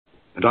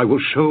And I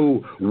will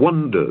show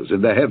wonders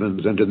in the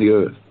heavens and in the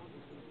earth,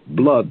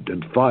 blood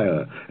and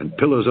fire and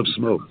pillars of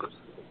smoke.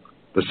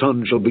 The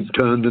sun shall be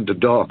turned into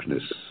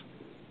darkness,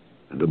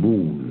 and the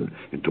moon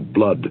into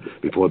blood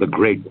before the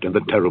great and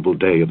the terrible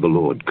day of the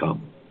Lord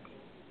come.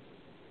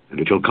 And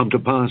it shall come to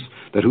pass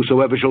that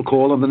whosoever shall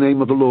call on the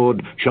name of the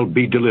Lord shall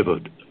be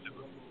delivered.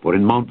 For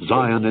in Mount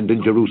Zion and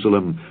in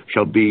Jerusalem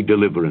shall be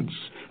deliverance,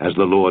 as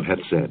the Lord hath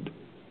said,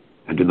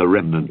 and in the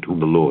remnant whom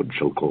the Lord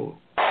shall call.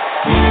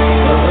 The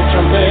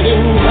trumpet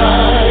in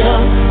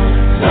Zion,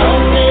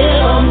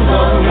 sounding on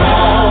the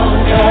mountain.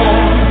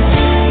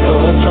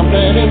 The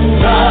trumpet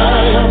in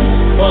Zion,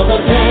 for the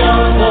day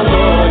of the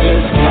Lord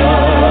is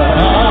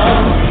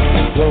come.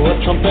 Blow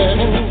a trumpet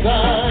in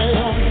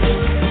Zion,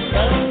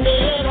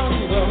 sounding on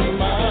the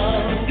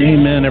mountain.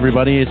 Amen,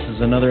 everybody. This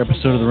is another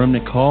episode of the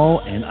Remnant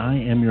Call, and I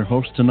am your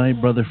host tonight,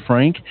 Brother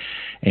Frank,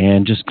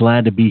 and just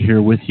glad to be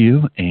here with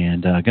you.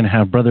 And going to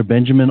have Brother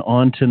Benjamin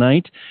on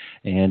tonight,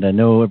 and I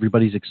know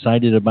everybody's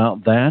excited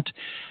about that.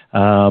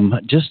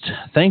 Just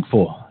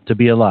thankful to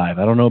be alive.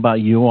 I don't know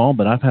about you all,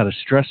 but I've had a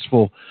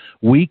stressful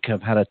week.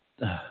 I've had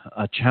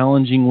a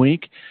challenging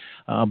week,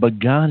 but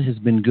God has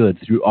been good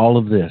through all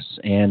of this.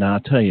 And I'll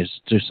tell you,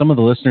 to some of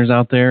the listeners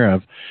out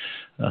there,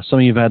 some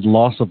of you have had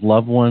loss of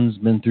loved ones,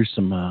 been through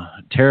some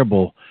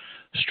terrible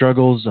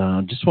struggles.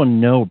 Just want to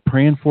know,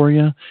 praying for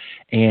you,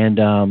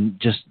 and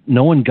just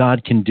knowing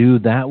God can do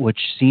that which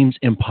seems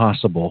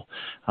impossible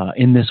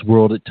in this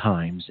world at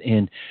times.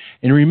 And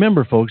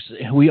remember, folks,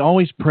 we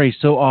always pray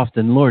so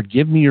often, Lord,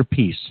 give me your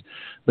peace.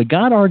 But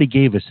God already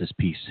gave us his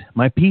peace.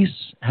 My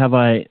peace have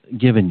I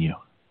given you.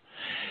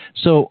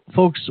 So,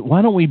 folks,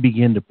 why don't we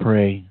begin to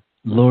pray,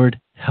 Lord,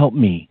 help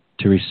me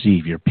to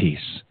receive your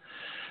peace.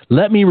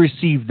 Let me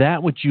receive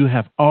that which you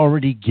have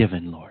already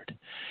given, Lord.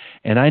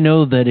 And I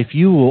know that if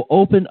you will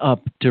open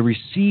up to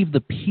receive the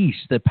peace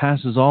that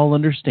passes all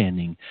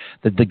understanding,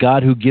 that the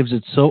God who gives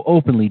it so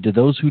openly to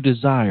those who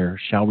desire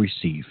shall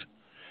receive.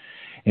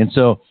 And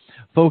so,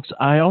 folks,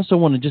 I also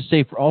want to just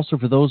say, for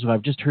those who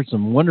I've just heard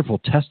some wonderful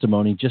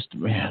testimony,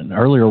 an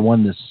earlier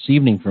one this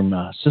evening from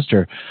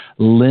Sister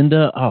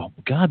Linda. Oh,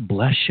 God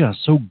bless you. I'm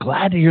so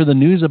glad to hear the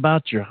news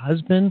about your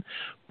husband.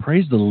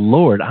 Praise the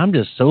Lord. I'm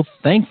just so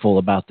thankful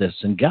about this.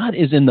 And God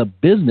is in the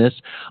business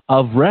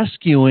of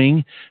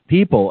rescuing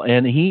people,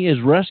 and he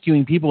is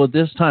rescuing people at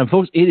this time.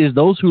 Folks, it is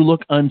those who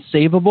look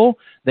unsavable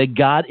that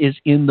God is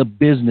in the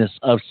business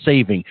of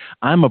saving.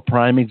 I'm a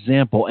prime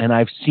example, and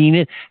I've seen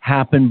it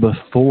happen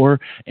before.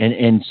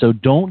 And so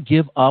don't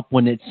give up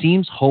when it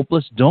seems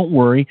hopeless. Don't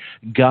worry.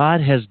 God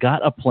has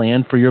got a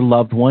plan for your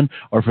loved one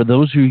or for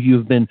those who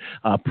you've been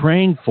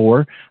praying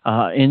for,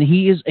 and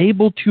he is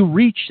able to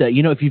reach that.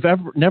 You know, if you've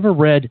never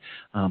read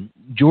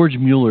George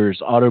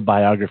Mueller's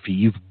autobiography,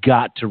 you've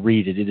got to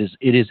read it.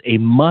 It is a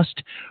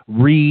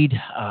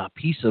must-read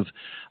piece of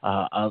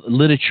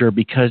literature,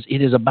 because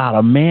it is about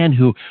a man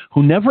who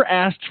never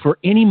asked for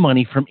any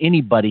money from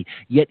anybody,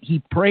 yet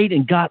he prayed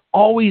and God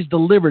always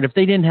delivered. If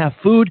they didn't have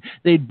food,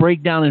 they'd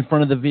break down in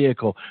front of the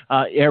vehicle,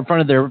 in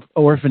front of their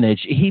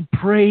orphanage. He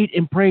prayed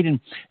and prayed, and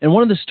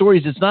one of the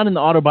stories, it's not in the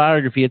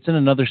autobiography, it's in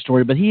another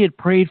story, but he had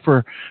prayed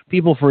for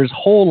people for his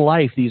whole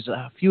life, these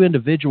few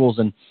individuals,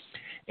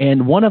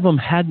 and one of them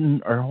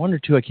hadn't, or one or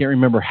two, I can't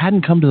remember,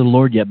 hadn't come to the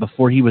Lord yet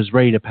before he was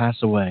ready to pass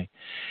away.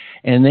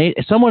 And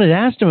someone had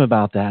asked him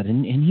about that,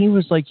 and he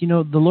was like,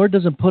 the Lord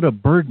doesn't put a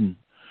burden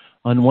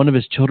on one of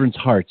his children's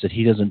hearts that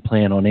he doesn't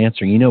plan on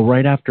answering.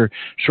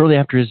 Shortly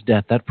after his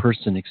death, that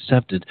person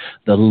accepted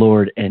the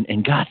Lord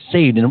and got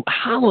saved. And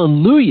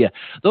hallelujah,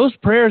 those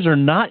prayers are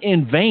not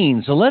in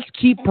vain. So let's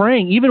keep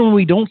praying. Even when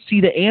we don't see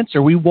the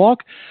answer, we walk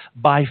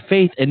by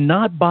faith and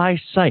not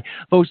by sight.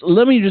 Folks,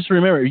 let me just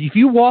remember, if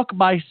you walk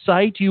by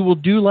sight, you will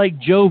do like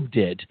Job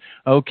did,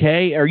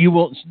 okay? Or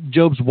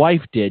Job's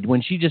wife did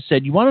when she just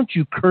said, why don't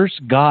you curse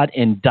God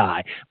and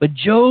die? But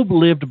Job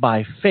lived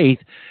by faith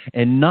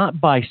and not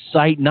by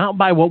sight, not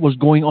by what was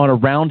going on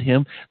around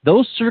him.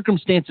 Those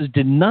circumstances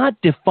did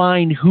not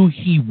define who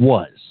he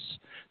was.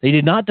 They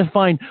did not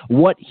define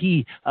what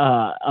he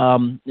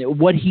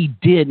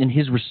did in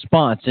his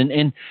response.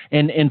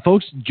 And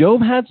folks,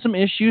 Job had some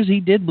issues. He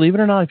did, believe it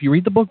or not. If you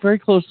read the book very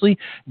closely,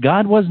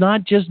 God was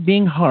not just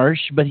being harsh,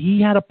 but he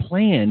had a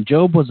plan.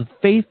 Job was a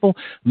faithful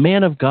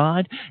man of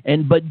God,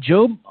 but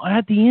Job,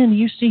 at the end,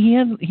 you see,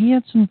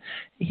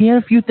 he had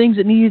a few things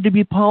that needed to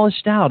be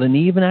polished out, and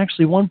even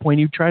actually, at one point,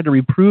 he tried to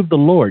reprove the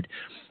Lord.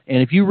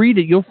 And if you read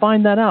it, you'll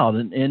find that out.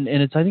 And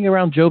it's, I think,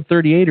 around Job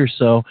 38 or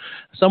so,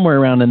 somewhere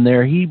around in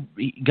there,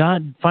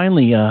 God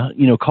finally,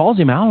 calls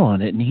him out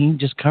on it, and he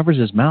just covers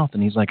his mouth,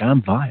 and he's like,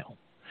 I'm vile.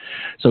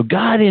 So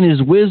God in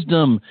his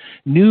wisdom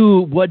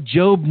knew what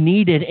Job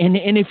needed.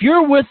 And if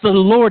you're with the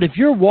Lord, if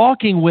you're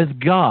walking with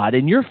God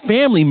and your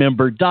family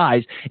member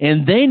dies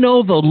and they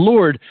know the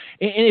Lord,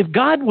 and if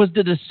God was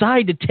to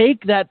decide to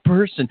take that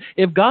person,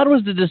 if God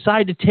was to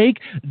decide to take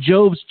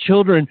Job's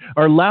children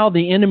or allow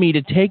the enemy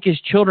to take his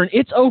children,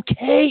 it's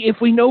okay if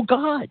we know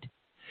God.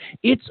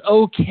 It's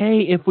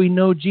okay if we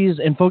know Jesus.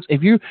 And folks,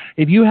 if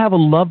you have a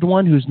loved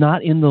one who's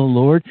not in the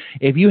Lord,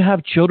 if you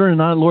have children and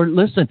not in the Lord,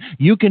 listen,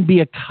 you can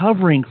be a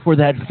covering for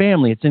that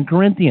family. It's in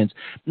Corinthians.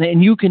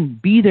 And you can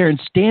be there and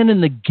stand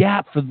in the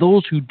gap for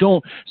those who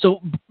don't. So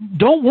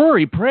don't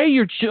worry. Pray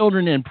your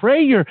children in.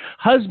 Pray your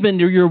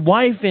husband or your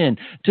wife in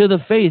to the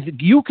faith.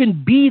 You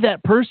can be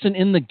that person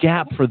in the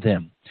gap for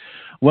them.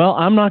 Well,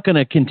 I'm not going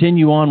to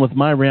continue on with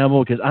my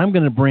ramble because I'm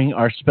going to bring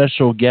our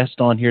special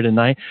guest on here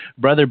tonight,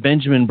 Brother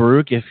Benjamin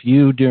Baruch. If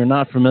you are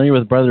not familiar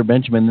with Brother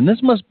Benjamin, then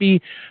this must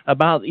be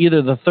about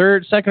either the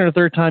second or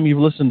third time you've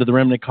listened to the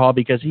Remnant Call,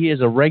 because he is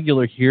a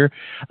regular here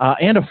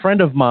and a friend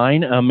of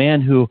mine, a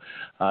man who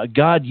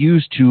God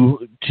used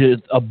to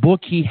a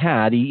book he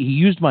had. He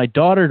used my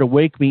daughter to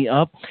wake me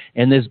up,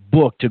 and this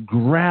book to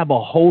grab a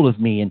hold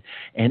of me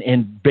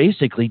and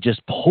basically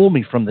just pull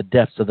me from the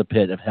depths of the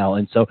pit of hell.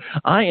 And so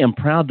I am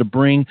proud to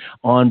bring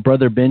on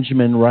Brother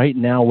Benjamin right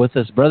now with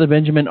us. Brother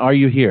Benjamin, are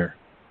you here?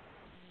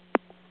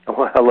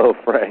 Well, hello,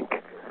 Frank.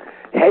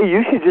 Hey,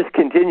 you should just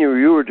continue.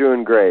 You were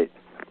doing great.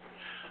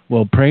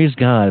 Well, praise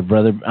God,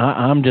 brother.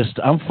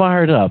 I'm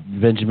fired up,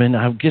 Benjamin.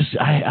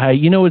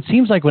 It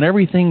seems like when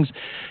everything's,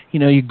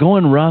 you're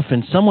going rough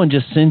and someone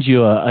just sends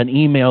you an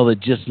email that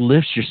just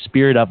lifts your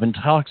spirit up and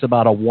talks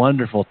about a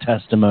wonderful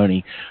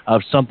testimony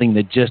of something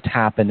that just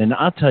happened. And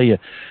I'll tell you,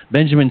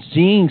 Benjamin,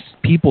 seeing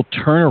people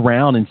turn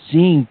around and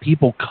seeing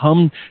people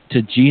come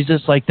to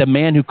Jesus, like the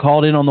man who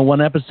called in on the one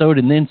episode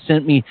and then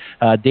sent me,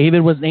 David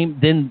was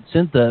named, then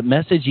sent the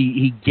message.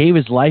 He gave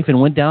his life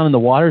and went down in the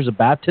waters of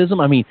baptism.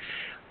 I mean,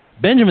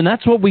 Benjamin,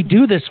 that's what we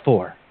do this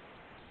for,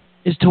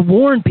 is to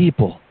warn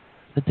people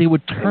that they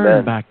would turn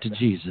Amen. back to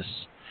Jesus.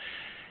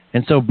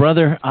 And so,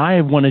 brother,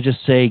 I want to just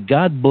say,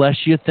 God bless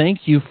you.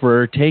 Thank you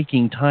for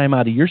taking time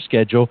out of your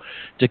schedule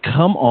to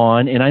come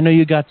on. And I know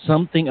you got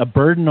a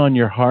burden on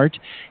your heart.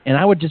 And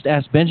I would just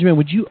ask, Benjamin,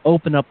 would you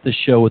open up the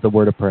show with a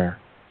word of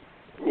prayer?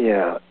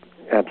 Yeah,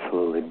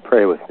 absolutely.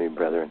 Pray with me,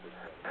 brethren.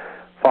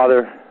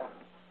 Father,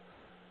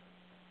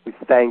 we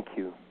thank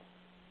you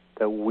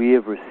that we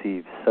have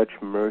received such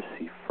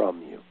mercy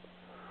from you,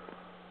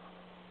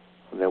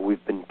 that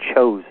we've been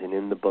chosen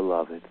in the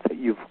beloved, that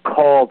you've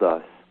called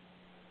us.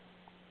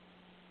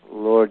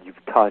 Lord,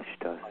 you've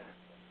touched us.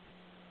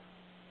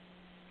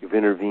 You've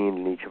intervened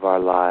in each of our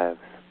lives.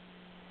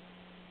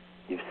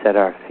 You've set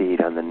our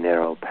feet on the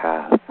narrow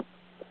path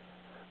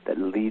that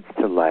leads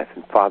to life.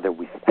 And Father,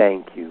 we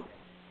thank you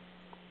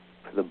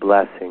for the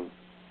blessing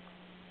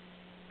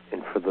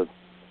and for the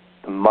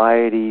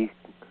mighty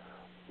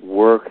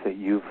work that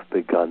you've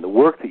begun, the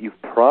work that you've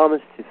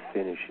promised to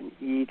finish in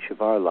each of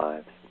our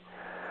lives.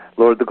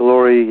 Lord, the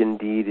glory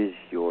indeed is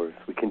yours.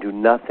 We can do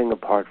nothing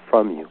apart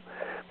from you.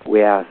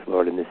 We ask,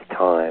 Lord, in this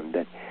time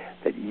that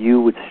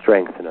you would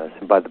strengthen us,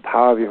 and by the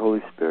power of your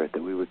Holy Spirit,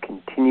 that we would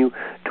continue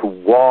to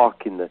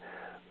walk in the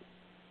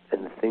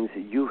things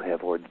that you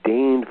have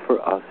ordained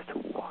for us to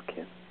walk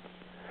in.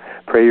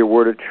 Pray your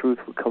word of truth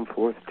would come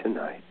forth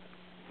tonight.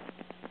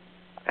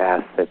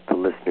 Ask that the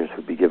listeners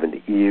would be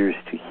given ears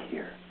to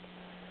hear,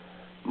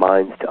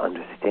 minds to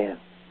understand,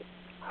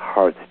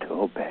 hearts to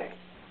obey.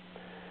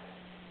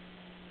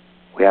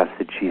 We ask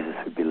that Jesus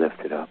would be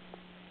lifted up.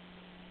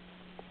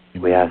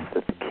 Amen. We ask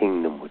that the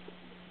kingdom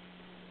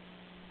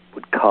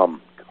would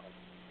come,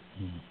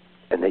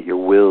 and that your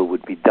will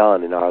would be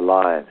done in our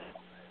lives,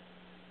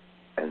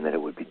 and that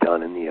it would be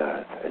done in the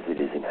earth as it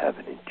is in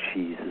heaven. In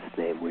Jesus'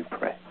 name we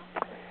pray.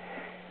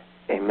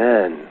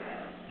 Amen.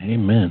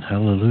 Amen.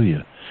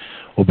 Hallelujah.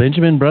 Well,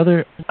 Benjamin,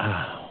 brother,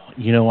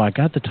 I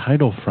got the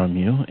title from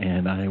you,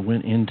 and I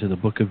went into the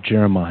book of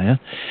Jeremiah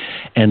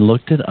and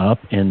looked it up,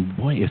 and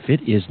boy, if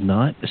it is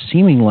not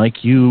seeming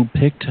like you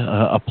picked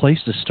a place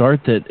to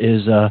start that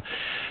is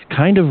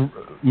kind of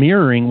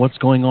mirroring what's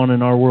going on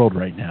in our world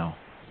right now.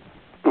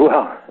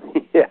 Well,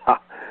 yeah,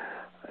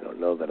 I don't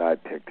know that I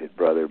picked it,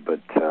 brother, but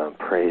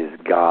praise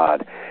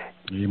God.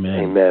 Amen.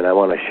 Amen. I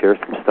want to share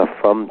some stuff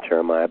from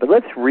Jeremiah, but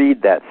let's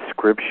read that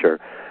scripture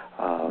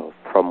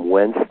from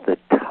whence the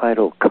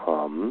title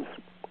comes.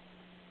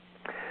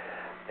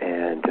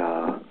 And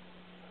I'm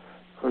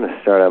going to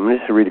start. I'm just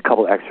going to read a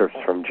couple excerpts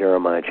from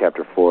Jeremiah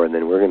chapter 4, and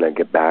then we're going to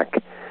get back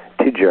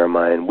to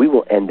Jeremiah, and we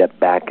will end up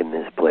back in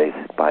this place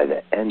by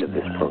the end of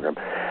this program.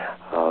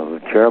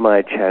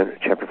 Jeremiah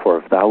chapter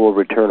 4, if thou wilt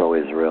return, O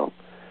Israel,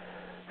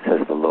 says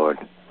the Lord,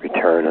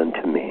 return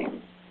unto me.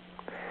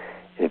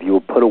 And if you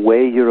will put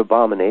away your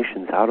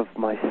abominations out of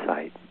my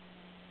sight,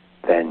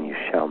 then you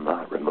shall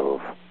not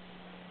remove.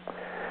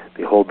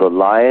 Behold, the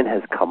lion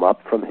has come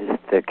up from his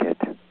thicket,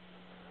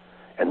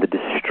 and the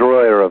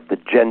destroyer of the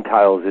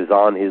Gentiles is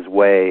on his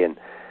way. And,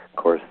 of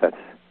course, that's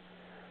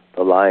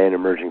the lion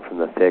emerging from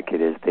the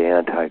thicket is the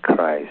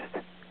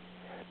Antichrist,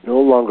 no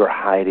longer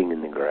hiding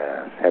in the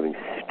grass, having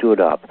stood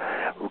up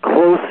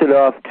close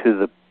enough to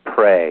the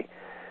prey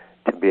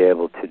to be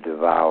able to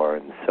devour.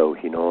 And so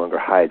he no longer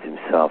hides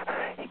himself.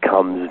 He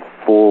comes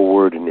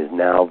forward and is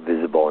now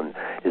visible. And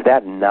is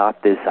that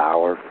not this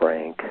hour,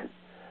 Frank?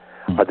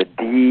 Are the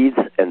deeds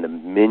and the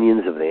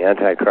minions of the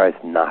Antichrist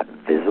not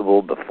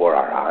visible before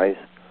our eyes?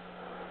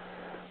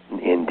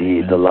 Indeed.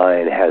 Indeed, the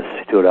lion has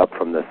stood up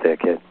from the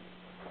thicket.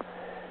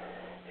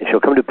 It shall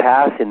come to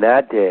pass in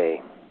that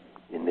day,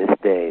 in this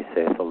day,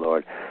 saith the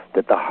Lord,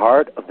 that the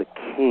heart of the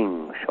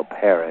king shall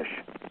perish,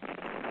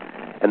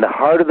 and the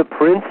heart of the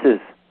princes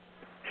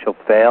shall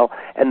fail,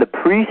 and the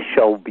priests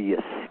shall be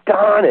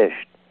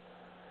astonished,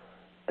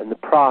 and the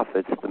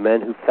prophets, the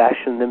men who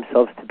fashioned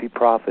themselves to be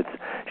prophets,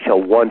 shall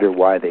wonder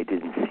why they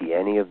didn't see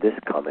any of this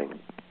coming.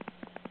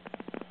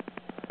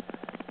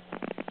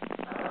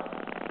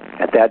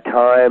 At that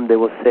time they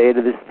will say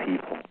to this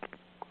people,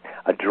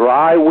 a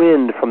dry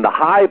wind from the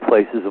high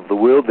places of the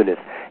wilderness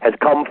has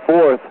come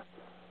forth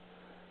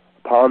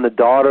upon the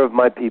daughter of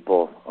my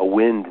people, a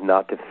wind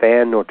not to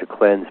fan nor to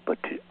cleanse,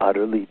 but to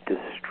utterly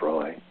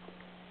destroy.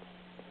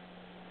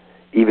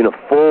 Even a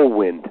full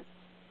wind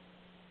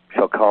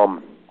shall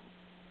come,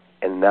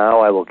 and now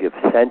I will give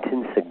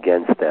sentence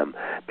against them.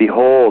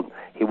 Behold,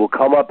 he will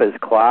come up as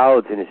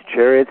clouds, and his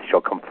chariots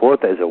shall come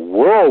forth as a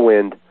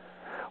whirlwind.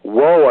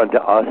 Woe unto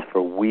us,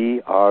 for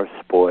we are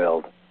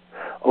spoiled.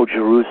 O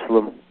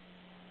Jerusalem,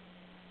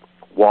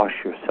 wash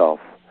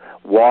yourself,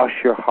 wash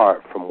your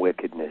heart from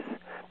wickedness,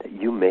 that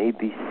you may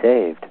be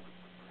saved.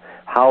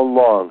 How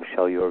long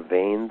shall your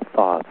vain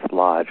thoughts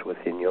lodge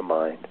within your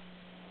mind?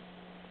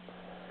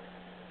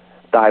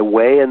 Thy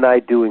way and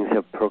thy doings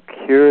have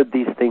procured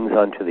these things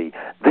unto thee.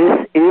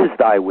 This is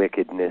thy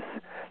wickedness,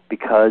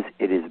 because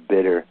it is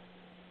bitter,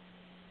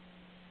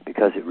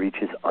 because it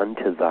reaches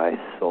unto thy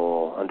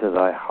soul, unto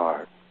thy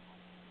heart.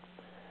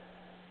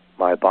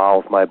 My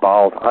bowels,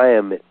 I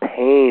am in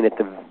pain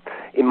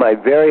in my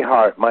very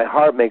heart. My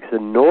heart makes a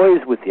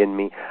noise within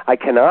me. I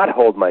cannot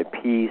hold my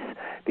peace,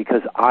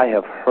 because I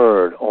have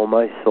heard, O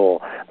my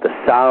soul, the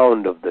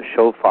sound of the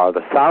shofar,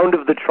 the sound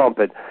of the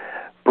trumpet,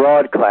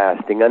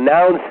 broadcasting,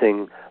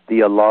 announcing the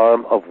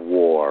alarm of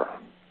war.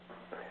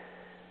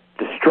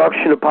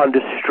 Destruction upon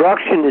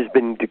destruction has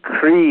been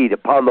decreed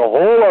upon the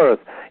whole earth.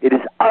 It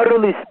is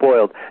utterly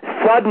spoiled.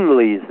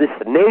 Suddenly is this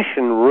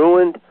nation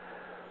ruined,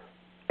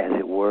 as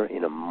it were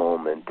in a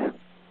moment.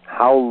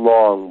 How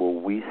long will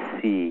we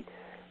see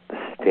the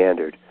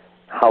standard?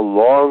 How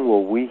long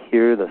will we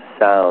hear the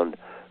sound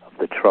of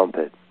the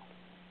trumpet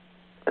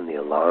and the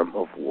alarm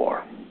of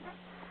war?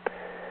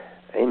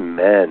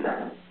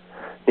 Amen.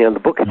 The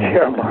book of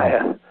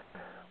Jeremiah,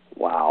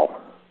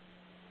 wow.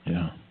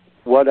 Yeah.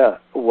 What a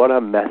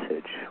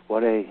message.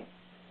 What a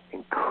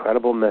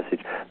incredible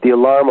message. The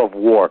alarm of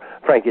war.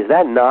 Frank, is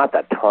that not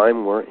the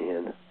time we're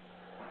in?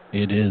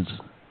 It is.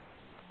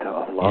 The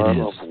alarm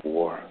of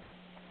war.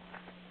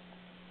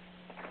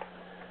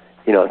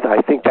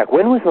 I think back,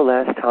 when was the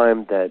last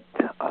time that,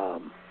 I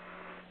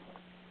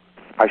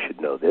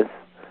should know this,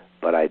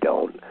 but I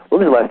don't.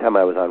 When was the last time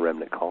I was on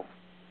Remnant Call?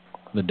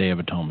 The Day of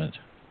Atonement.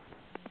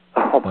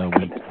 Oh, my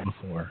goodness. Week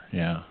before,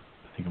 yeah,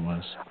 I think it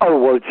was.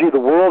 Oh, well, gee, the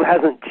world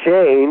hasn't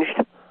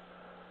changed.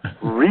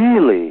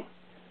 Really?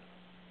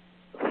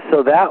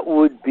 So that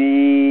would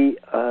be,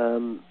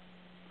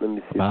 let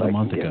me see about if I a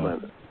month can get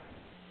ago.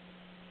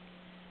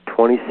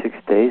 26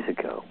 days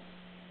ago.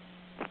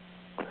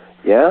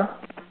 Yeah?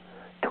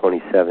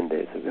 27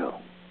 days ago.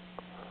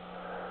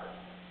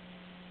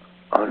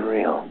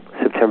 Unreal.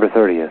 September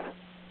 30th.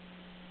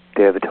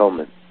 Day of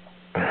Atonement.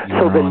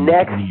 So the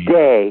next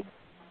day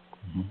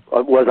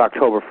was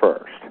October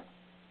 1st.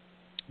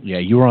 Yeah,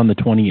 you were on the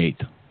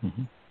 28th.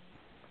 Mm-hmm.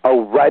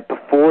 Oh, right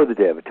before the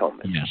Day of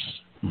Atonement. Yes.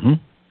 Mm-hmm.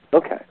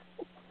 Okay.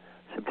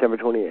 September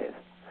 28th.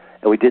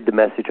 And we did the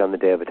message on the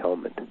Day of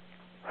Atonement.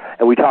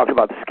 And we talked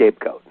about the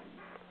scapegoat.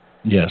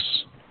 Yes.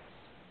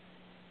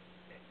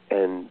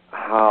 And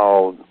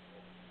how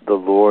the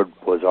Lord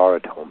was our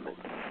atonement.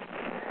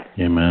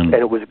 Amen. And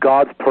it was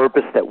God's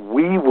purpose that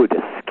we would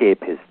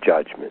escape his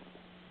judgment.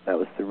 That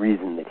was the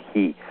reason that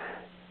he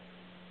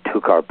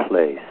took our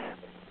place,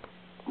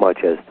 much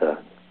as the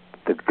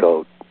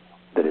goat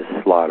that is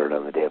slaughtered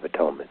on the Day of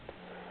Atonement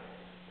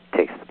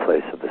takes the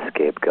place of the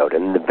scapegoat.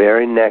 And the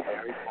very next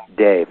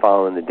day,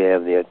 following the Day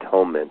of the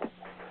Atonement,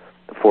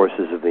 the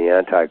forces of the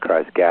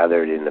Antichrist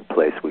gathered in a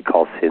place we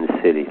call Sin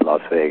City,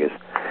 Las Vegas,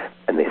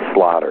 and they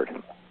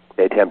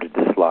attempted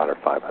to slaughter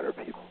 500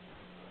 people.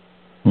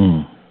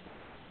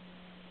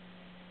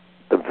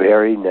 The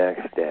very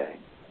next day,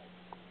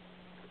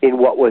 in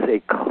what was a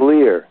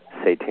clear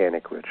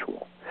satanic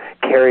ritual,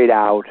 carried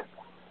out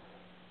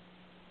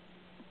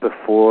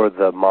before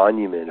the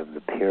monument of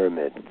the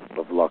pyramid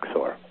of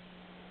Luxor.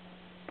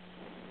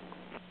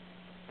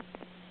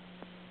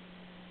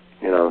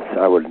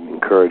 I would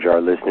encourage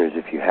our listeners,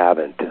 if you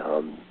haven't,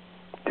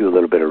 do a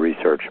little bit of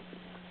research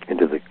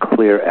into the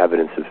clear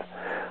evidence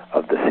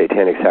of the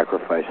satanic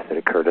sacrifice that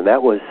occurred. And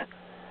that was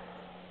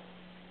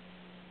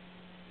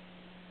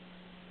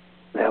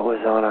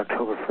on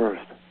October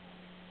 1st.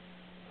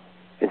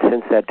 And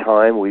since that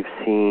time, we've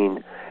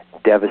seen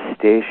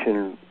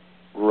devastation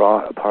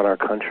wrought upon our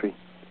country.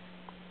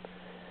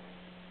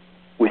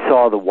 We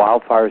saw the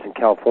wildfires in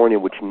California,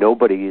 which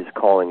nobody is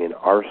calling an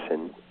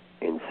arson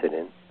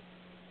incident,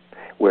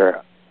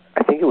 where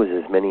I think it was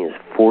as many as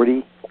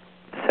 40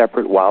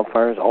 separate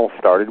wildfires all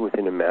started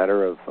within a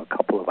matter of a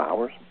couple of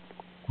hours.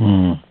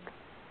 And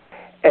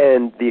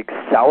and the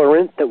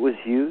accelerant that was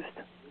used.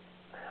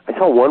 I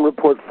saw one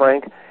report,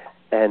 Frank,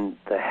 and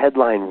the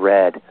headline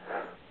read,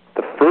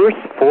 "The first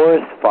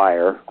forest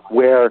fire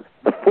where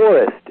the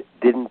forest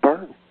didn't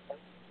burn,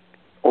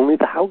 only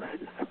the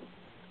houses."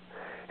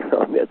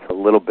 It's a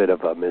little bit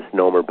of a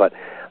misnomer, but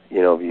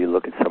if you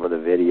look at some of the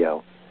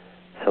video,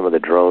 some of the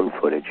drone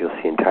footage, you'll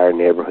see entire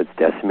neighborhoods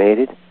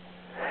decimated.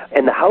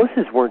 And the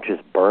houses weren't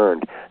just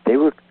burned, they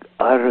were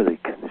utterly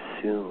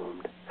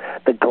consumed.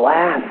 The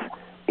glass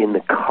in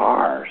the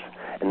cars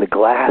and the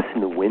glass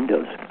in the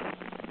windows,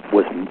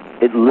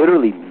 it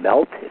literally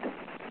melted.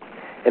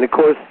 And of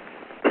course,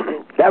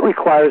 that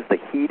requires the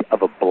heat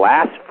of a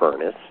blast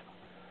furnace.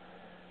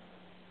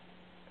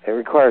 It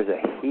requires a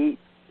heat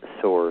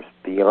source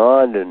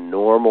beyond a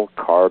normal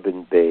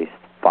carbon-based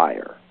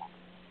fire.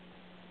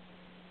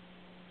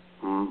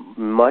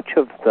 Much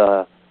of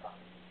the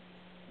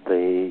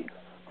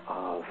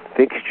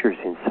fixtures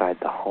inside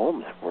the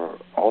homes were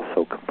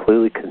also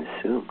completely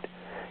consumed.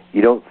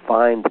 You don't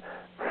find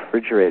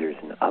refrigerators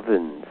and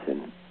ovens,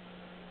 and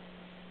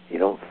you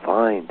don't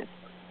find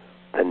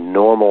the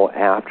normal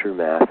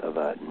aftermath of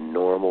a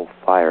normal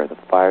fire. The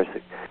fires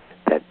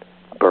that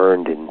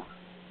burned in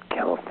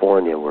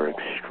California were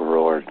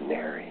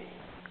extraordinary.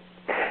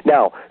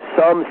 Now,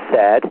 some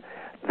said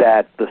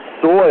that the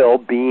soil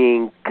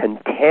being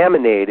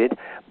contaminated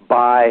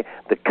by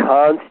the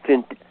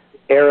constant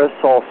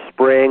aerosol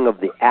spraying of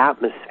the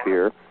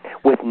atmosphere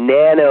with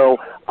nano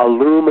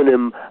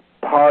aluminum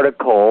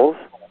particles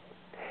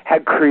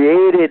had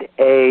created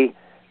in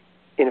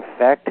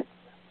effect,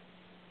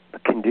 the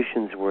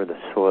conditions where the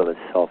soil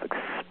itself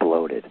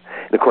exploded.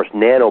 And of course,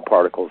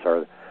 nanoparticles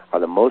are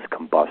the most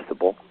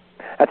combustible.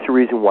 That's the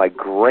reason why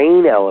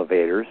grain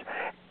elevators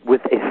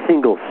with a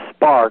single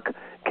spark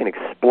can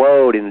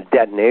explode in a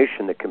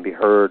detonation that can be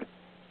heard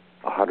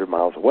 100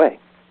 miles away.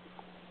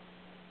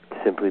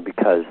 Simply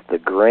because the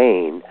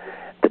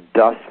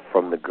dust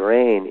from the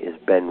grain has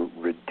been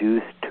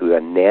reduced to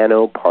a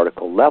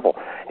nanoparticle level.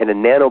 And a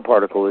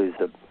nanoparticle is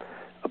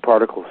a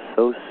particle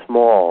so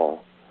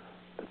small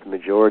that the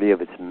majority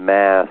of its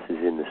mass is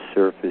in the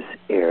surface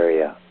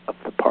area of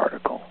the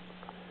particle,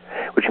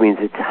 which means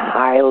it's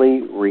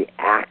highly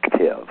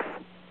reactive.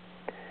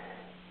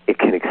 It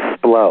can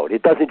explode.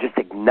 It doesn't just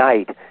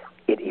ignite,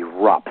 it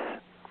erupts.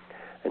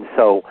 And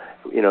so,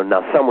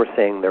 now some were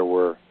saying there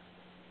were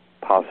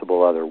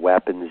possible other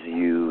weapons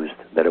used,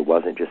 that it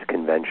wasn't just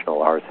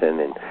conventional arson,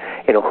 and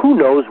who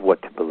knows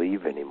what to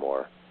believe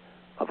anymore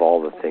of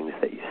all the things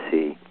that you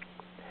see.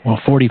 Well,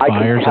 40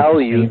 fires at the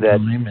same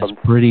time is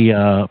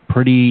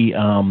pretty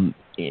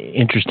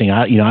interesting.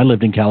 I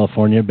lived in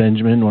California,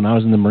 Benjamin. When I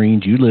was in the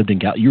Marines, you lived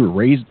in you were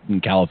raised in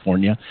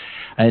California,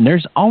 and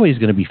there's always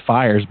going to be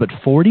fires, but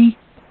 40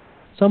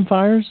 some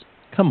fires?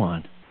 Come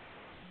on.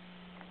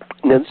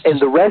 And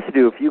the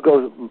residue, if you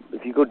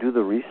go do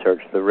the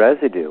research, the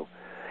residue.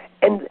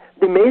 And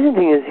the amazing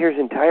thing is, here's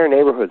entire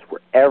neighborhoods where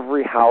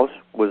every house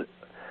was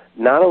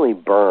not only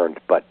burned,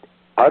 but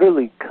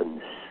utterly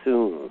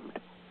consumed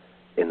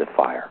in the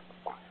fire.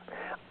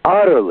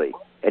 Utterly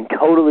and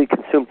totally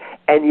consumed.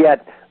 And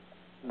yet,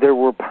 there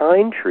were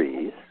pine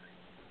trees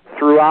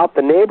throughout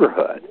the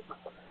neighborhood,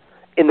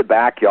 in the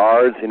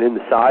backyards and in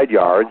the side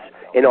yards,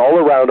 and all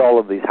around all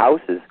of these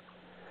houses.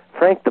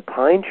 Frank, the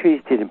pine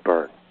trees didn't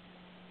burn.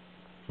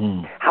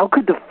 How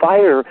could the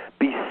fire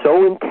be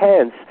so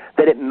intense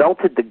that it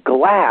melted the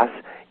glass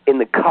in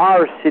the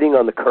car sitting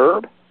on the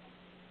curb,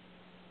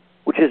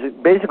 which is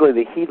basically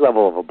the heat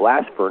level of a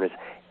blast furnace,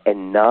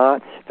 and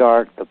not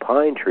start the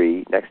pine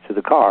tree next to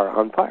the car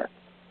on fire?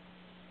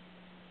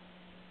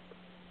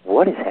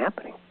 What is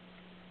happening?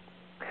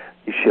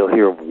 You shall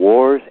hear of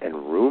wars and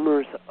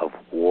rumors of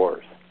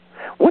wars.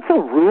 What's a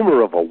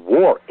rumor of a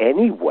war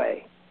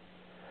anyway?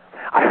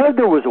 I heard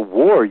there was a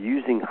war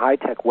using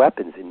high-tech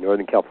weapons in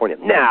Northern California.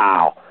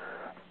 Now,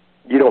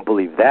 you don't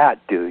believe that,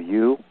 do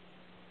you?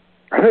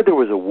 I heard there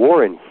was a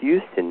war in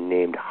Houston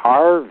named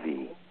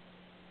Harvey,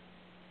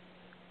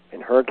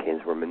 and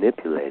hurricanes were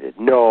manipulated.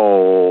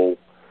 No,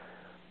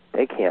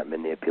 they can't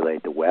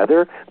manipulate the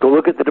weather. Go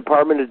look at the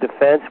Department of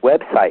Defense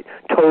website,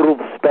 Total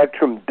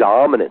Spectrum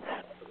Dominance.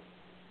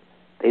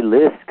 They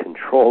list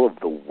control of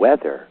the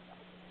weather.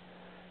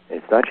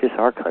 And it's not just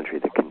our country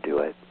that can do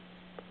it.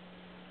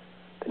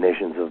 The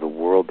nations of the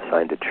world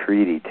signed a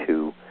treaty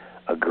to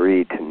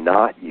agree to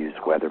not use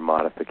weather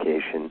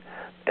modification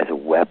as a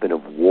weapon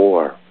of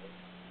war.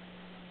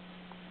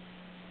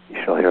 You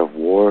shall hear of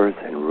wars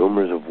and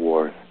rumors of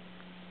wars.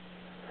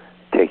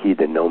 Take heed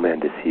that no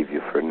man deceive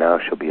you, for now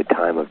shall be a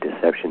time of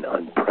deception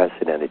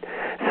unprecedented.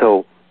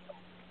 So,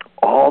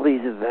 all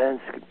these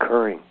events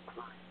occurring.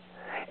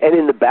 And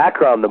in the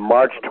background, the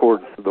march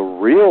towards the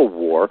real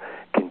war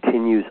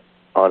continues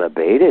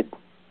unabated.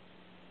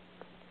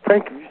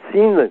 Frank, have you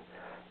seen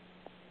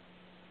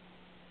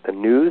the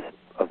news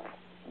of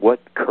what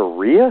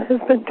Korea has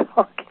been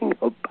talking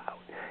about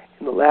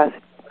in the last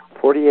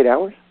 48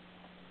 hours?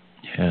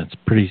 Yeah, it's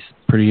pretty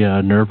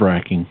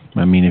nerve-wracking.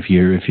 I mean, if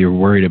you're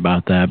worried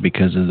about that,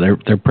 because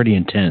they're pretty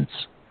intense.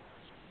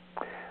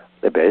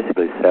 They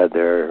basically said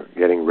they're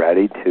getting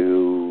ready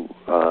to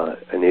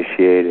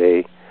initiate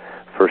a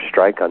first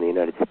strike on the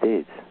United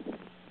States.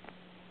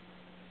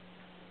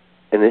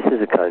 And this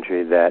is a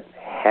country that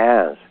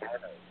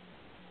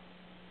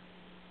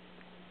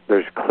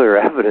there's clear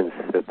evidence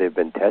that they've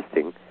been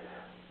testing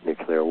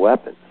nuclear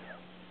weapons.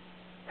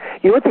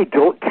 You know what they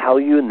don't tell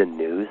you in the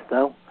news,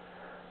 though?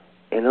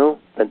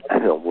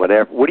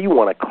 Whatever. What do you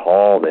want to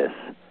call this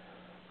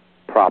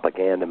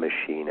propaganda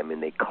machine? I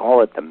mean, they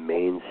call it the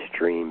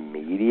mainstream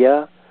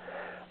media.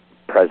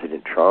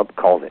 President Trump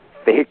calls it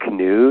fake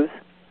news.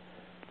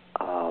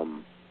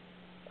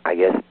 I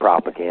guess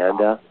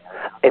propaganda.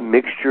 A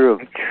mixture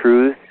of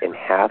truth and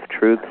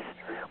half-truths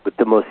with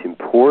the most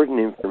important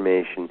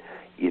information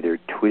either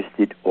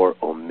twisted or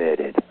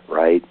omitted,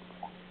 right?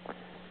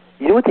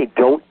 You know what they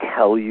don't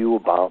tell you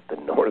about the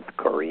North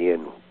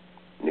Korean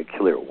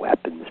nuclear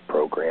weapons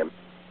program?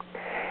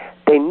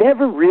 They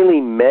never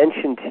really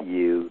mention to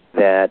you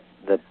that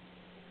the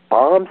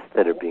bombs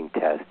that are being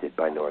tested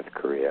by North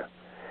Korea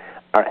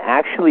are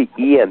actually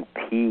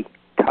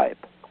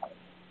EMP-type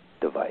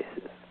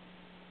devices.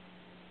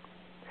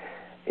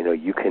 You know,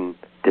 you can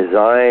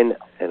design,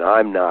 and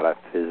I'm not a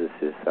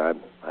physicist,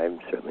 I'm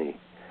certainly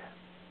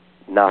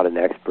not an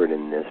expert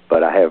in this,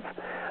 but I have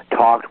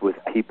talked with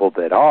people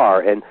that are,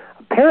 and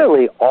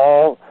apparently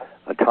all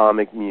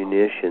atomic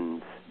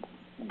munitions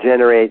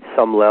generate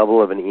some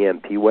level of an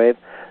EMP wave,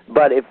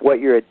 but if what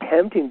you're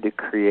attempting to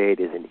create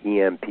is an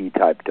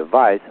EMP-type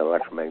device, an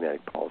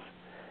electromagnetic pulse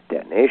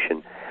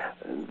detonation,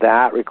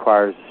 that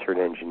requires a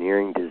certain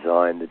engineering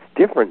design that's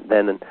different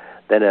than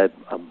a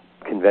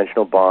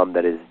conventional bomb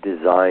that is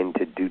designed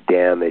to do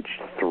damage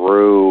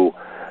through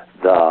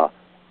the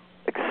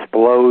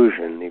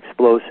explosion, the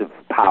explosive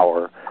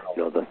power,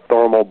 the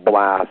thermal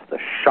blast, the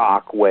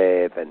shock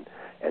wave, and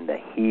the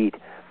heat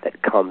that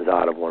comes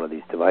out of one of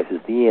these devices.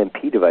 The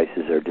EMP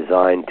devices are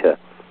designed to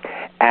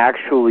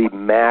actually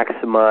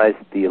maximize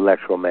the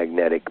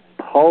electromagnetic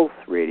pulse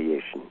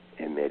radiation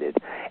emitted,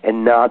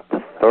 and not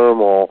the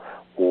thermal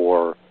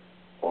or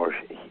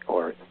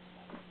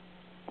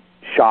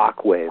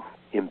shock wave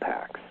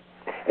impacts.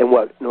 And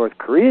what North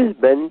Korea has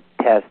been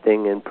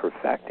testing and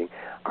perfecting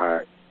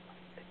are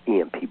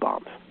EMP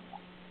bombs.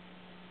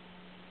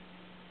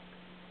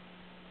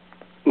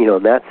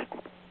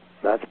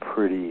 That's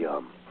pretty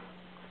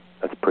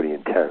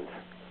intense.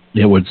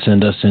 It would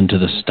send us into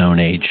the Stone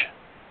Age.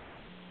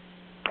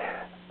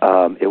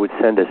 It would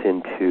send us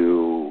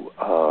into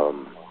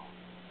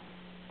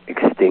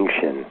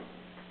extinction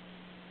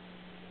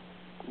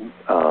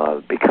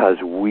because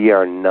we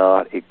are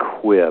not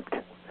equipped.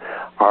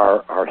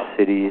 Our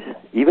cities,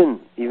 even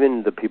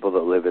the people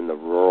that live in the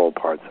rural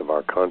parts of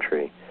our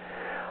country,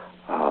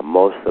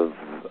 most of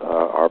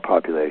our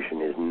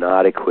population is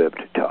not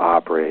equipped to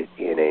operate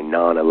in a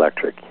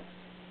non-electric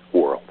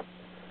world.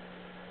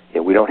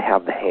 We don't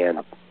have the hand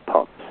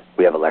pumps.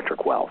 We have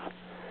electric wells.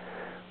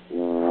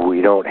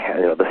 We don't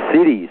have, the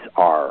cities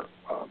are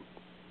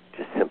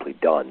just simply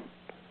done,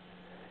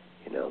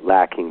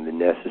 lacking the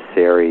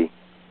necessary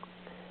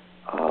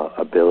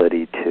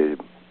ability to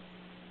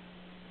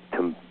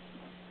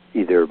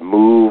either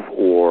move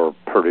or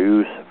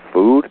produce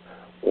food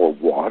or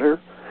water.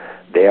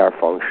 They are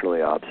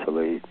functionally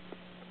obsolete.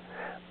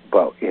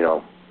 But,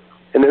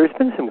 and there's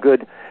been some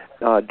good,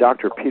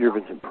 Dr. Peter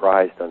Vincent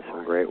Price done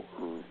some great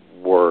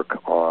work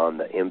on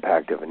the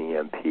impact of an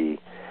EMP.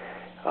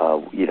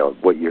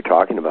 What you're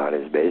talking about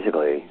is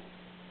basically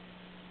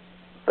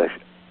the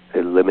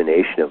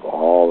elimination of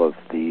all of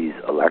these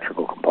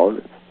electrical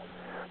components.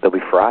 They'll be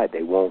fried.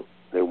 They won't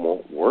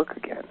work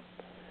again.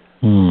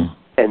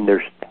 And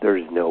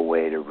there's no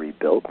way to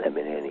rebuild them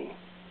in any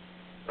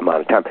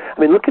amount of time. I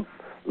mean, look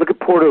at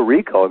Puerto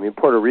Rico. I mean,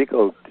 Puerto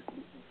Rico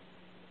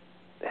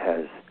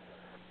has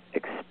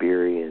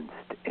experienced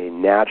a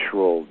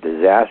natural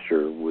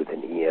disaster with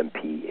an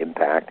EMP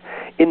impact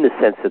in the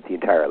sense that the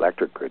entire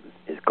electric grid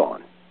is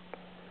gone.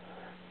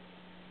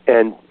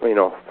 And,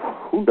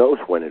 who knows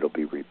when it'll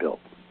be rebuilt.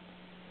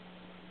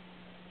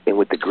 And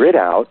with the grid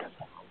out,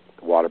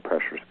 the water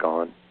pressure's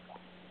gone.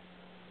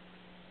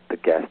 The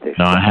gas station.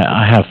 No,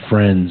 I have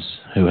friends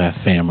who have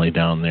family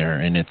down there,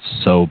 and it's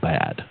so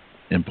bad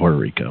in Puerto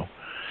Rico.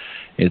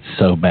 It's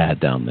so bad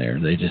down there.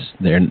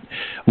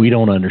 We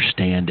don't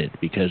understand it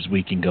because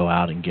we can go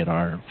out and get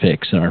our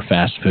fix and our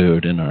fast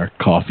food and our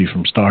coffee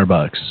from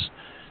Starbucks.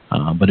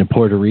 But in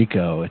Puerto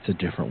Rico, it's a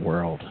different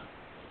world.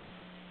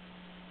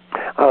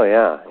 Oh,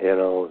 yeah.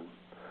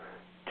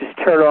 Just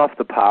turn off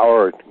the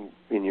power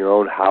in your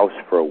own house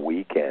for a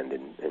weekend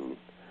and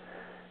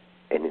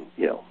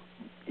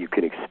you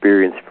can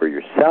experience for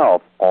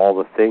yourself all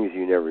the things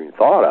you never even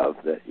thought of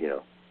that,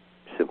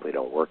 simply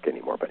don't work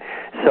anymore. But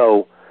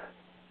so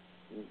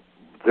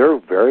there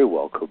very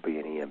well could be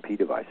an EMP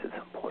device at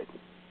some point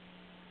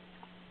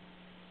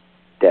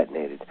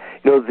detonated.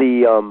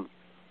 The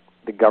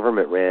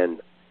government ran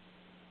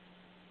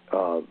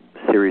a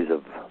series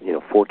of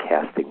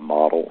forecasting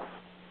models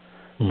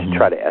to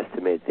try to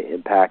estimate the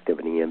impact of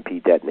an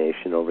EMP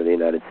detonation over the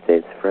United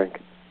States, Frank.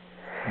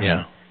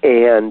 Yeah.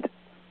 And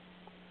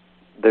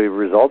the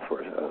results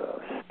were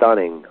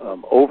stunning.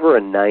 Over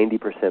a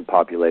 90%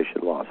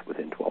 population loss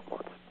within 12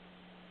 months.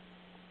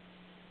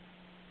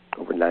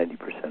 Over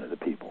 90% of the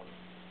people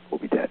will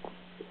be dead.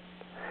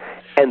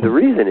 And the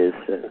reason is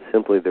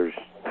simply there's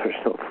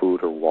no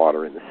food or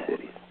water in the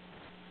cities.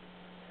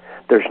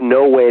 There's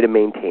no way to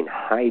maintain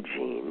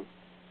hygiene.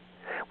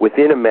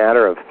 Within a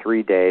matter of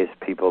 3 days,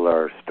 people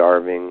are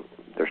starving.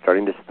 They're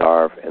starting to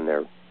starve, and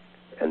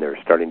they're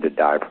starting to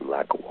die from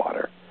lack of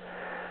water.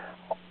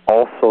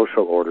 All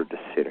social order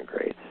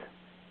disintegrates,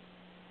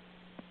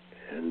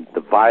 and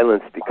the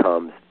violence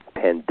becomes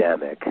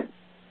pandemic.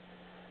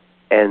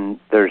 And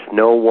there's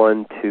no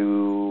one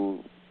to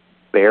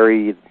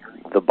bury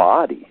the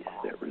bodies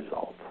that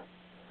result.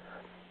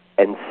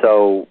 And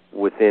so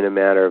within a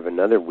matter of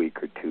another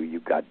week or two,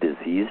 you've got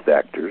disease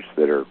vectors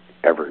that are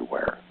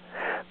everywhere.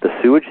 The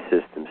sewage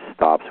system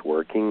stops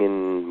working,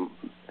 and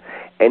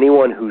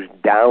anyone who's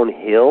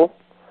downhill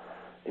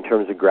in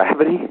terms of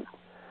gravity,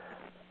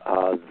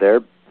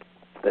 the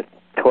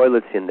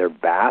toilets in their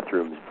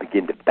bathrooms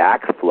begin to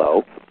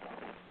backflow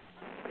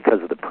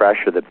because of the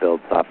pressure that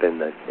builds up in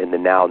the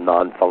now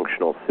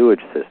non-functional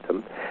sewage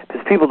system.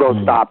 Because people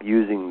don't stop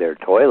using their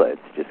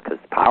toilets just because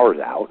the power's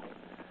out.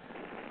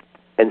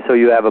 And so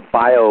you have a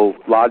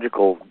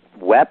biological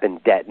weapon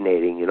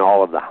detonating in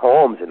all of the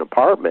homes and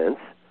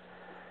apartments.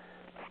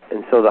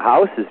 And so the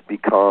houses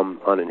become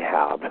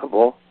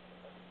uninhabitable.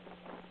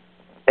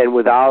 And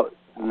without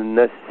the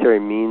necessary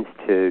means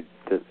to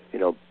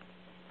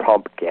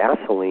pump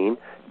gasoline,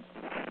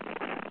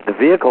 the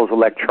vehicles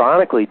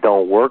electronically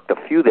don't work. The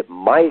few that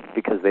might,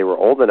 because they were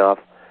old enough,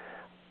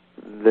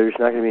 there's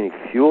not going to be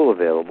any fuel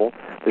available.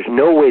 There's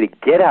no way to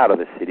get out of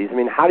the cities. I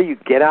mean, how do you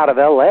get out of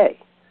L.A.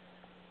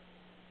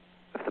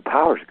 if the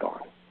power's gone?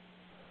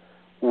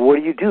 What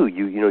do?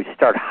 You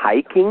start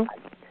hiking,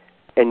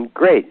 and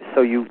great.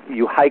 So you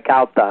hike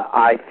out the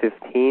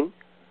I-15,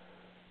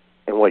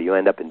 and what, you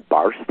end up in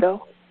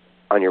Barstow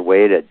on your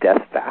way to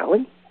Death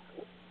Valley?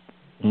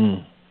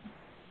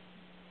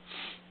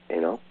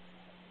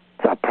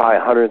 It's probably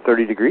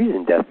 130 degrees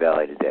in Death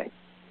Valley today.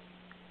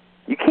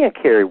 You can't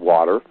carry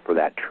water for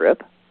that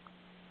trip.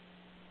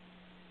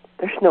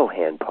 There's no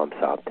hand pumps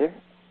out there.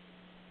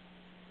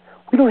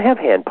 We don't have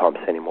hand pumps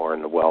anymore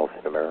in the wells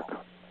in America.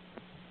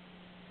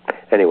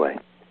 Anyway,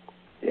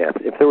 yeah,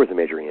 if there was a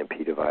major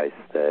EMP device,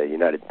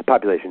 the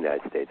population of the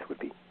United States would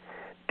be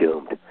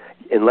doomed.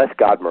 Unless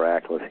God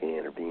miraculously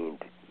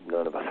intervened,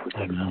 none of us would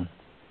survive.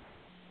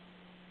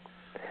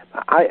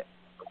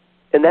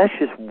 And that's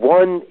just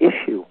one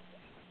issue.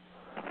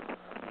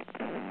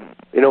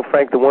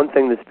 Frank, the one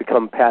thing that's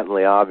become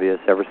patently obvious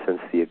ever since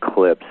the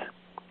eclipse,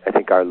 I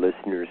think our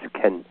listeners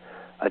can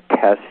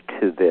attest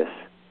to this.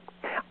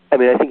 I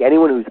mean, I think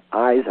anyone whose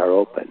eyes are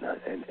open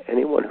and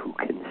anyone who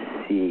can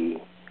see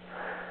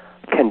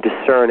can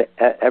discern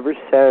ever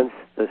since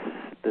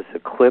this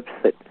eclipse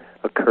that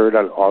occurred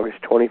on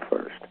August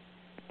 21st.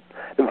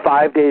 And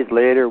 5 days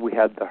later, we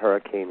had the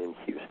hurricane in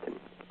Houston.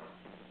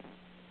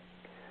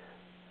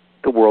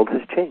 The world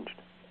has changed.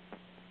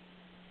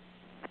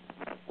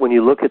 When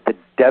you look at the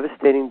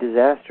devastating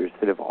disasters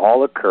that have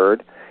all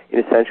occurred in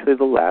essentially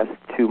the last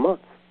 2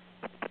 months.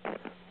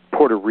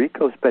 Puerto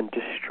Rico's been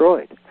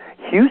destroyed.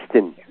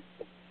 Houston,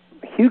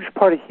 a huge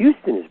part of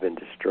Houston has been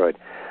destroyed.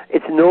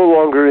 It's no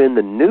longer in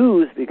the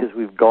news because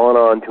we've gone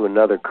on to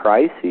another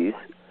crisis.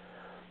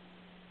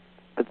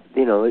 But,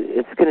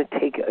 it's going to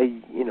take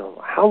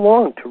how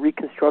long to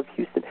reconstruct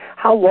Houston?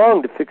 How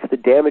long to fix the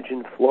damage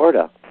in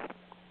Florida?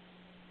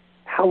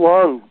 How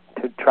long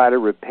to try to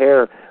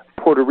repair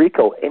Puerto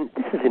Rico? And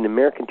this is in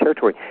American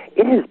territory.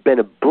 It has been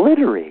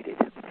obliterated.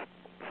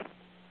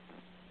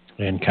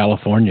 And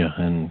California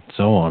and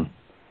so on.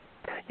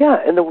 Yeah,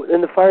 and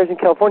the fires in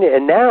California.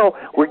 And now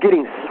we're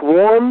getting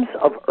swarms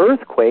of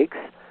earthquakes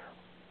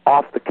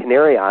off the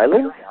Canary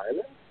Islands.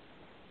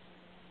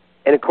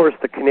 And, of course,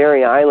 the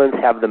Canary Islands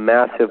have the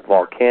massive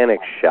volcanic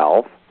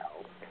shelf.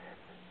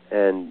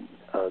 And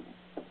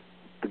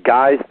the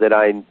guys that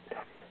I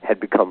had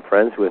become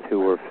friends with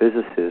who were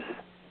physicists,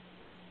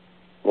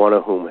 one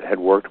of whom had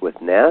worked with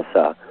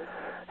NASA,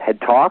 had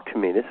talked to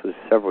me, this was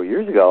several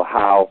years ago,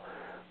 how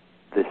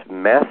this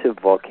massive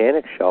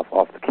volcanic shelf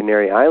off the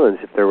Canary Islands,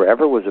 if there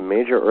ever was a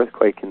major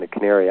earthquake in the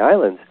Canary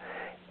Islands,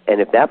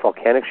 and if that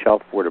volcanic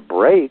shelf were to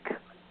break,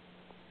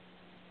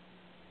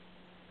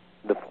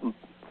 the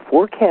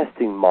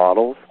forecasting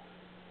models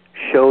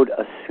showed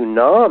a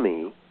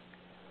tsunami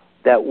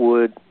that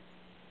would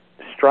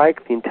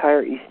strike the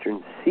entire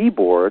eastern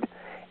seaboard,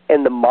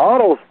 and the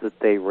models that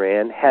they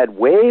ran had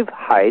wave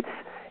heights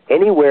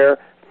anywhere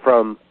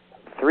from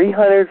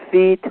 300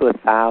 feet to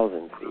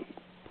 1,000 feet.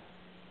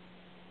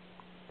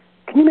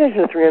 Can you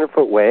imagine a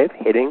 300-foot wave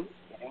hitting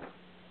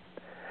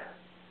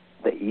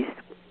the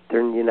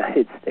eastern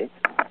United States?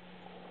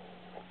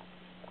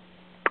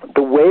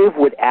 The wave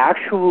would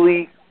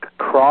actually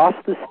cross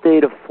the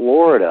state of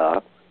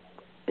Florida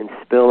and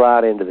spill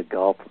out into the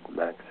Gulf of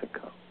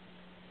Mexico.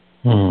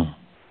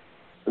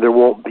 There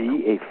won't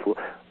be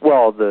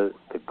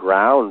the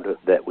ground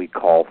that we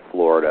call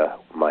Florida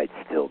might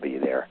still be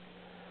there.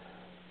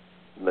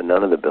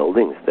 none of the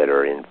buildings that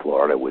are in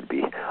Florida would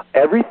be.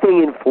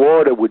 Everything in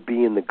Florida would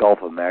be in the Gulf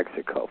of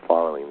Mexico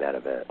following that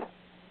event.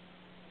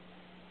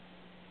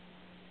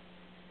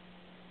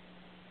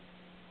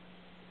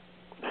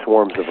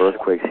 Swarms of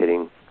earthquakes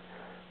hitting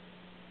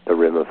the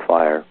rim of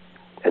fire,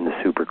 and the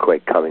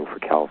superquake coming for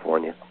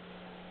California.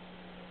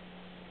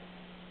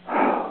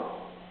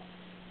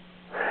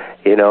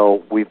 You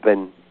know, we've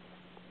been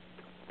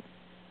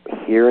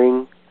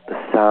hearing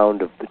the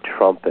sound of the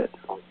trumpet.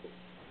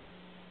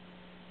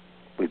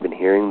 We've been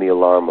hearing the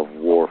alarm of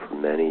war for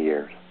many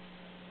years.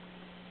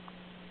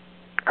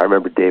 I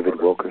remember David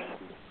Wilkerson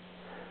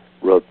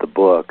wrote the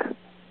book,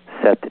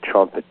 Set the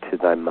Trumpet to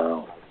Thy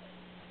Mouth.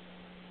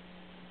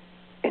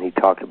 And he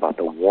talked about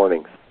the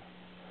warnings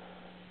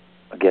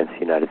against the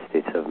United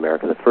States of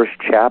America. The first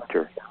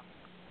chapter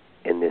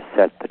in this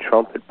Set the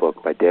Trumpet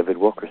book by David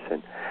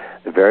Wilkerson,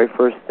 the very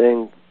first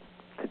thing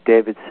that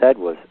David said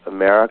was,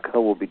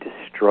 America will be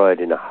destroyed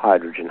in a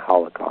hydrogen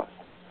holocaust.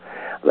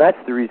 Well,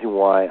 that's the reason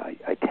why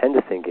I tend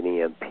to think an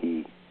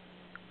EMP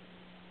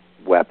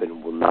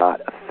weapon will not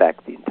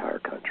affect the entire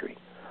country.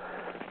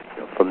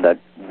 You know, from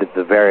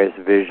the various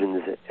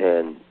visions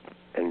and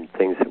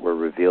things that were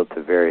revealed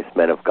to various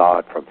men of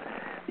God, from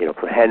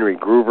Henry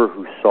Gruver,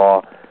 who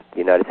saw the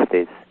United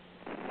States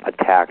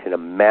attacked in a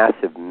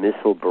massive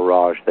missile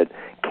barrage that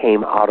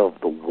came out of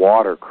the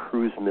water,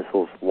 cruise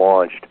missiles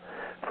launched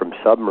from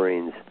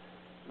submarines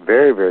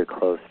very, very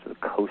close to the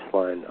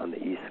coastline on the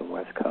east and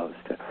west coast,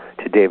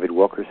 to David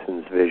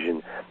Wilkerson's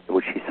vision, in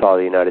which he saw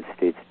the United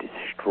States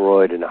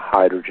destroyed in a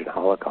hydrogen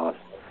holocaust,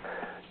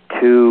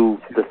 to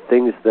the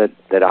things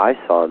that I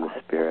saw in the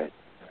spirit,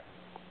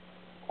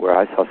 where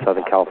I saw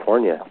Southern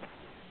California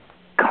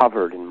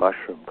covered in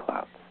mushroom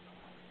clouds.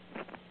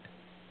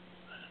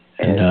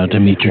 And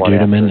Dimitri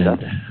Duduman,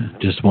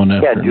 and just one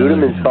after another.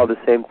 Duduman saw the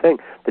same thing,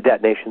 the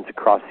detonations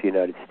across the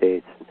United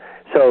States.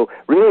 So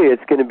really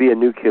it's going to be a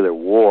nuclear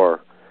war,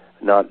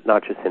 not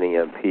just an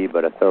EMP,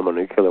 but a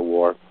thermonuclear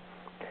war.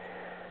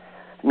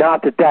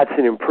 Not that that's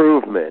an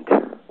improvement.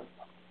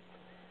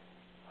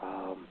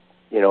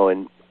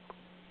 And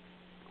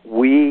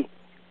we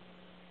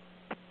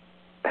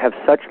have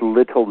such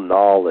little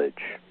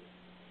knowledge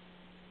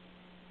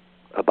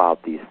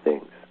about these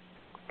things.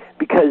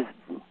 Because,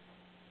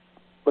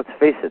 let's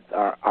face it,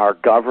 our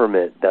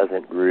government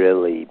doesn't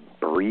really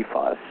brief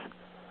us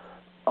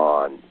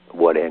on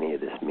what any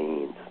of this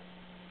means.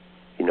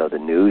 You know, the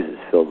news is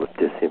filled with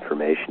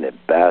disinformation at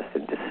best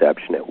and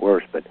deception at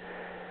worst,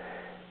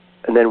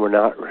 and then we're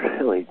not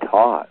really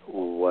taught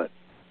what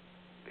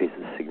is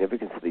the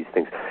significance of these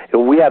things.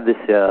 We have this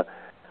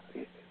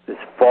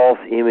false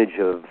image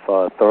of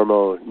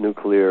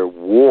thermonuclear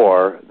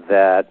war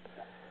that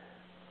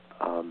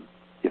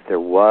if there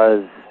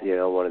was,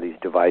 one of these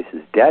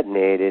devices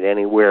detonated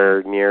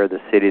anywhere near the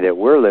city that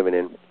we're living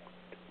in,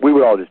 we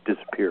would all just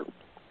disappear,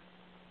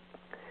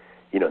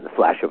 in the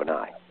flash of an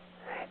eye.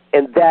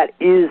 And that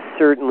is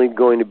certainly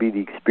going to be the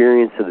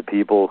experience of the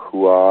people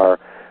who are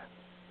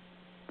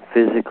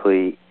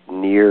physically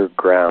near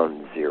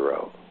ground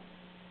zero,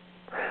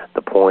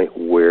 the point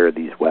where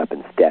these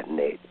weapons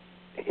detonate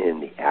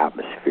in the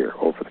atmosphere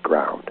over the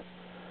ground.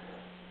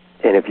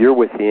 And if you're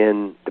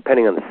within,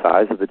 depending on the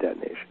size of the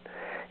detonation,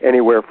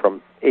 anywhere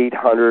from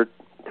 800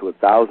 to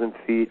 1,000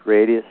 feet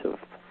radius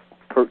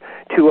for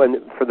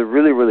the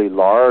really, really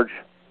large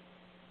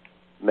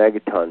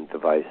megaton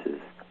devices,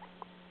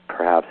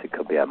 perhaps it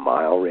could be a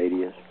mile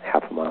radius,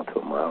 half a mile to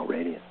a mile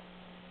radius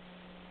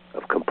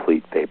of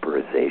complete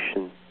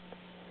vaporization,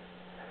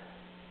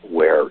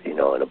 where, in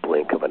a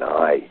blink of an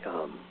eye,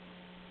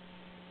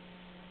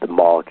 the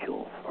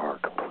molecules are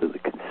completely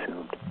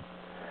consumed,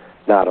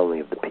 not only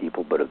of the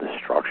people, but of the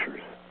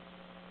structures,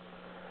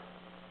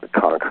 the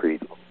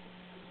concrete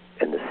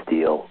and the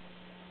steel,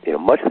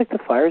 much like the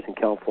fires in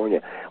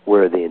California,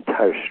 where the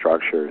entire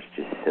structure is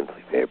just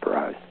simply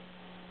vaporized.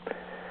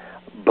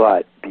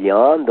 But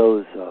beyond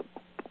those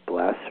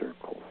blast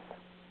circles,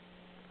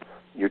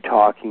 you're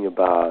talking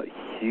about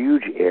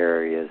huge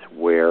areas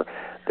where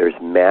there's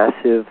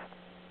massive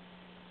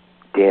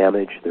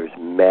damage, there's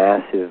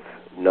massive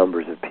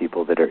numbers of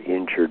people that are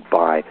injured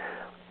by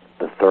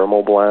the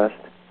thermal blast,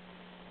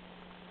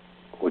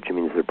 which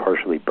means they're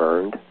partially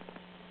burned,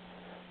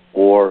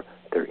 or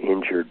they're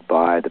injured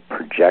by the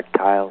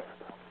projectiles.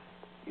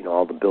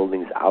 All the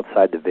buildings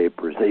outside the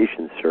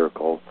vaporization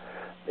circle,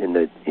 in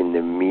the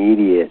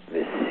immediate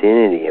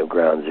vicinity of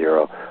ground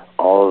zero,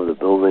 all of the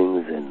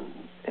buildings and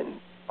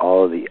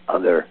all of the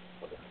other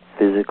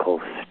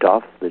physical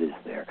stuff that is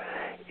there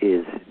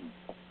is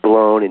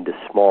blown into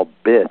small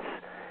bits,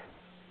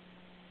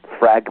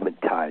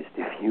 fragmentized,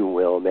 if you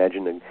will.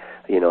 Imagine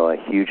a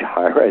huge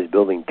high-rise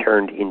building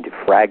turned into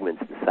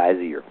fragments the size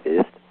of your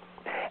fist,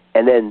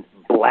 and then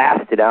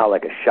blasted out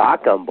like a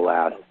shotgun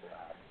blast,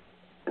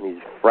 and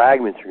these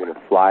fragments are going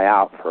to fly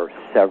out for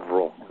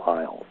several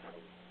miles,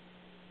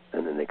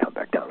 and then they come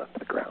back down onto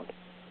the ground.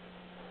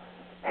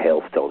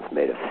 Hailstones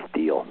made of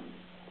steel.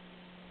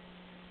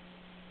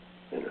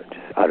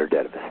 Just utter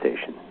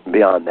devastation.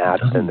 Beyond that,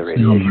 then the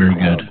radiation. Very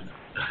good.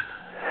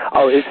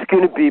 Oh, it's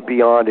going to be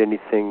beyond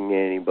anything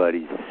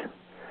anybody's.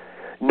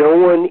 No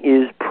one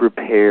is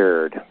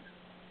prepared.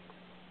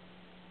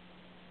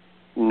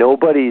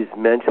 Nobody's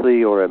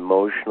mentally or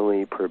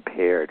emotionally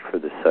prepared for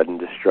the sudden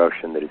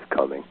destruction that is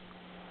coming.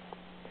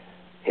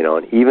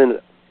 And even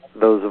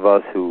those of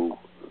us who,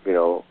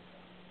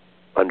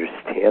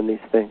 understand these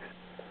things,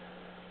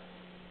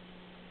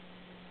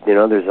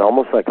 there's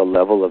almost like a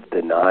level of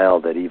denial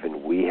that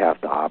even we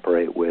have to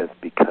operate with,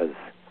 because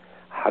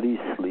how do you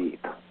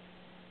sleep?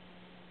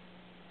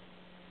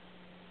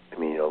 I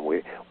mean,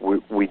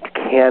 we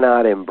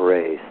cannot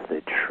embrace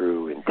the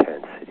true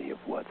intensity of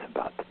what's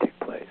about to take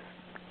place.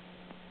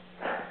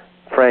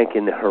 Frank,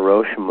 in the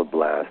Hiroshima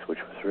blast, which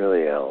was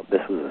really,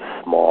 this was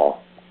a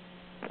small,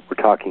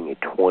 we're talking a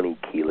 20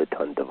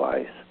 kiloton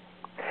device,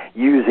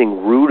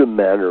 using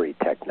rudimentary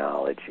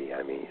technology.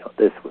 I mean,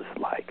 this was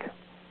like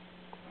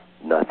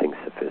nothing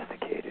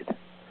sophisticated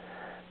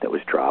that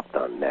was dropped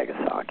on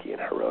Nagasaki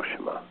and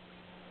Hiroshima.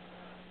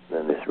 And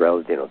then this,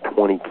 20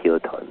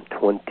 kiloton,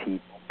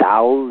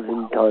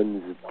 20,000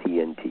 tons of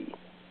TNT,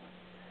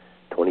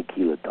 20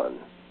 kiloton.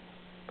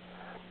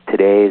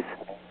 Today's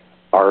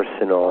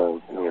arsenal,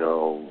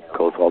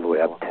 goes all the way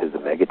up to the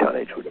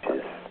megatonnage, which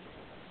is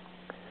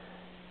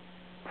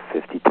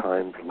 50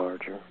 times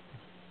larger.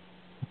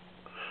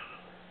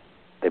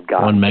 They've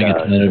got 1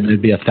 megaton.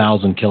 It'd be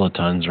 1,000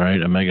 kilotons,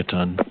 right? A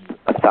megaton.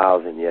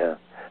 1,000, yeah.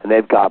 And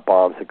they've got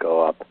bombs that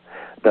go up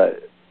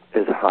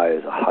as high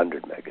as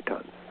 100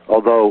 megatons.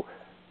 Although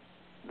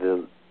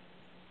the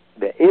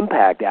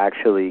impact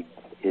actually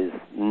is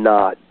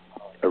not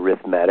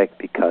arithmetic,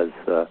 because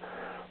the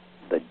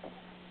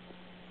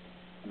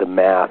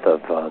math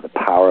of the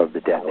power of the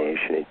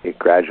detonation, it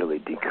gradually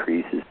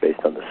decreases based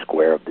on the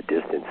square of the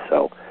distance.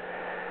 So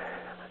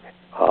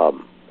a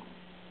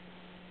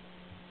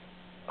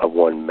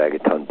 1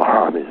 megaton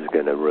bomb is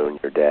going to ruin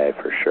your day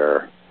for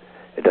sure.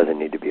 It doesn't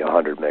need to be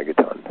 100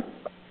 megaton.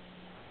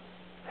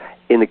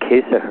 In the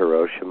case of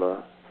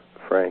Hiroshima,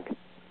 Frank,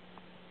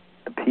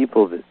 the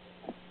people that,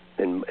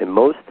 in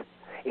most,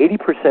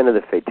 80% of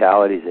the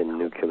fatalities in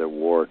nuclear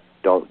war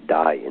don't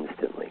die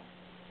instantly.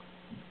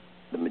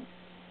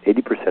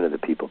 80% of the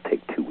people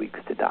take 2 weeks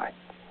to die.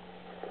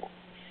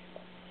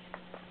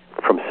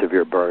 From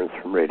severe burns,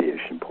 from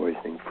radiation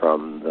poisoning,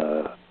 from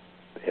the,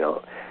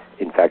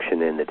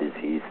 infection and the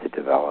disease that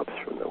develops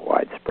from the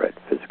widespread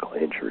physical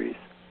injuries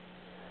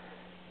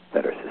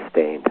that are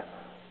sustained.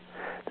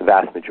 The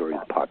vast majority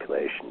of the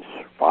population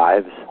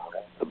survives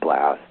the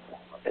blast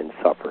and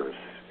suffers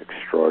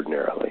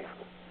extraordinarily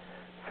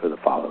for the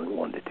following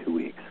 1 to 2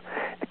 weeks.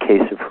 In the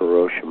case of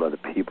Hiroshima,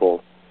 the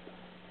people,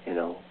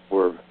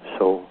 were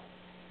so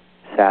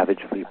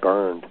savagely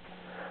burned.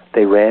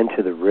 They ran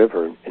to the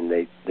river and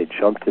they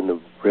jumped in the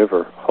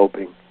river,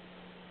 hoping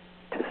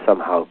to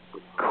somehow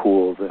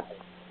cool the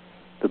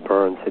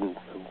burns, and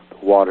the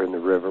water in the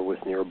river was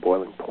near a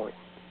boiling point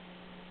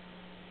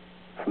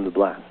from the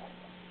blast.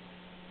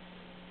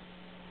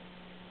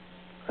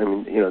 I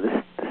mean,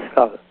 this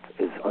stuff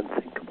is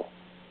unthinkable.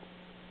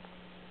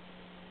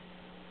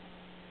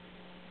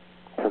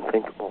 It's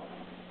unthinkable.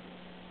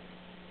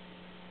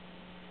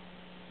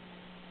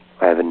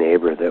 I have a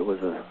neighbor that was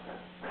a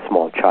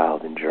small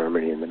child in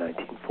Germany in the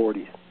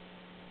 1940s.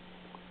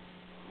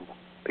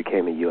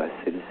 Became a U.S.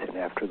 citizen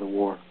after the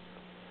war.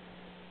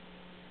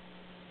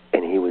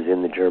 And he was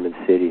in the German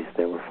cities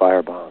that were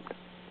firebombed.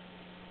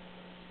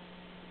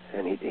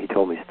 And he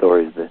told me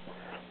stories that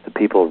the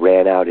people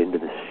ran out into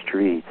the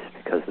streets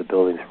because the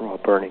buildings were all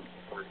burning.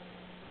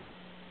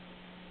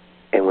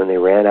 And when they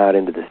ran out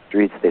into the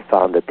streets, they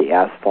found that the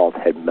asphalt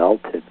had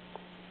melted.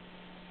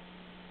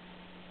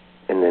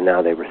 And then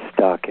now they were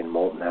stuck in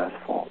molten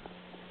asphalt.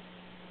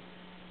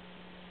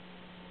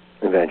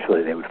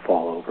 Eventually they would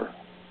fall over,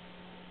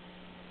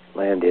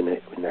 land in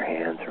it in their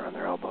hands or on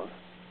their elbows.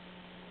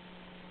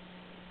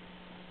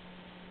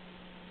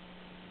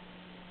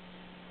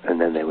 And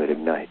then they would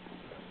ignite.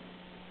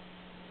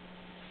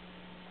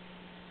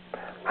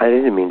 I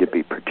didn't mean to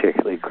be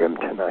particularly grim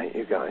tonight,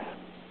 you guys.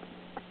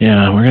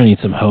 Yeah, we're going to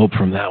need some hope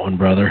from that one,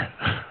 brother.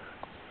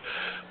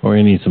 We're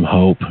going to need some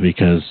hope,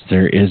 because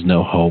there is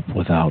no hope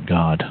without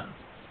God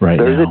right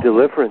now. There's a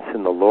deliverance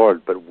in the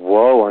Lord, but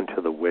woe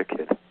unto the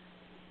wicked.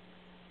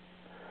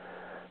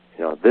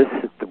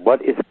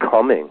 What is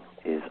coming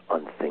is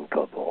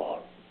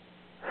unthinkable.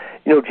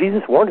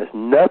 Jesus warned us,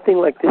 nothing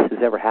like this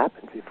has ever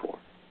happened before.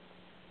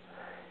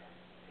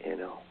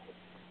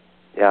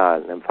 Yeah,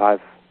 and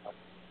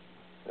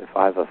if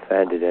I've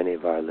offended any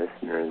of our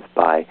listeners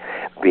by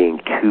being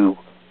too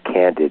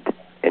candid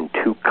and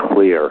too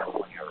clear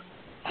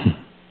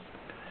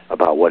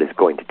about what is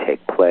going to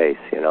take place,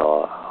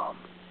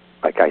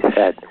 like I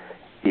said,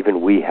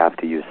 even we have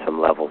to use some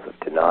levels of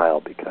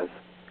denial, because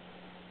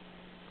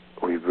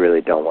we really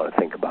don't want to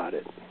think about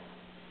it.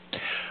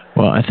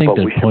 Well, I think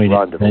the point,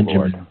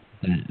 Benjamin,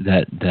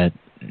 that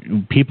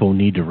people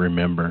need to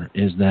remember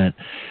is that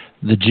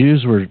the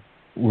Jews were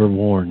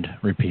warned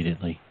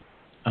repeatedly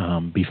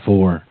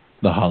before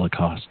the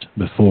Holocaust,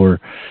 before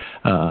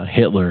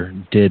Hitler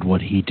did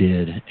what he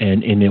did,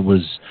 and it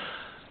was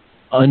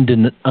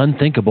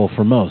unthinkable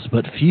for most.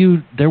 But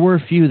there were a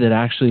few that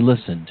actually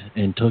listened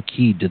and took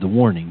heed to the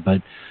warning.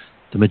 But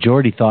the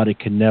majority thought it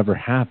could never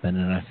happen.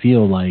 And I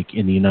feel like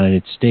in the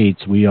United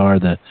States, we are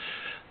the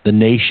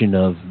nation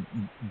of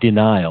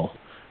denial,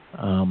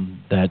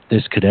 that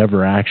this could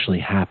ever actually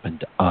happen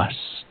to us.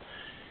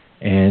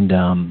 And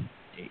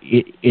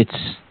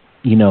it's,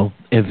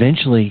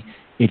 eventually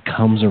it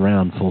comes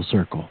around full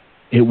circle.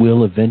 It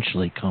will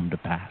eventually come to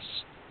pass.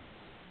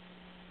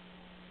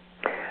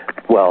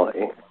 Well,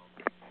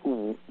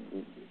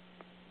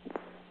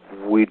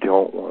 we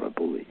don't want to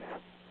believe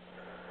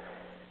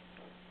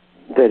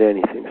that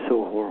anything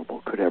so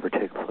horrible could ever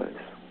take place.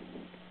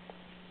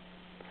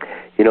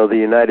 The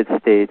United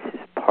States is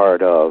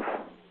part of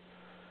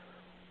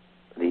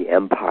the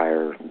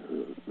empire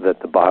that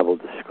the Bible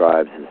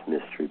describes as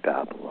Mystery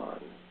Babylon.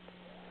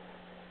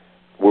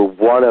 We're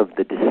one of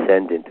the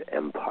descendant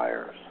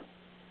empires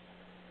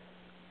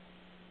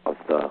of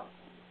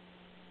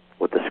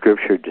what the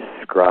Scripture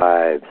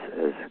describes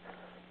as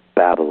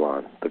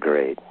Babylon the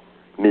Great,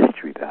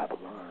 Mystery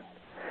Babylon.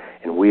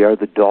 And we are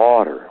the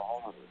daughter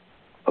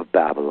of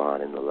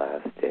Babylon in the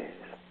last days.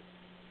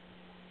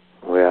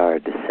 We are a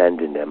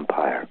descendant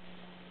empire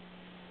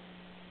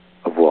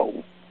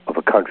of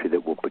a country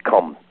that will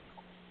become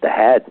the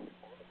head.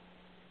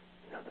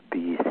 The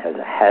beast has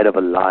a head of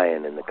a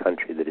lion, and the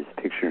country that is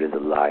pictured as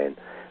a lion,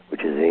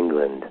 which is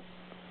England,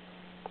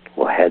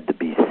 will head the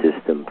beast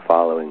system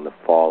following the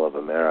fall of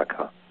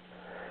America.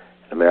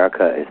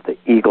 America is the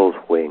eagle's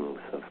wings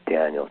of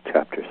Daniel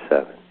chapter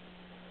 7.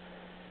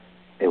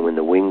 And when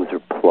the wings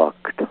are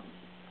plucked,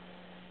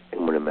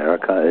 and when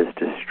America is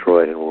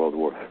destroyed in World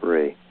War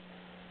III,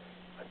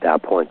 at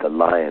that point the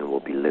lion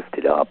will be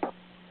lifted up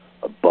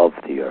above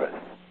the earth.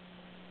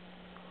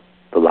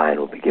 The lion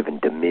will be given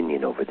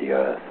dominion over the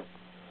earth.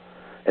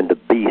 And the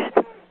beast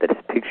that is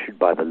pictured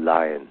by the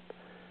lion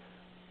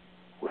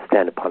will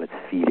stand upon its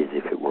feet as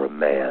if it were a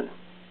man.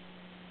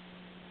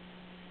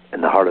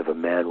 And the heart of a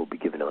man will be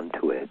given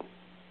unto it.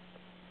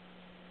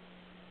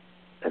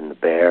 And the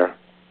bear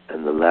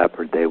and the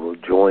leopard, they will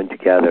join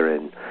together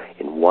in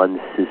one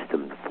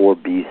system. The four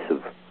beasts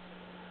of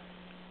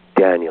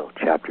Daniel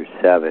chapter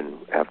 7,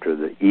 after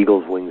the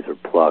eagle's wings are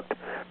plucked,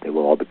 they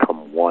will all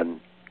become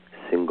one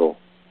single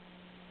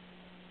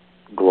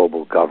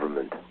global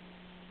government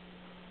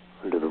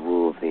under the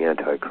rule of the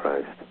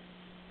Antichrist.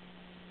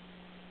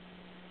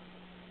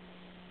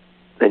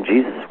 And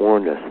Jesus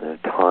warned us that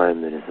a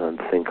time that is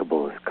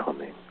unthinkable is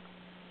coming.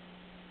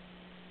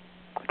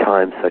 A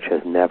time such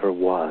as never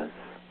was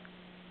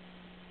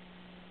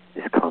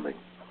is coming.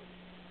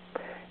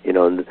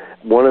 And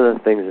one of the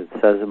things it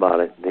says about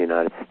it in the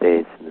United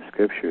States in the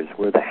Scripture is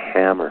we're the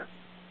hammer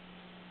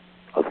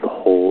of the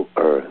whole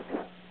earth.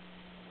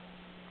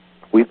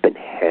 We've been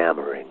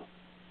hammering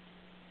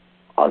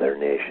other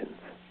nations,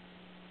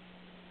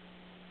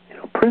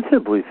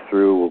 principally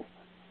through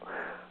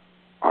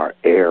our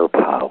air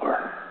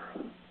power,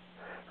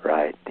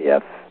 right?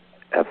 The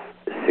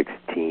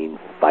F-16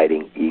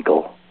 Fighting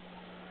Eagle.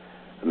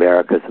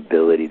 America's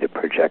ability to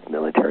project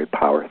military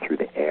power through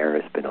the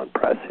air has been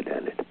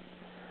unprecedented.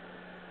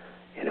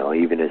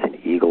 Even as an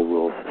eagle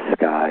rules the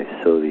skies,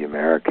 so the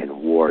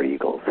American war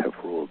eagles have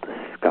ruled the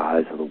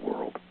skies of the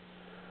world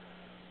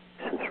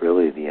since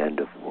really the end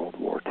of World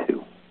War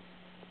II.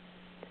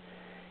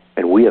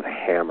 And we have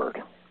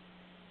hammered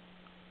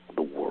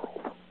the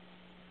world.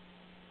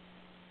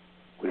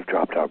 We've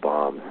dropped our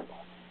bombs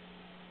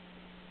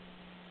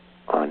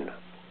on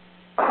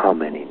how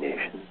many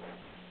nations?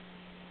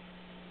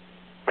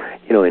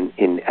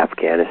 In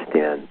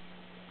Afghanistan,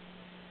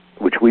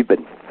 which we've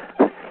been,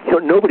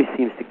 nobody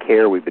seems to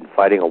care. We've been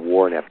fighting a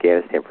war in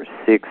Afghanistan for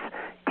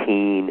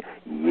 16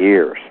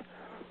 years.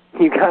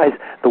 You guys,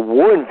 the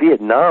war in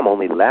Vietnam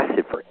only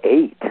lasted for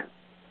 8.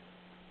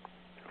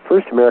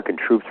 First American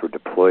troops were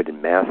deployed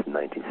in mass in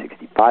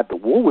 1965. The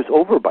war was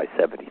over by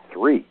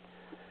 73.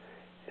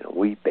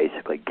 We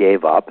basically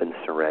gave up and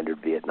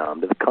surrendered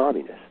Vietnam to the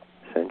communists,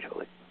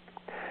 essentially.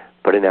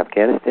 But in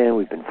Afghanistan,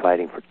 we've been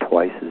fighting for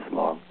twice as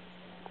long.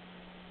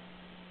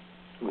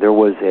 There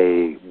was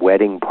a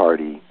wedding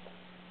party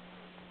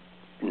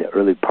in the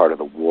early part of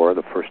the war,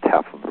 the first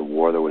half of the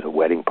war. There was a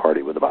wedding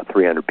party with about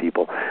 300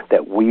 people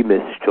that we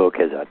mistook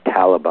as a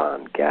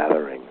Taliban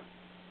gathering.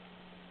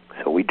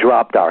 So we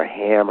dropped our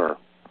hammer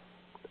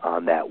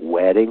on that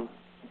wedding,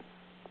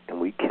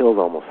 and we killed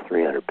almost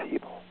 300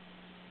 people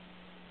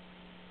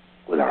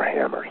with our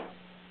hammers.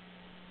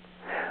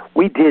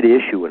 We did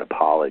issue an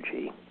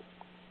apology.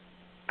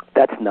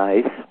 That's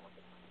nice,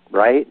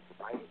 right?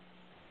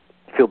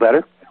 Feel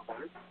better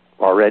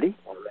already?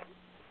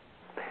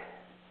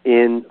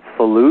 In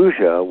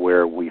Fallujah,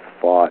 where we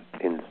fought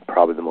in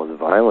probably the most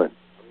violent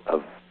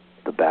of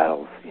the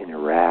battles in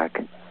Iraq,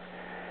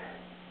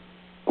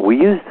 we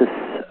used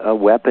a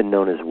weapon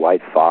known as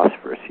white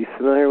phosphorus. You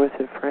familiar with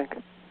it, Frank?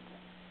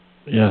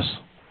 Yes.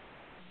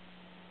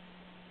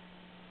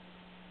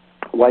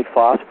 White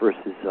phosphorus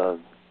is,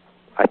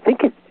 I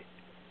think it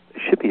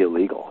should be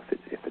illegal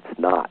if it's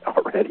not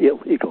already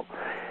illegal.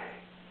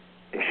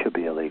 It should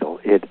be illegal.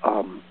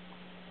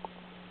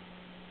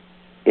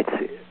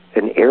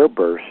 an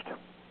airburst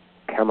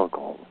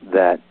chemical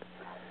that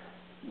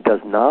does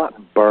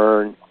not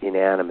burn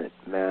inanimate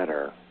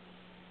matter.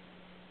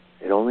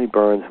 It only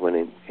burns when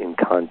in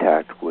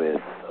contact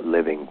with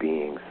living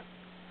beings.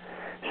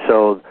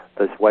 So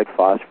this white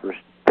phosphorus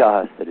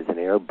dust that is an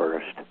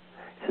airburst,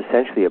 it's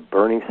essentially a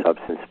burning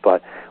substance,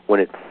 but when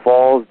it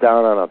falls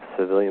down on a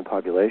civilian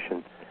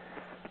population,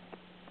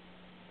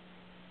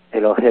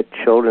 it'll hit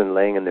children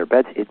laying in their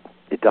beds.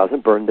 It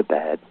doesn't burn the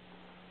bed.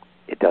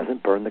 It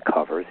doesn't burn the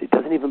covers. It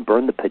doesn't even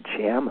burn the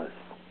pajamas.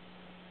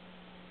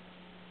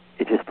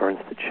 It just burns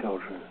the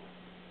children.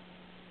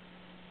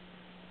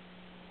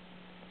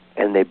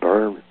 And they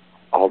burn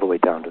all the way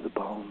down to the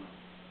bone.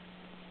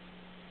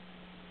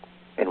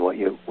 And what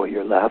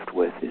you're left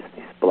with is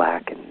these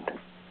blackened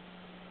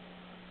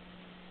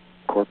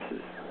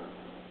corpses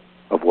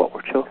of what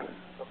were children.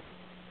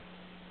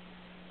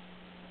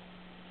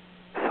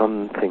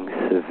 Something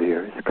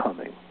severe is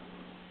coming.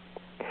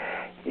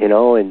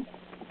 And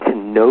to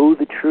know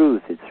the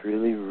truth, it's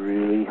really,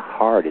 really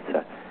hard.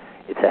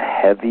 It's a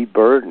heavy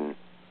burden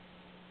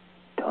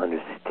to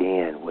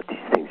understand what these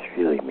things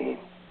really mean.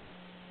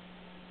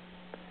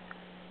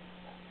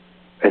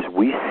 As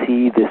we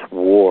see this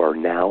war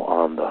now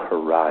on the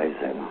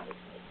horizon,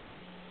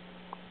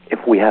 if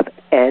we have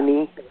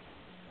any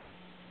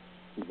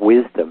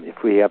wisdom,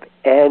 if we have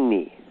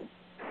any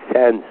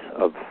sense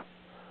of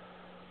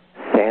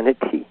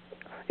sanity,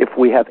 if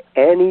we have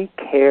any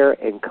care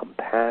and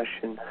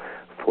compassion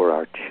for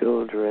our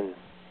children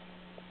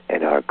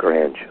and our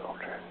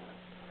grandchildren,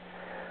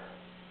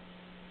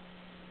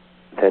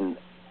 then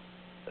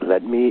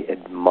let me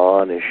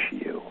admonish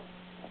you,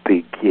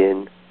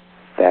 begin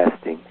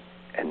fasting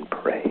and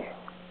praying.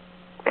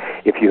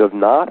 If you have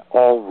not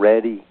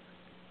already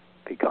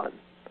begun,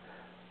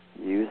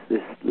 use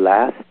this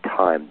last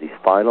time, these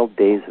final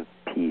days of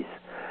peace,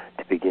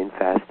 to begin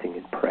fasting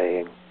and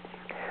praying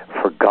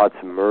for God's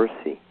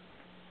mercy,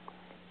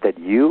 that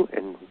you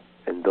and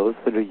those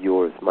that are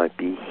yours might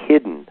be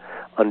hidden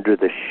under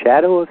the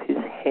shadow of his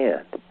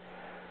hand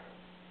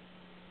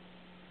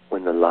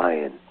when the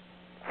lion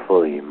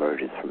fully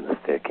emerges from the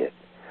thicket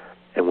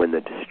and when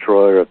the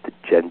destroyer of the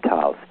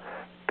Gentiles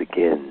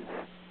begins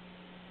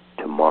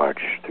to march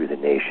through the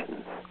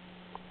nations.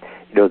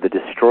 The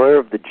destroyer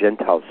of the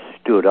Gentiles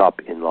stood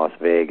up in Las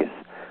Vegas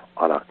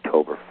on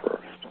October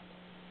 1st.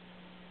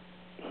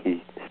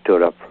 He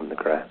stood up from the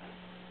grass.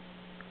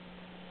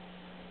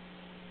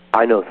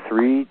 I know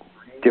 3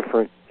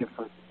 different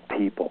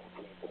people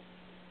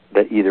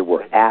that either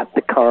were at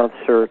the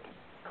concert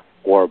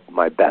or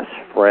my best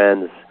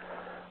friend's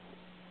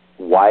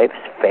wife's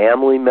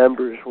family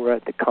members were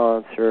at the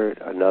concert.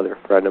 Another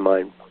friend of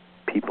mine,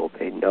 people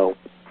they know,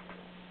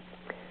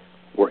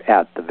 were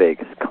at the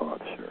Vegas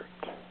concert.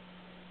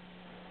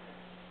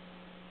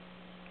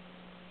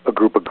 A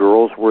group of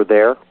girls were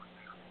there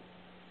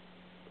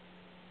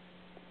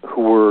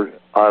who were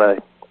on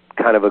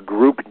a kind of a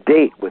group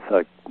date with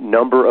a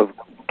number of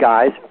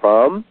guys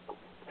from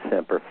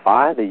Semper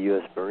Fi, the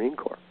U.S. Marine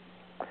Corps.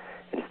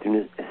 And as soon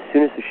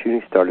as the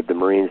shooting started, the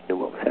Marines knew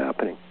what was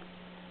happening.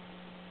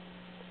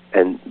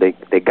 And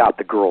they got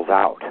the girls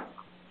out.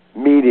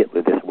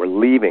 Immediately, we're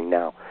leaving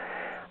now.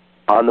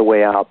 On the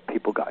way out,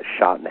 people got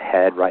shot in the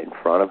head right in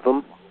front of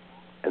them,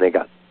 and they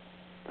got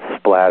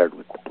splattered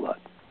with the blood.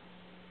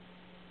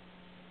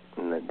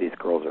 And then these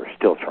girls are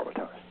still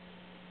traumatized.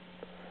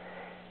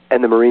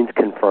 And the Marines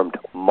confirmed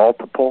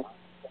multiple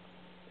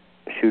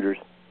shooters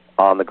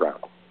on the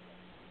ground.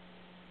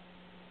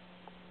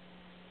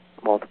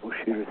 Multiple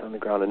shooters on the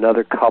ground.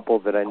 Another couple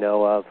that I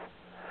know of,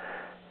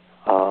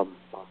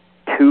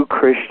 2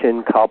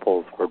 Christian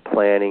couples were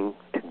planning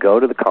to go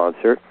to the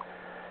concert.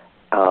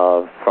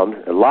 From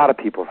a lot of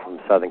people from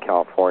Southern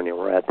California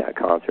were at that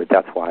concert.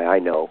 That's why I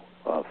know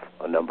of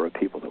a number of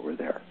people that were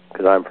there,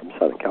 because I'm from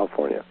Southern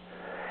California.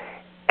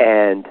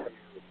 And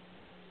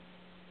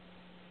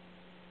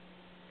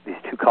these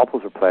 2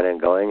 couples were planning on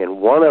going, and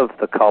one of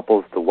the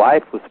couples, the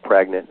wife was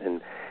pregnant, and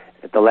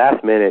at the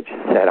last minute she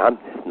said, I'm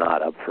just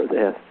not up for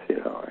this.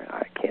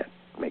 I can't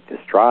make this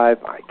drive.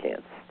 I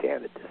can't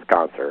stand at this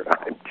concert.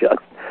 I just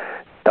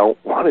don't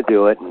want to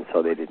do it. And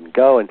so they didn't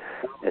go, and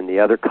the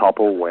other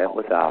couple went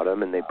without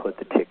them, and they put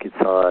the tickets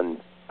on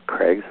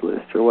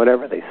Craigslist or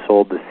whatever. They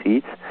sold the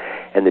seats,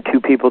 and the 2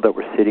 people that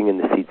were sitting in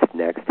the seats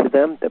next to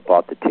them that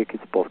bought the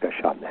tickets both got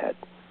shot in the head.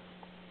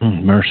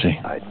 Mercy.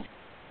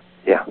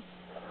 Yeah.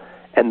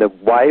 And the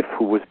wife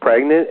who was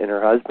pregnant and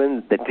her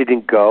husband that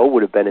didn't go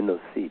would have been in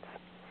those seats.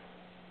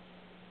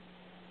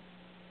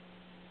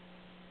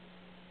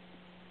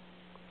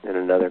 And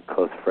another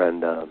close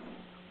friend,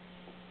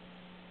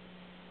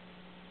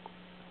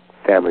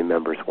 family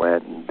members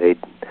went, and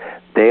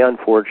they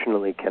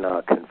unfortunately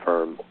cannot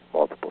confirm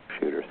multiple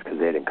shooters because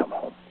they didn't come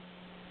home.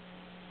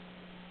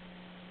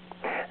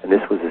 And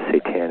this was a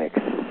satanic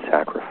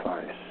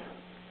sacrifice.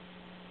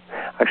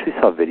 I actually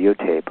saw a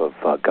videotape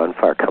of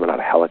gunfire coming out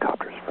of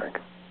helicopters, Frank.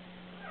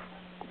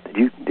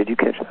 Did you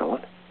catch that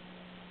one?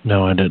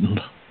 No, I didn't.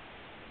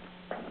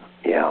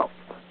 Yeah.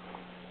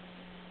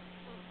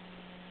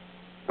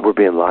 We're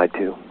being lied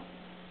to.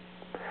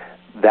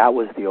 that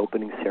was the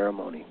opening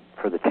ceremony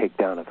for the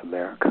takedown of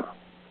America.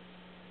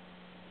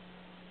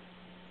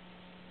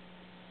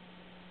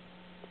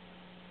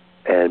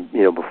 And,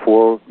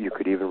 before you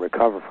could even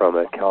recover from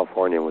it,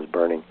 California was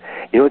burning.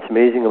 You know what's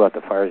amazing about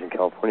the fires in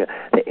California?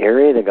 The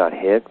area that got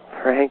hit,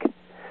 Frank,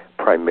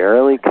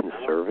 primarily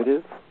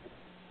conservative.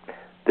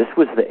 This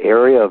was the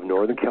area of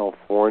Northern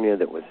California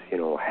that was,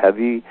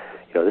 heavy.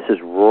 This is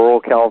rural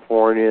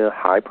California,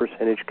 high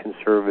percentage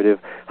conservative,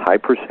 high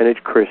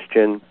percentage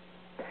Christian.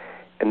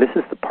 And this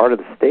is the part of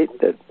the state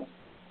that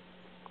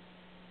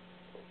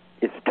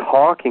is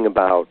talking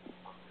about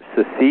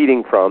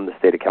seceding from the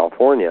state of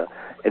California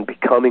and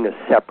becoming a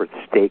separate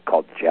state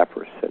called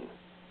Jefferson.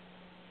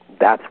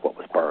 That's what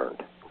was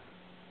burned.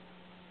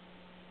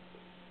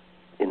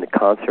 In the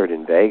concert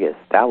in Vegas,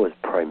 that was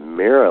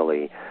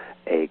primarily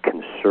a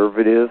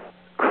conservative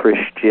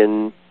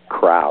Christian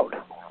crowd.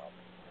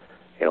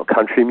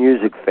 Country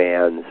music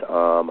fans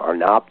are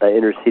not the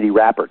inner city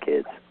rapper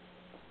kids.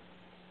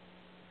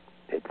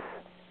 It's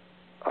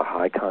a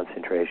high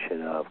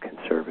concentration of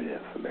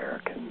conservative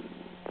Americans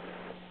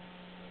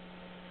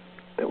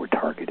that were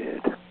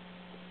targeted.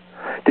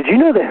 Did you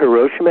know that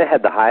Hiroshima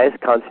had the highest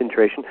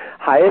concentration,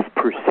 highest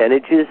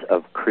percentages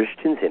of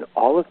Christians in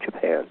all of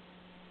Japan?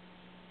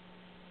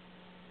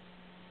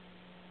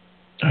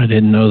 I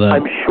didn't know that.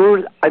 I'm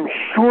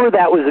sure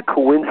that was a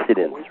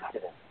coincidence.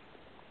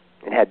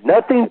 It had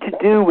nothing to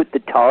do with the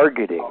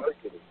targeting.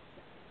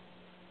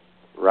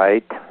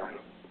 Right?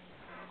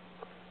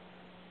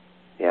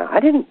 Yeah,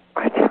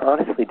 I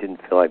honestly didn't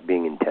feel like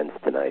being intense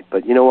tonight.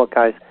 But you know what,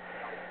 guys?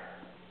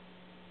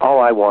 All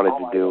I wanted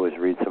to do was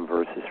read some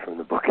verses from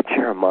the book of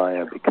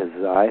Jeremiah, because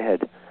I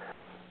had,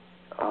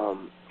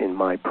 in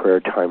my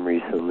prayer time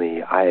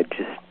recently, I had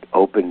just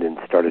opened and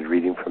started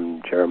reading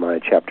from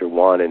Jeremiah chapter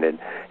 1, and it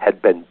had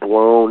been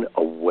blown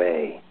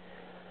away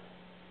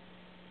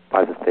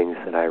by the things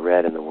that I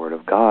read in the Word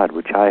of God,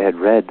 which I had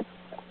read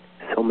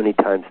so many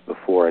times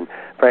before. And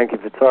Frank,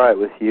 if it's all right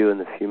with you in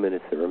the few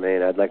minutes that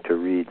remain, I'd like to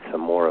read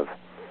some more of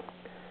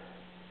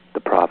the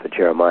prophet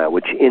Jeremiah,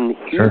 which in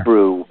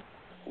Hebrew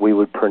we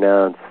would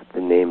pronounce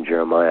the name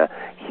Jeremiah.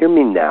 Hear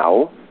me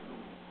now.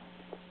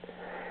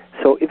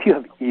 So if you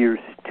have ears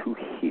to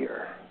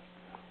hear,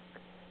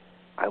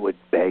 I would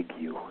beg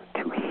you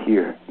to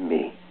hear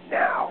me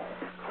now.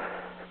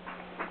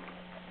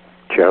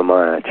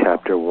 Jeremiah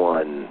chapter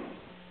 1.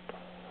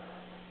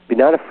 Be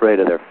not afraid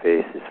of their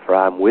faces, for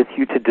I am with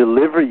you to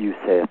deliver you,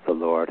 saith the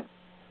Lord.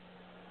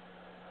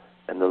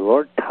 And the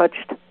Lord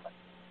touched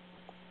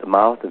the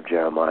mouth of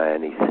Jeremiah,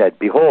 and he said,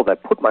 Behold, I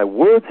put my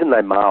words in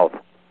thy mouth.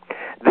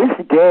 This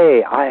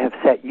day I have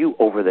set you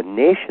over the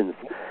nations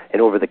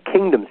and over the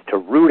kingdoms, to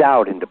root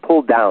out and to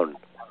pull down,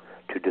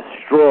 to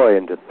destroy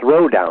and to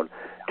throw down,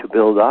 to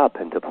build up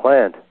and to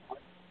plant.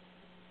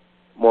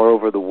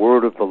 Moreover, the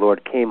word of the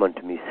Lord came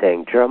unto me,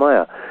 saying,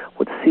 Jeremiah,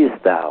 what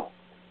seest thou?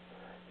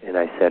 And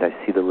I said, I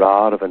see the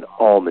rod of an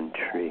almond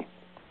tree.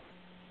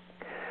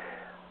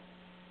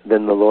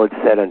 Then the Lord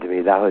said unto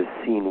me, Thou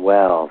hast seen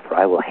well, for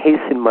I will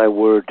hasten my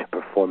word to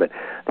perform it.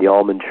 The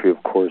almond tree,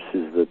 of course,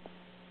 is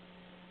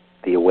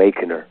the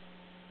awakener.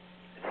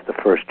 It's the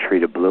first tree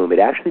to bloom. It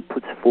actually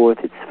puts forth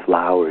its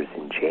flowers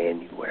in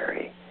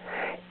January,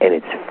 and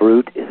its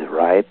fruit is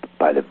ripe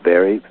by the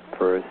very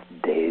first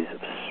days of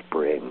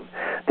spring,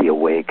 the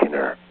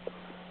awakener.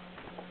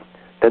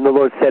 Then the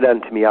Lord said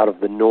unto me, Out of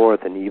the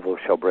north an evil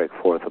shall break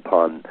forth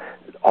upon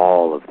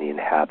all of the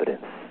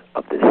inhabitants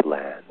of this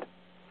land.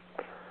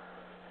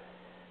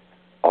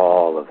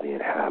 All of the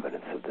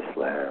inhabitants of this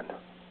land.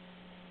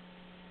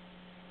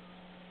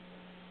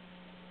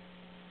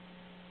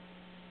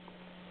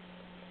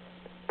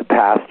 The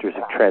pastors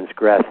have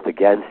transgressed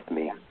against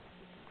me.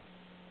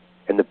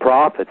 And the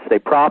prophets, they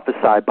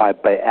prophesy by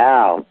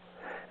Baal,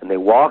 and they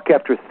walk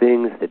after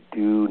things that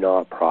do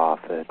not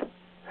profit.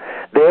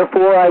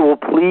 Therefore I will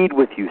plead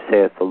with you,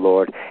 saith the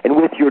Lord, and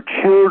with your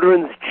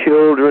children's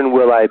children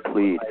will I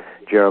plead.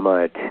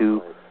 Jeremiah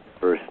 2,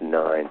 verse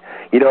 9.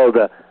 You know,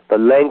 the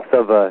length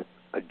of a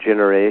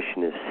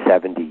generation is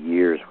 70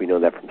 years. We know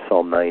that from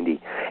Psalm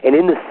 90. And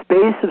in the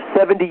space of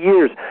 70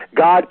 years,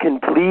 God can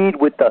plead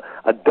with the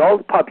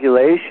adult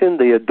population,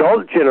 the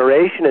adult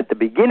generation at the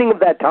beginning of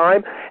that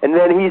time, and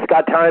then he's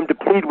got time to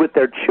plead with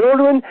their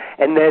children,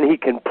 and then he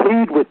can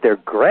plead with their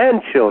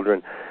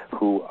grandchildren,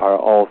 who are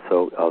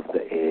also of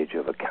the age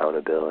of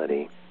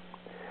accountability.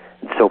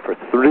 And so for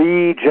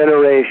 3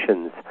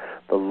 generations,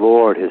 the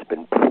Lord has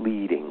been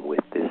pleading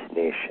with this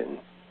nation.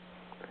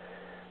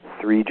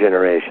 3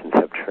 generations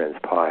have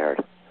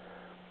transpired,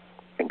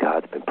 and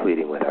God's been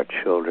pleading with our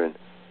children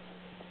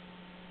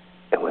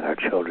and with our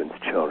children's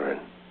children.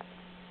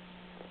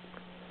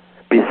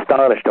 Be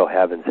astonished, O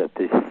heavens, at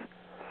this,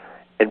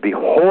 and be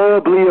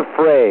horribly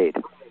afraid.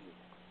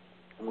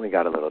 We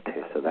got a little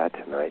taste of that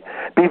tonight.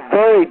 Be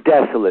very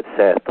desolate,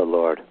 saith the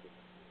Lord.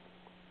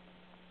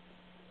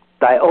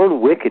 Thy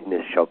own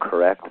wickedness shall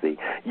correct thee.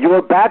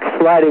 Your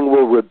backsliding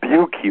will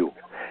rebuke you.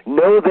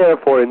 Know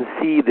therefore and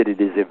see that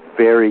it is a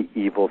very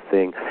evil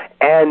thing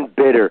and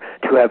bitter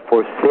to have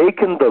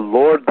forsaken the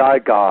Lord thy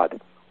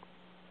God.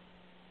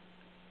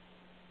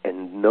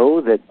 and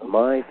know that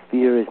my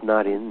fear is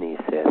not in thee,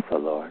 saith the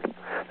Lord.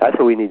 That's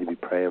what we need to be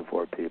praying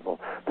for, people,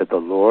 that the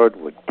Lord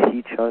would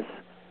teach us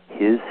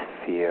his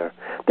fear,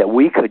 that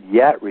we could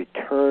yet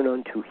return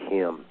unto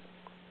him.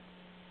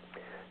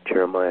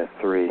 Jeremiah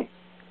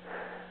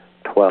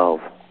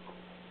 3:12.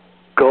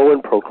 Go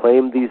and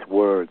proclaim these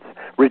words.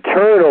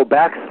 Return, O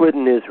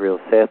backslidden Israel,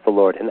 saith the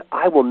Lord, and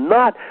I will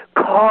not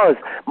cause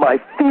my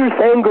fierce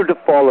anger to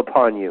fall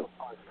upon you.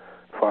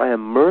 For I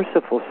am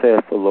merciful,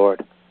 saith the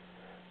Lord,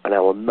 and I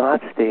will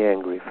not stay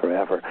angry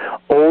forever.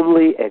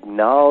 Only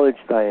acknowledge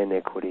thy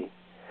iniquity,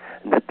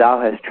 and that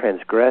thou hast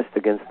transgressed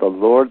against the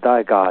Lord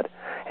thy God,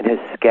 and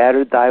hast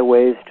scattered thy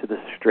ways to the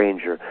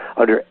stranger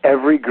under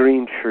every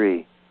green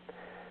tree,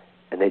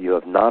 and that you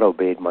have not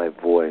obeyed my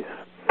voice.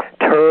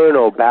 Turn,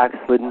 O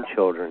backslidden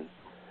children,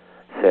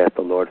 saith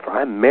the Lord, for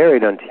I am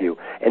married unto you,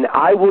 and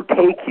I will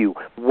take you,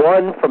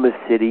 one from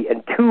a city,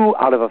 and two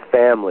out of a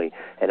family,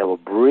 and I will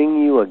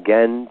bring you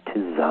again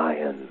to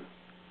Zion.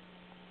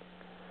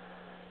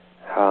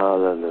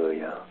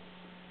 Hallelujah.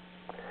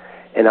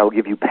 And I will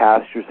give you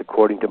pastures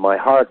according to my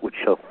heart, which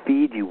shall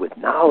feed you with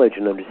knowledge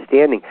and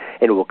understanding.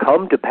 And it will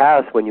come to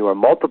pass, when you are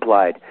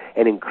multiplied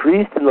and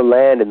increased in the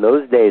land in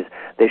those days,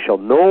 they shall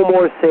no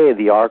more say,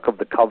 the ark of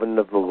the covenant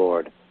of the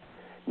Lord.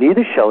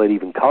 Neither shall it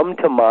even come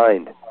to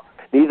mind.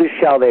 Neither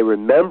shall they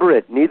remember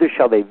it. Neither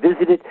shall they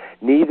visit it.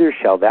 Neither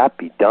shall that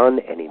be done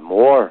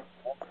anymore.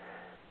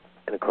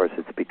 And of course,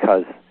 it's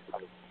because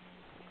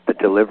the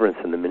deliverance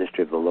in the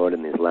ministry of the Lord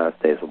in these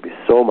last days will be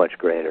so much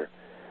greater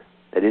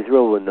that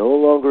Israel will no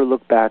longer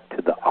look back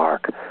to the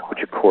ark,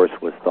 which of course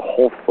was the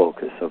whole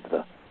focus of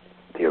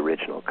the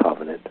original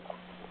covenant.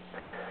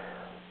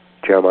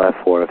 Jeremiah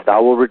 4, if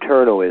thou wilt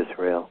return, O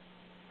Israel,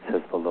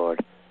 says the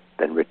Lord,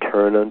 then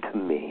return unto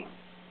me.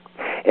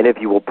 And if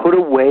you will put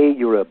away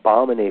your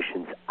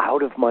abominations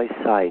out of my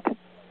sight,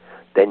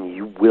 then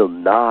you will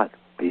not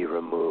be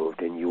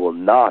removed, and you will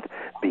not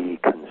be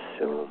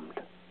consumed.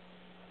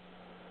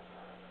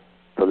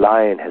 The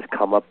lion has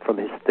come up from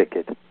his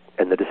thicket,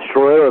 and the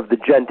destroyer of the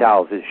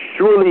Gentiles is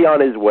surely on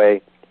his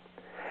way.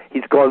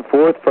 He's gone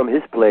forth from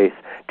his place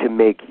to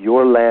make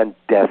your land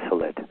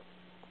desolate,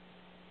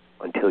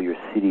 until your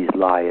cities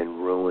lie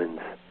in ruins,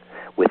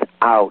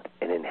 without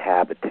an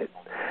inhabitant.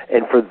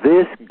 And for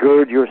this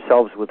gird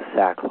yourselves with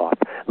sackcloth.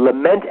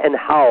 Lament and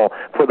howl,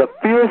 for the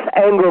fierce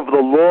anger of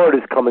the Lord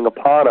is coming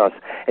upon us,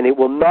 and it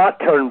will not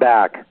turn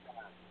back.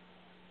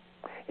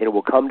 And it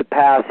will come to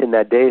pass in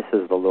that day,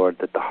 says the Lord,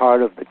 that the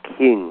heart of the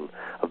king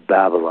of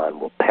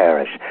Babylon will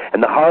perish,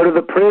 and the heart of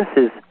the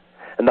princes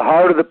and the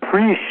heart of the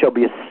priests shall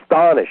be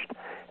astonished,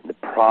 and the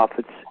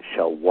prophets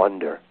shall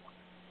wonder.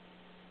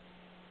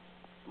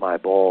 My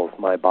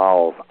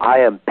bowels, I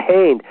am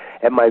pained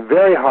at my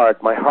very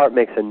heart. My heart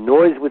makes a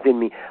noise within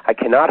me. I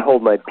cannot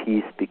hold my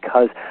peace,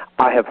 because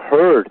I have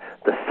heard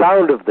the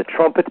sound of the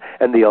trumpet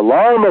and the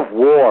alarm of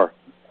war.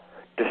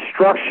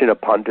 Destruction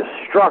upon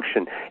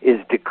destruction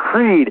is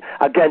decreed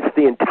against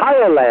the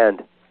entire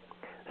land.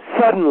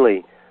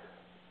 Suddenly,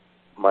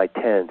 my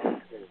tents,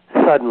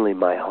 suddenly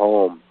my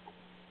home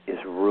is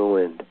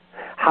ruined.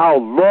 How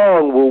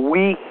long will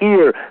we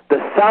hear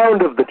the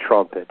sound of the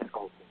trumpet?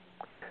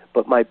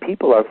 But my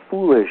people are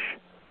foolish.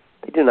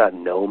 They do not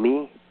know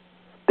me.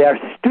 They are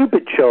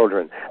stupid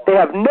children. They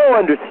have no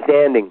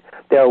understanding.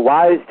 They are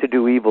wise to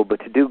do evil,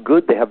 but to do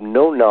good they have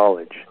no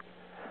knowledge.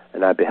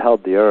 And I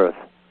beheld the earth,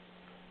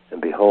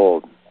 and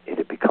behold, it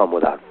had become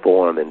without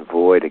form and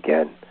void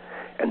again.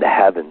 And the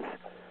heavens,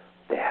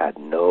 they had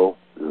no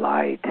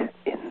light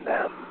in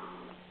them.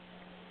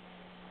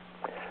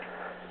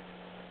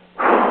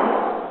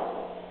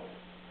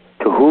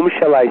 To whom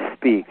shall I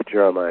speak?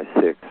 Jeremiah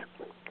 6.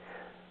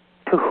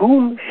 To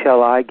whom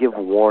shall I give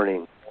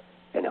warning,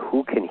 and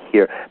who can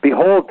hear?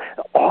 Behold,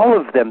 all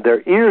of them,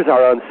 their ears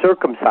are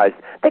uncircumcised.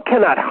 They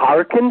cannot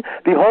hearken.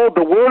 Behold,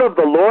 the word of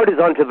the Lord is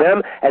unto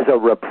them as a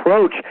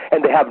reproach,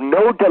 and they have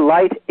no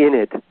delight in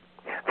it.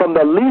 From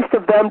the least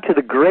of them to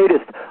the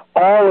greatest,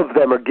 all of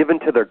them are given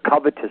to their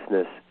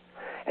covetousness.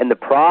 And the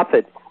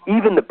prophet,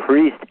 even the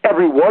priest,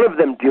 every one of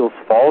them deals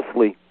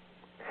falsely.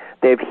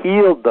 They have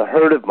healed the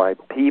hurt of my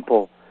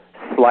people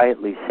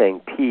slightly,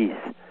 saying, peace,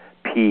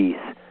 peace.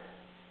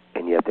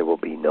 And yet there will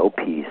be no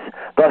peace.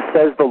 Thus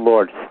says the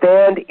Lord,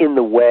 stand in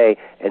the way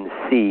and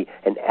see,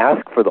 and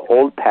ask for the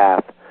old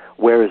path,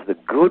 where is the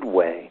good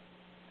way,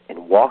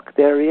 and walk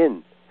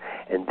therein,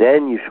 and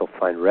then you shall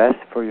find rest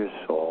for your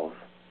souls.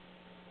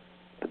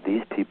 But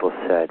these people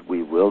said,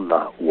 we will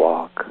not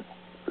walk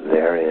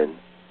therein.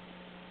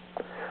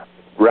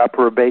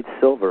 Reprobate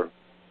silver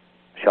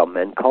shall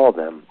men call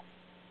them,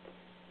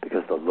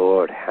 because the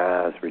Lord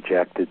has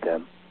rejected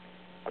them.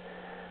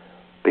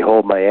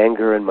 Behold, my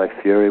anger and my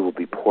fury will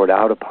be poured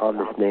out upon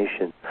this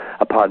nation,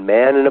 upon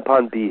man and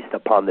upon beast,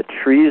 upon the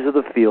trees of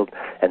the field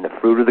and the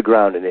fruit of the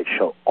ground, and it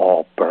shall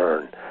all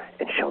burn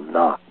and shall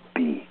not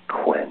be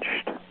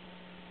quenched.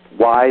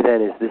 Why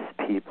then is this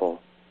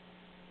people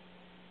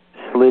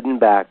slidden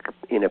back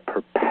in a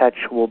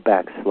perpetual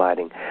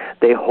backsliding?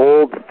 They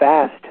hold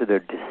fast to their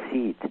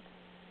deceit,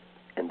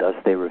 and thus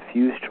they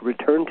refuse to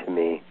return to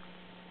me.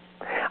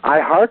 I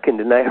hearkened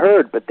and I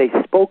heard, but they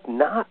spoke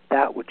not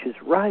that which is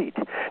right.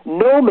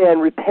 No man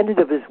repented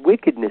of his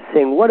wickedness,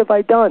 saying, what have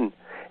I done?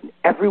 And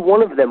every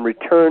one of them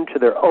returned to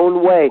their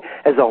own way,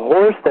 as a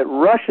horse that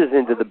rushes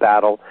into the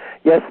battle.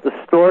 Yes, the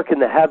stork in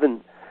the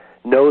heaven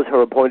knows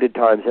her appointed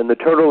times, and the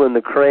turtle and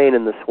the crane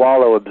and the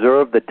swallow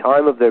observe the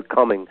time of their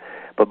coming.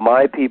 But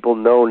my people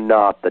know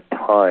not the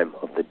time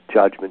of the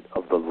judgment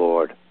of the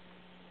Lord.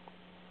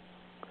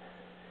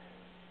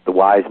 The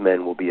wise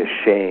men will be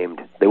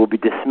ashamed. They will be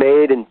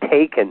dismayed and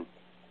taken.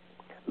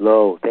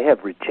 Lo, they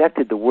have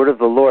rejected the word of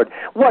the Lord.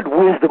 What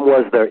wisdom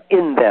was there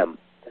in them?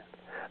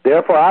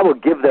 Therefore I will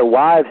give their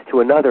wives to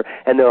another,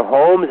 and their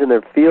homes and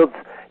their fields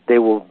they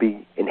will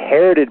be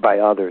inherited by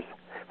others.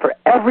 For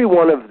every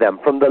one of them,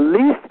 from the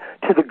least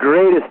to the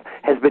greatest,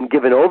 has been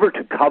given over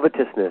to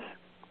covetousness.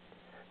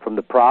 From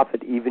the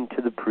prophet even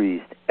to the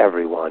priest,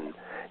 everyone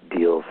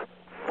deals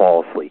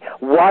falsely.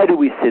 Why do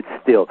we sit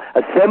still?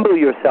 Assemble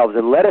yourselves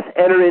and let us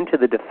enter into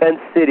the defense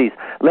cities.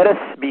 Let us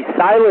be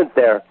silent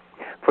there,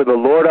 for the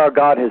Lord our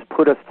God has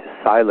put us to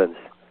silence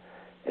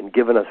and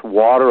given us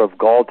water of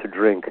gall to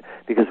drink,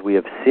 because we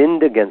have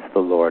sinned against the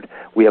Lord.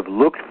 We have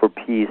looked for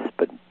peace,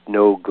 but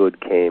no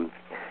good came,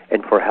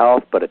 and for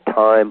health, but a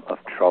time of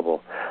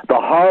trouble. The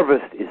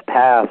harvest is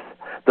past,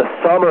 the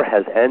summer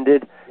has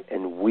ended,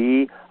 and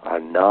we are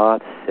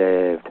not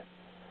saved.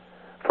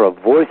 For a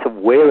voice of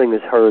wailing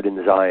is heard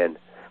in Zion,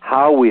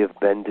 how we have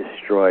been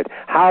destroyed,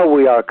 how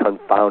we are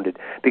confounded,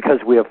 because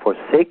we have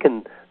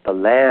forsaken the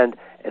land,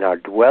 and our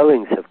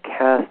dwellings have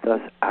cast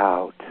us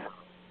out.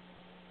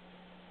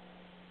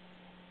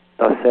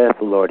 Thus saith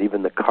the Lord,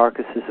 even the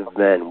carcasses of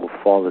men will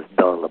fall as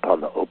dung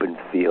upon the open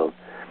field,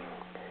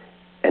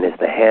 and as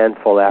the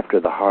handful after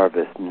the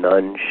harvest,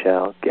 none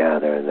shall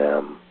gather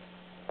them.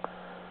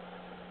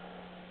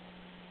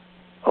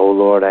 O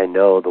Lord, I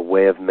know the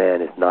way of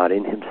man is not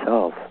in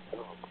himself.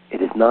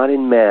 It is not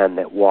in man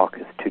that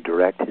walketh to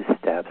direct his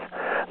steps.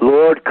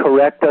 Lord,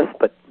 correct us,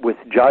 but with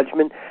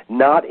judgment,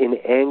 not in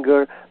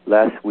anger,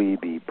 lest we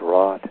be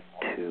brought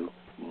to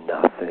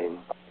nothing.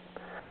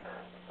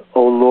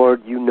 O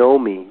Lord, you know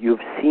me, you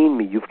have seen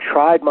me, you've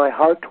tried my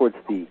heart towards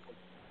thee.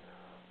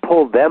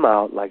 Pull them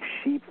out like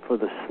sheep for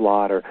the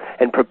slaughter,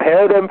 and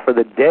prepare them for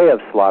the day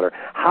of slaughter.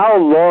 How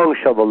long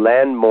shall the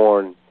land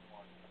mourn?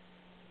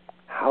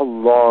 How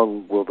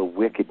long will the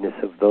wickedness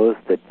of those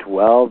that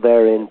dwell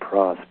therein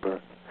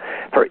prosper?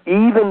 For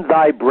even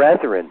thy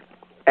brethren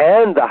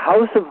and the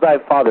house of thy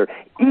father,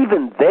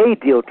 even they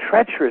deal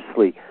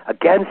treacherously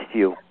against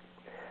you.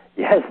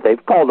 Yes,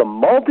 they've called a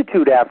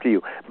multitude after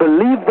you.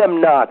 Believe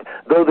them not,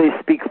 though they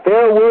speak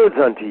fair words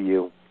unto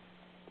you.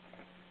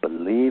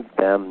 Believe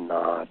them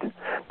not.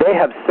 They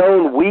have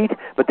sown wheat,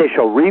 but they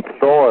shall reap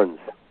thorns.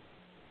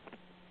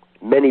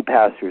 Many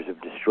pastors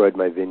have destroyed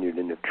my vineyard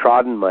and have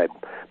trodden my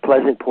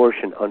pleasant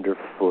portion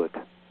underfoot.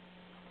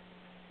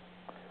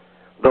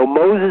 Though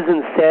Moses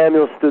and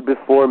Samuel stood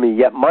before me,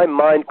 yet my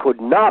mind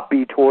could not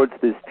be towards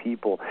this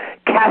people.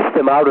 Cast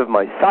them out of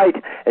my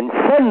sight and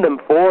send them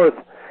forth.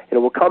 And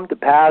it will come to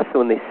pass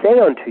when they say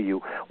unto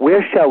you,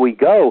 where shall we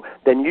go?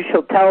 Then you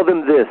shall tell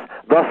them this,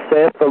 thus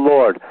saith the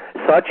Lord,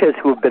 such as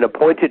who have been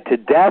appointed to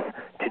death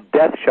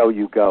shall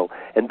you go.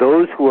 And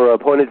those who are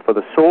appointed for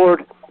the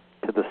sword,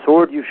 to the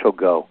sword you shall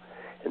go.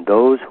 And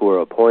those who are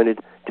appointed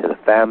to the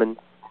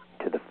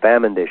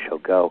famine they shall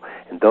go.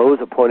 And those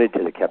appointed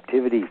to the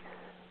captivity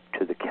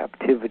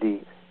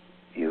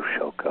you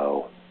shall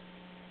go.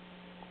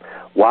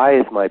 Why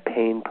is my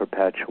pain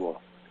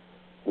perpetual?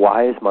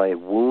 Why is my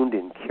wound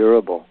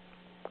incurable,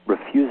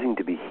 refusing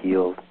to be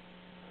healed?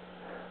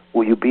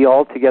 Will you be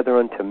altogether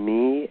unto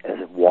me as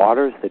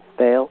waters that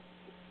fail?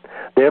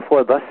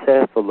 Therefore thus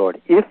saith the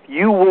Lord, if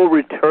you will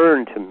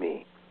return to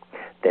me,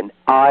 then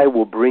I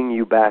will bring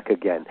you back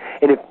again.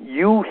 And if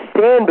you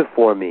stand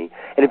before me,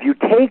 and if you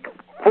take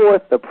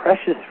forth the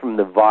precious from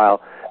the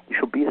vile, you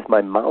shall be as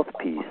my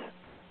mouthpiece.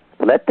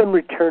 Let them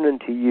return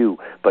unto you,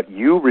 but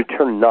you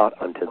return not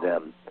unto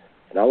them.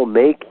 And I will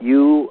make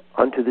you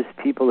unto this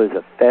people as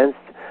a fenced,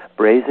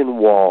 brazen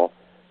wall.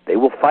 They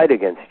will fight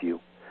against you,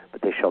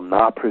 but they shall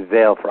not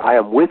prevail. For I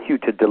am with you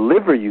to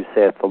deliver you,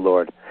 saith the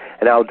Lord.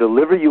 And I will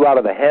deliver you out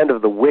of the hand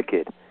of the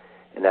wicked,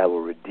 and I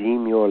will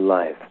redeem your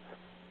life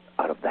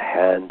out of the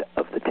hand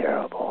of the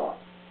terrible.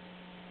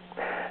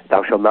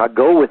 Thou shalt not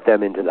go with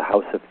them into the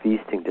house of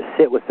feasting, to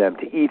sit with them,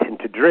 to eat and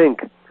to drink.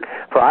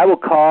 For I will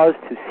cause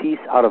to cease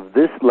out of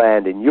this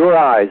land in your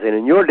eyes and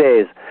in your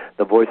days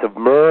the voice of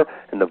myrrh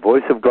and the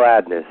voice of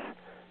gladness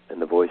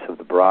and the voice of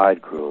the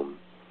bridegroom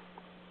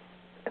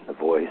and the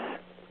voice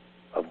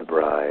of the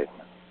bride.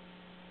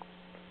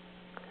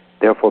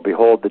 Therefore,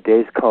 behold, the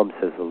days come,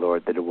 says the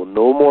Lord, that it will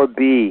no more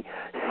be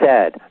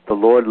said, the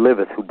Lord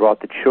liveth, who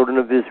brought the children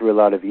of Israel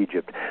out of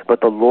Egypt.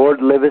 But the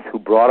Lord liveth, who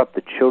brought up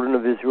the children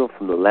of Israel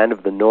from the land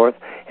of the north,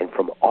 and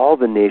from all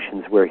the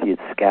nations where he had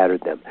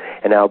scattered them.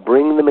 And I'll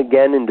bring them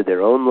again into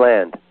their own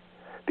land.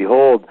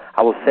 Behold,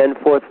 I will send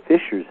forth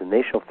fishers, and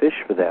they shall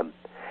fish for them.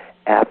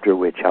 After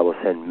which I will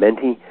send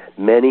many,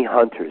 many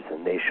hunters,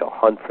 and they shall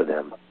hunt for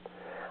them,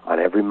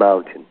 on every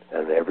mountain,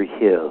 and on every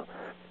hill,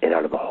 and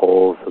out of the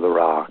holes of the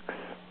rocks.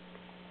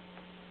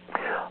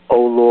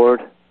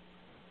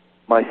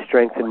 my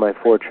strength and my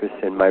fortress,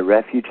 and my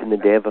refuge in the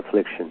day of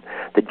affliction.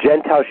 The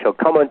Gentiles shall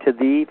come unto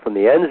thee from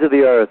the ends of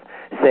the earth,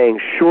 saying,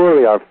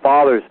 surely our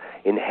fathers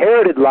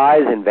inherited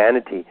lies and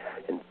vanity,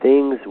 and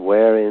things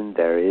wherein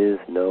there is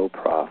no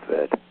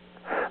profit.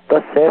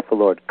 Thus saith the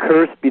Lord,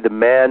 cursed be the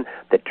man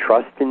that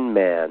trusts in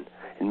man,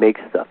 and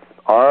makes the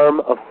arm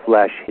of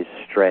flesh his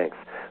strength,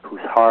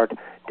 whose heart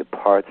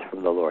departs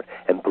from the Lord.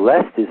 And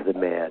blessed is the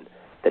man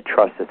that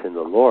trusteth in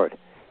the Lord,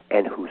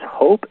 and whose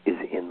hope is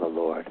in the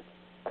Lord.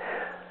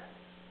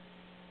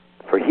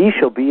 For he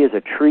shall be as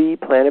a tree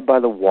planted by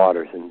the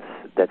waters, and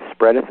that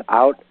spreadeth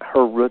out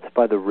her roots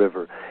by the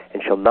river,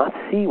 and shall not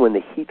see when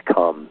the heat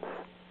comes.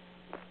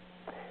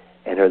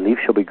 And her leaf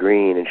shall be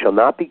green, and shall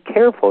not be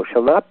careful,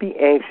 shall not be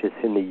anxious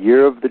in the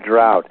year of the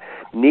drought,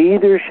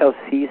 neither shall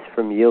cease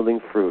from yielding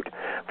fruit.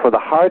 For the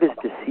heart is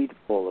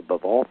deceitful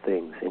above all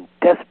things, and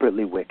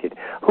desperately wicked.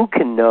 Who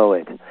can know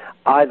it?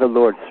 I, the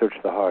Lord, search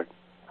the heart.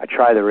 I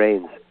try the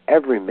reins,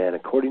 every man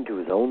according to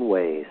his own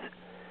ways,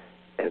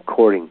 and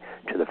according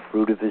to the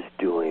fruit of his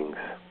doings.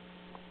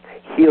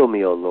 Heal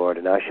me, O Lord,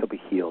 and I shall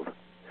be healed.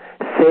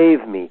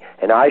 Save me,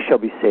 and I shall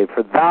be saved,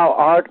 for thou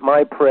art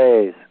my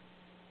praise.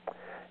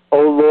 O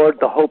Lord,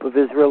 the hope of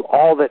Israel,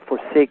 all that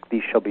forsake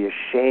thee shall be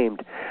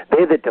ashamed.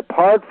 They that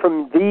depart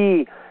from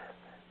thee,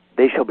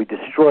 they shall be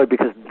destroyed,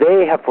 because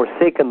they have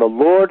forsaken the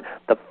Lord,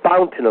 the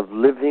fountain of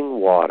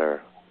living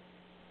water.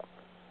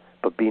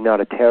 But be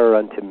not a terror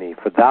unto me,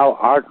 for thou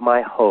art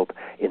my hope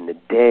in the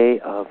day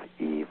of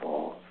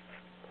evil.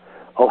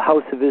 O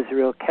house of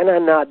Israel, can I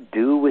not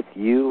do with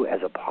you as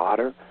a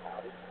potter?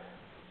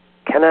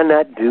 Can I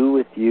not do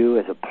with you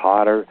as a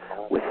potter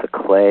with the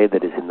clay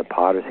that is in the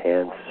potter's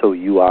hand? So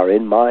you are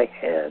in my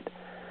hand,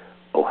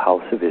 O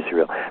house of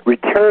Israel.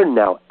 Return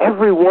now,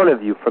 every one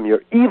of you, from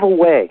your evil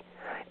way,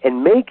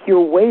 and make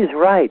your ways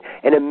right,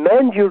 and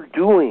amend your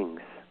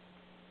doings.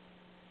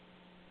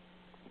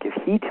 Give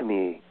heed to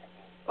me,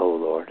 O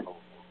Lord.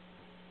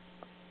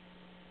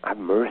 Have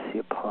mercy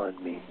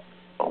upon me,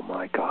 O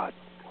my God.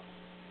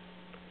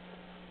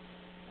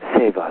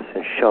 Save us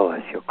and show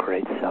us your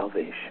great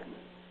salvation.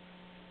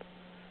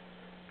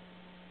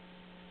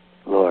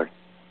 Lord,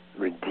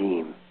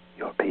 redeem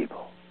your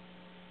people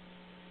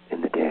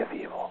in the day of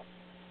evil.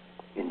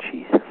 In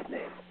Jesus'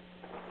 name.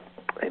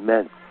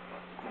 Amen.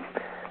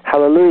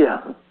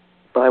 Hallelujah.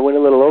 I went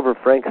a little over,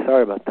 Frank.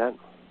 Sorry about that.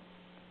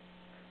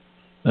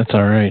 That's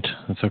all right.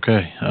 That's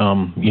okay.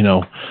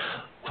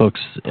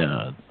 Folks,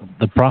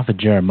 the prophet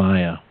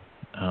Jeremiah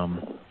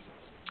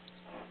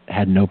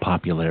had no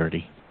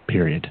popularity,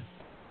 period.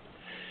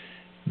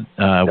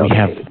 We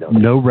have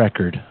no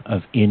record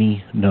of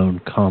any known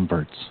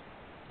converts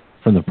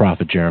from the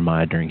prophet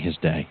Jeremiah during his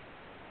day.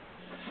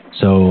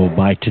 So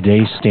by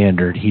today's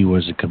standard, he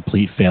was a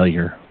complete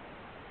failure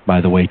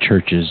by the way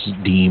churches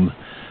deem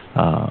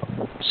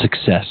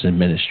success in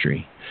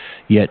ministry.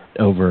 Yet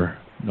over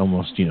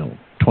almost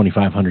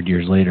 2,500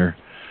 years later,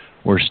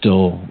 we're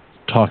still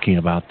talking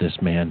about this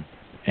man.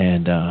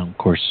 And of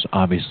course,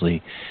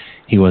 obviously,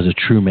 he was a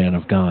true man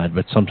of God.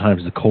 But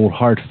sometimes the cold,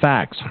 hard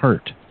facts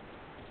hurt.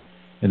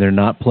 And they're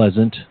not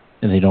pleasant,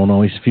 and they don't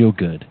always feel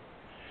good.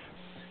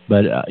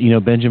 But,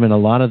 Benjamin, a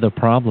lot of the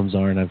problems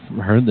are, and I've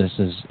heard this,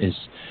 is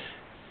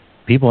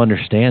people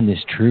understand this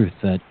truth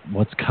that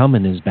what's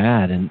coming is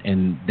bad,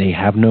 and they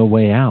have no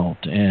way out.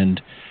 And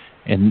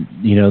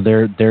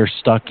they're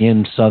stuck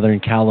in Southern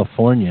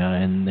California,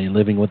 and they're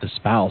living with a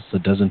spouse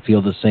that doesn't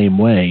feel the same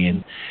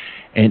way.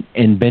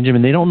 And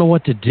Benjamin, they don't know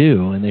what to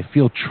do, and they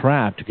feel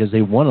trapped because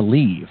they want to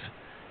leave.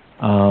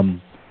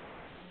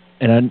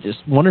 And I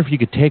just wonder if you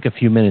could take a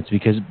few minutes,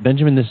 because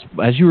Benjamin,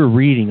 as you were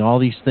reading all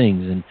these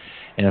things, and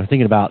I'm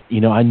thinking about,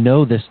 I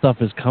know this stuff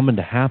is coming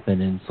to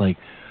happen, and it's like,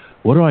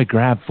 what do I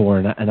grab for?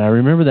 And I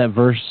remember that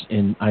verse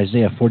in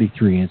Isaiah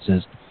 43, and it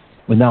says,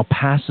 when thou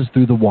passest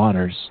through the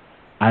waters,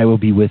 I will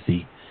be with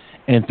thee,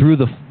 and through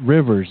the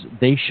rivers,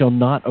 they shall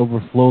not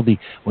overflow thee.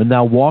 When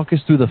thou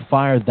walkest through the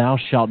fire, thou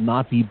shalt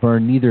not be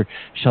burned, neither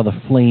shall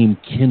the flame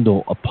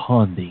kindle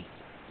upon thee.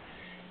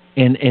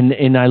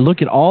 And I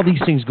look at all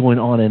these things going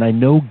on, and I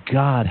know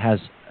God has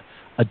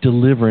a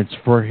deliverance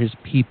for his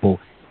people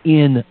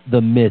in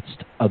the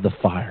midst of the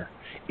fire,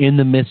 in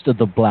the midst of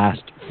the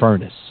blast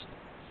furnace.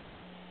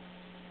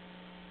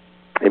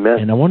 Amen.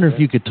 And I wonder if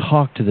you could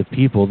talk to the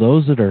people,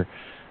 those that are,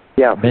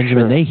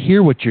 Benjamin, they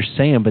hear what you're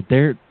saying, but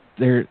they're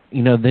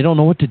they don't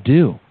know what to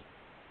do.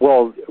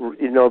 Well,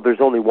 there's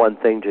only one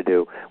thing to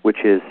do,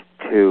 which is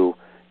to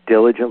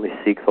diligently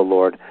seek the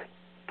Lord,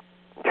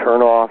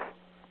 turn off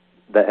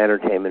the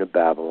entertainment of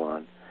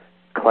Babylon,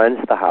 cleanse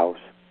the house,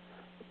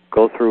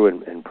 go through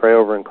and pray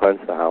over and cleanse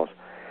the house,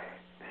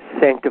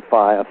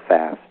 sanctify a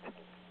fast,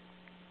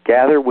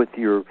 gather with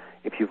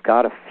if you've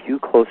got a few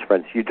close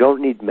friends, you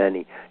don't need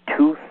many,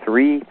 2,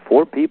 3,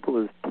 4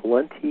 people is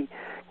plenty,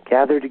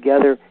 gather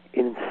together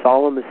in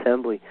solemn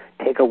assembly,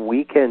 take a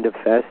weekend of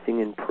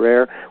fasting and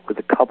prayer with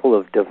a couple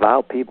of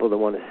devout people that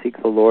want to seek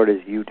the Lord as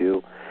you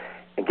do,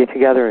 and get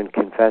together and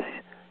confess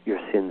your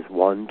sins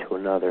one to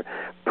another.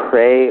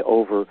 Pray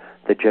over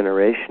the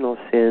generational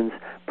sins.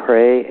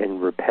 Pray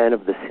and repent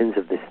of the sins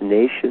of this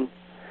nation.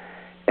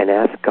 and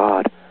ask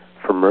God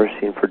for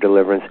mercy and for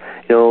deliverance.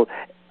 The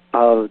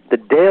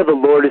day of the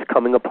Lord is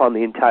coming upon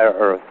the entire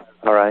earth,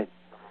 all right?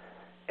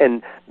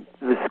 And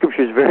the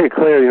Scripture is very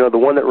clear, the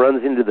one that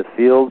runs into the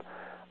field,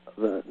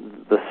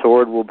 the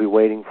sword will be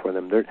waiting for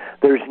them.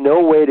 There's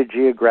no way to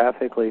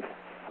geographically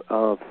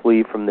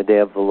flee from the day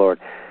of the Lord.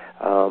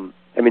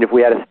 If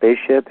we had a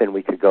spaceship and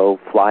we could go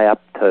fly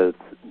up to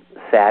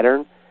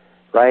Saturn,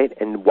 right,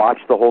 and watch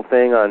the whole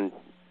thing on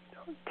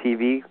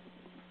TV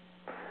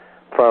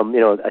from,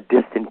 a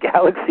distant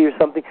galaxy or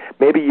something,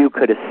 maybe you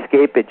could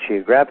escape it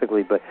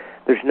geographically, but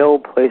there's no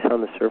place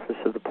on the surface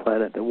of the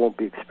planet that won't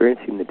be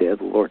experiencing the day of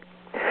the Lord.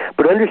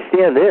 But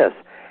understand this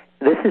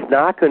is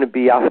not going to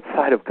be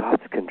outside of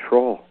God's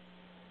control.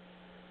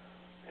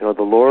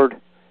 The Lord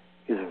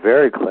is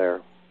very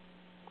clear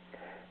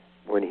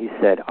when he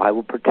said, I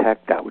will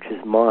protect that which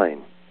is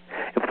mine.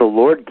 If the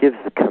Lord gives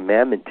the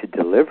commandment to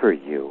deliver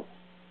you,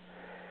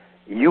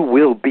 you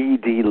will be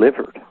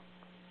delivered.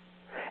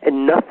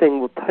 And nothing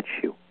will touch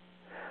you.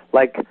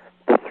 Like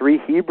the 3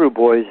 Hebrew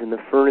boys in the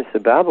furnace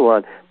of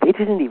Babylon, they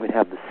didn't even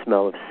have the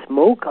smell of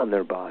smoke on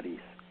their bodies.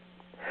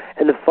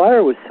 And the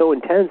fire was so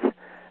intense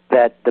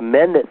that the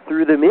men that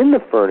threw them in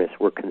the furnace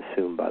were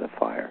consumed by the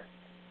fire.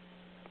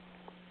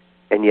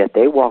 And yet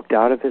they walked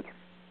out of it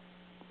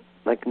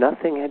like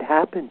nothing had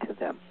happened to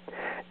them.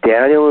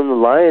 Daniel in the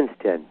lion's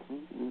den,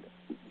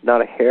 not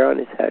a hair on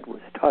his head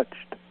was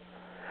touched.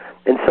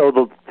 And so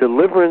the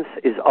deliverance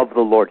is of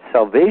the Lord.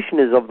 Salvation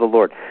is of the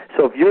Lord.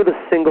 So if you're the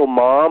single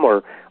mom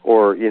or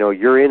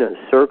you're in a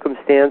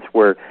circumstance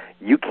where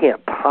you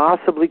can't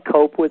possibly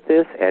cope with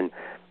this, and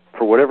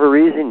for whatever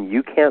reason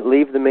you can't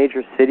leave the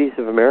major cities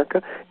of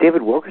America,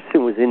 David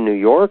Wilkerson was in New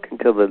York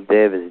until the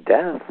day of his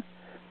death.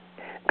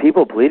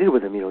 People pleaded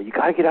with him, you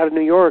got to get out of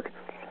New York.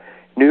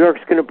 New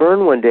York's going to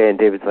burn one day. And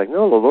David's like,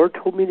 no, the Lord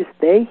told me to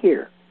stay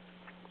here.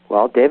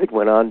 Well, David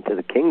went on to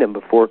the kingdom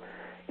before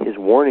his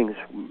warnings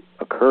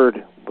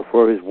occurred,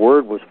 before his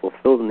word was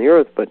fulfilled in the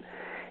earth. But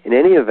in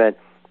any event,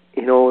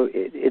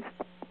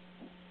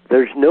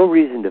 there's no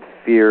reason to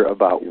fear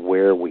about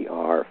where we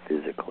are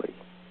physically.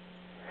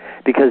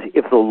 Because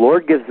if the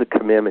Lord gives the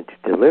commandment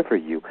to deliver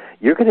you,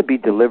 you're going to be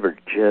delivered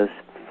just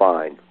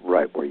fine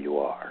right where you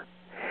are.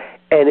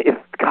 And if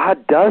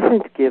God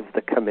doesn't give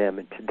the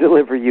commandment to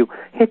deliver you,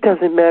 it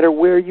doesn't matter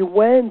where you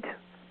went.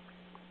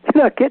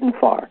 You're not getting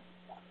far.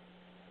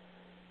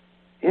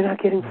 You're not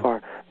getting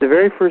far. The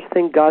very first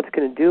thing God's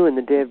going to do in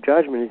the day of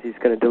judgment is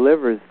he's going to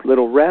deliver his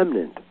little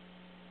remnant.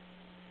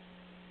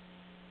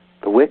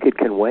 The wicked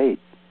can wait.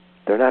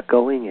 They're not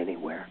going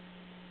anywhere.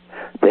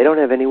 They don't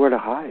have anywhere to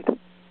hide.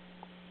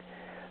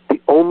 The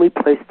only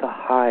place to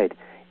hide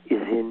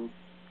is in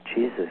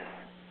Jesus.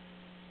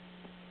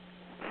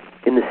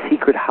 In the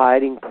secret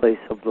hiding place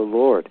of the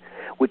Lord,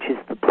 which is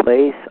the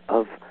place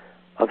of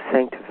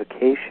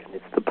sanctification.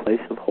 It's the place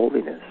of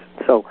holiness.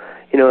 So,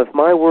 if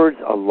my words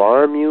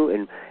alarm you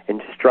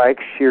and strike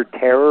sheer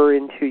terror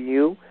into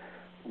you,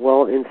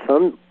 well, in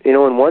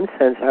one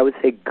sense, I would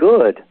say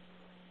good.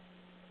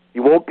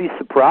 You won't be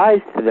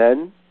surprised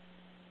then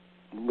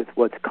with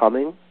what's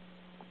coming.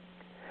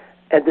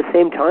 At the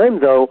same time,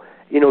 though,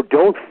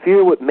 don't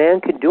fear what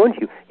man can do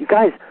unto you. You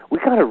guys, we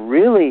got to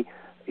really,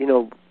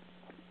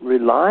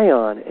 rely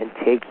on and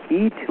take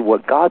heed to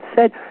what God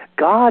said.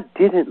 God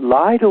didn't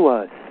lie to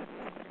us.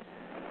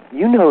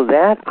 You know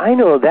that. I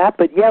know that.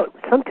 But yet,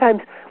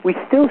 sometimes we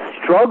still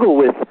struggle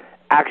with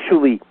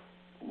actually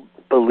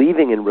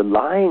believing and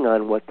relying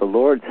on what the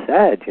Lord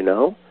said,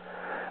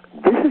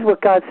 This is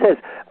what God says.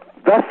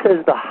 Thus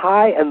says the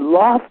high and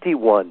lofty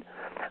one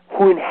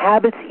who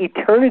inhabits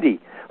eternity,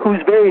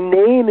 whose very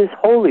name is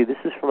holy. This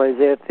is from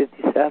Isaiah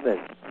 57.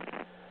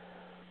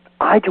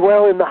 I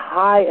dwell in the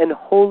high and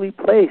holy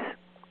place,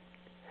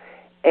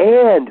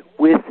 and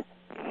with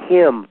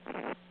him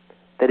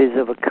that is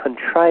of a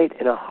contrite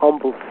and a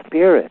humble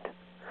spirit.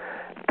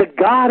 The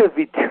God of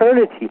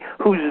eternity,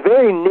 whose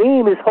very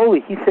name is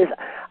holy. He says,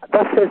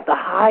 thus says the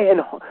high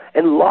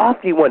and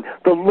lofty one.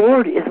 The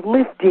Lord is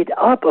lifted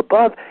up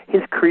above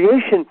his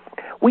creation.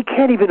 We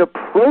can't even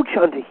approach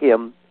unto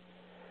him.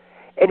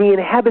 And he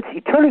inhabits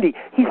eternity.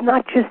 He's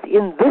not just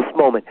in this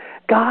moment.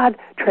 God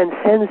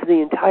transcends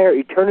the entire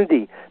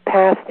eternity,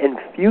 past and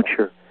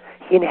future.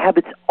 He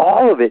inhabits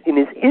all of it in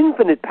his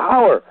infinite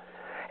power.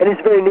 And his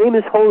very name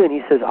is holy. And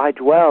he says, I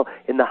dwell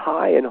in the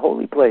high and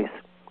holy place.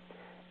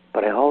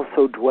 But I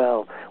also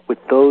dwell with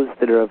those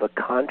that are of a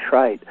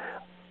contrite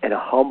and a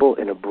humble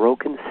and a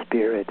broken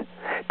spirit,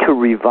 to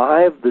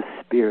revive the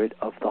spirit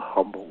of the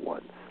humble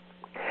ones,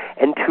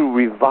 and to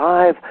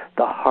revive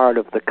the heart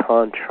of the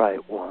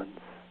contrite ones.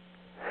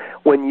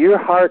 When your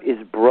heart is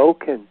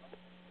broken,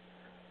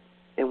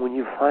 and when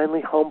you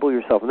finally humble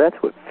yourself, and that's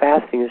what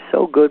fasting is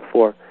so good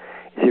for,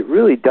 is it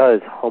really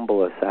does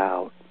humble us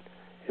out.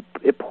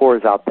 It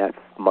pours out that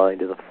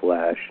mind of the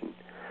flesh, and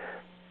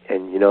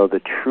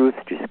the truth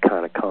just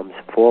kind of comes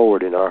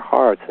forward in our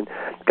hearts. And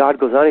God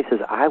goes on, he says,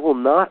 I will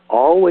not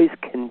always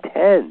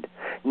contend,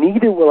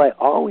 neither will I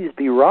always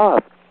be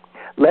wroth,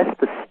 lest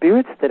the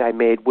spirits that I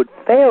made would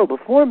fail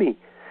before me.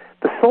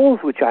 the souls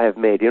which I have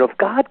made. If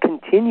God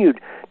continued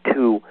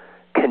to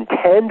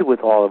contend with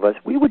all of us,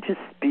 we would just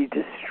be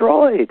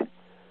destroyed.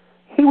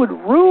 He would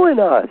ruin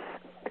us.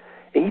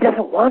 And he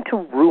doesn't want to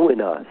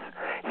ruin us.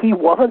 He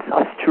wants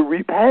us to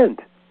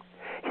repent.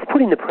 He's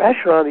putting the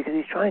pressure on because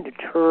he's trying to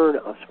turn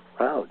us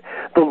around.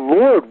 The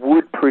Lord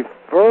would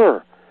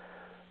prefer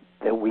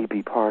that we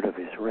be part of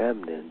his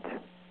remnant.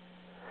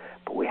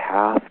 But we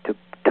have to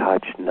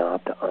touch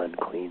not the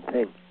unclean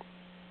thing.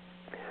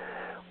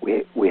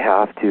 We've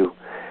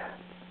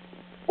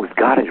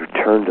got to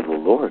return to the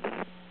Lord.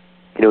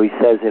 He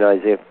says in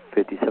Isaiah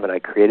 57, I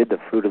created the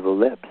fruit of the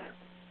lips.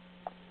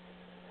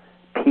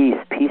 Peace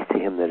to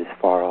him that is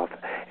far off.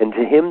 And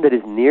to him that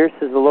is near,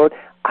 says the Lord,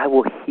 I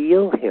will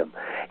heal him.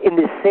 In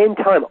the same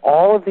time,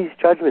 all of these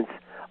judgments,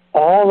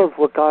 all of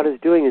what God is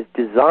doing is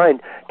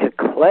designed to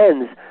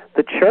cleanse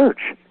the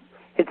church.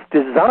 It's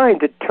designed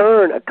to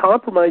turn a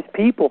compromised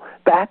people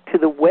back to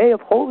the way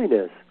of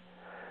holiness.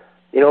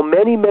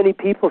 Many, many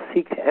people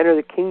seek to enter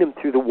the kingdom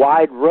through the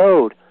wide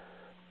road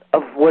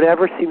of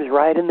whatever seems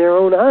right in their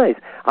own eyes.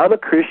 I'm a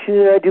Christian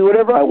and I do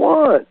whatever I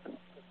want.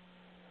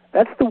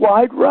 That's the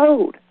wide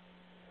road.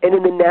 And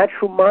in the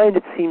natural mind,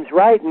 it seems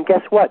right. And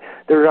guess what?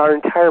 There are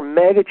entire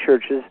mega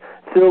churches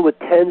filled with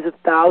tens of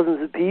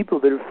thousands of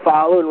people that are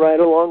following right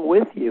along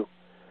with you.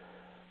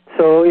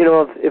 So,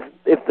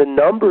 if the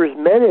numbers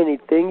meant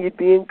anything, you'd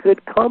be in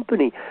good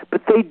company.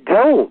 But they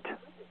don't.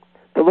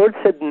 The Lord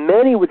said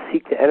many would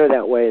seek to enter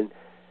that way. And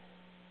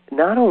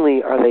not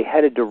only are they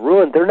headed to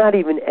ruin, they're not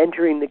even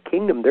entering the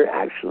kingdom. They're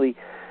actually,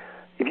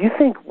 if you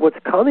think what's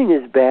coming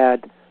is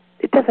bad,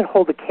 it doesn't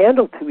hold a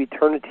candle to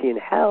eternity in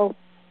hell.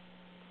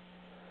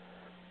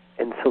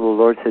 And so the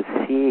Lord says,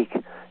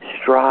 seek,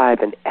 strive,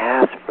 and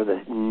ask for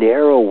the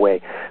narrow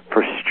way.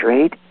 For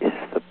straight is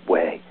the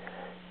way,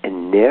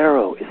 and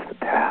narrow is the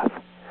path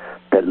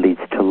that leads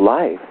to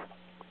life.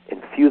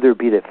 And few there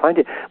be that find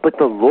it. But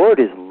the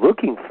Lord is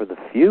looking for the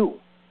few.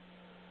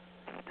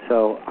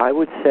 So I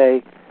would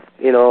say,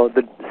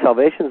 the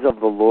salvations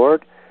of the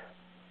Lord,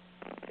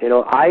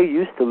 I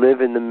used to live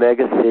in the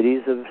mega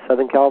cities of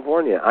Southern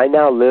California. I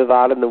now live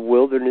out in the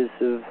wilderness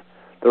of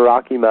the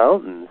Rocky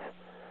Mountains.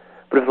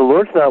 But if the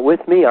Lord's not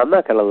with me, I'm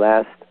not going to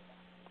last.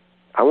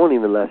 I won't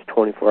even last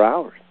 24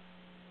 hours.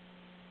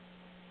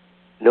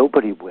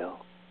 Nobody will.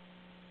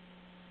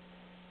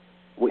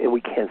 And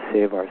we can't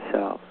save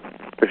ourselves.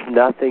 There's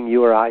nothing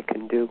you or I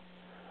can do.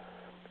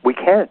 We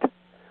can't.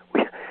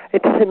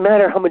 It doesn't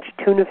matter how much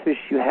tuna fish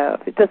you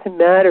have. It doesn't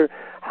matter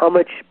how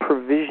much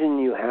provision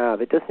you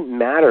have. It doesn't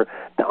matter.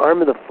 The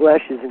arm of the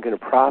flesh isn't going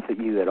to profit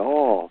you at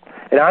all.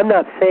 And I'm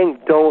not saying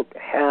don't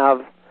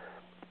have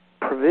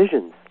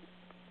provisions.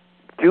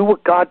 Do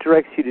what God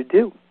directs you to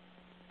do.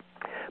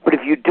 But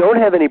if you don't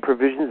have any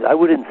provisions, I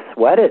wouldn't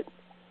sweat it.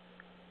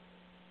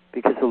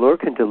 Because the Lord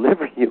can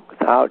deliver you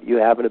without you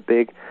having a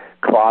big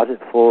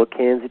closet full of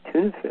cans of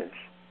tuna fish.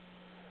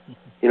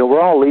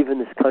 We're all leaving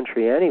this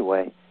country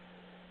anyway.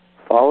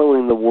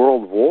 Following the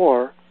World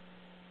War,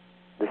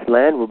 this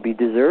land will be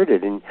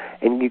deserted. And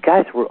you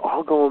guys, we're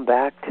all going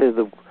back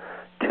to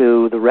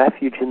the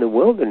refuge in the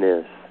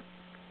wilderness.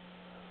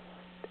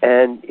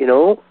 And,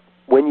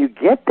 when you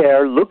get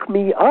there, look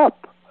me up.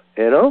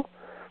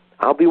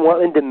 I'll be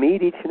wanting to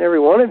meet each and every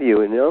one of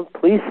you.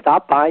 Please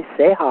stop by,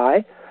 say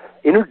hi,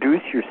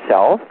 introduce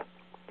yourself.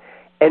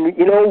 And,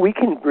 we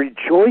can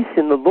rejoice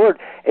in the Lord,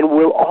 and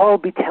we'll all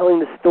be telling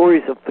the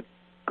stories of the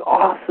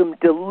awesome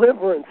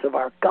deliverance of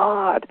our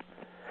God.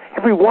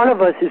 Every one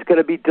of us is going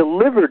to be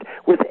delivered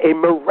with a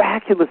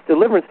miraculous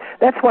deliverance.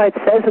 That's why it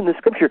says in the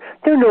Scripture,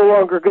 they're no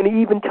longer going to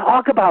even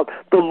talk about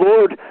the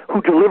Lord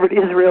who delivered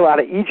Israel out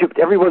of Egypt.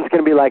 Everyone's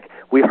going to be like,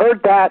 we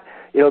heard that,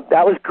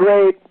 that was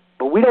great,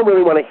 but we don't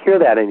really want to hear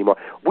that anymore.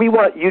 We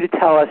want you to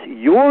tell us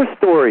your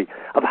story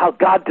of how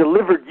God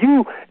delivered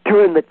you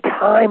during the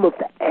time of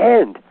the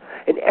end.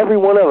 And every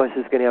one of us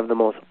is going to have the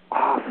most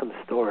awesome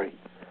story.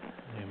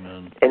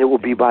 Amen. And it will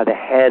be by the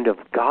hand of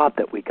God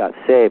that we got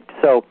saved.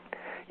 So,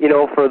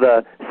 for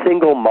the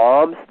single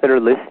moms that are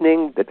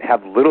listening that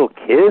have little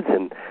kids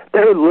and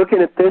they're looking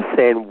at this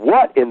saying,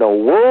 what in the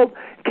world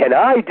can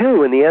I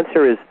do? And the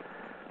answer is,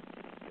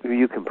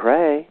 you can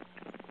pray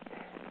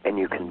and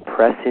you can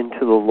press into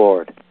the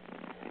Lord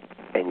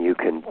and you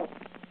can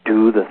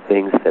do the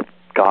things that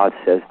God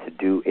says to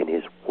do in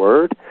His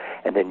Word,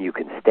 and then you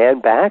can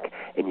stand back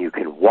and you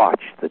can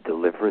watch the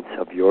deliverance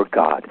of your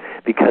God,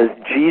 because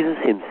Jesus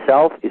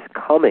Himself is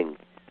coming.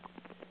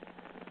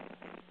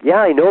 Yeah,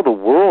 I know the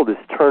world is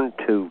turned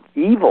to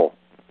evil.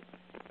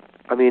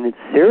 I mean, it's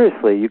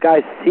seriously, you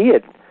guys see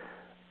it.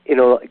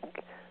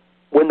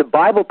 When the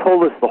Bible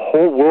told us the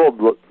whole world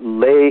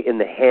lay in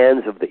the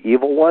hands of the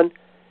evil one,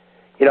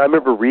 I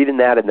remember reading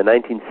that in the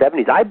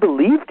 1970s. I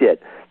believed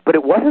it, but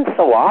it wasn't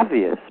so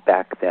obvious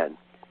back then.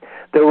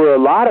 There were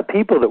a lot of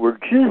people that were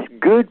just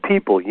good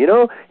people.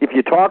 If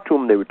you talk to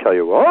them, they would tell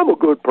you, well, I'm a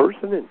good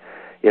person. And,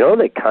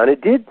 they kind of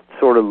did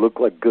sort of look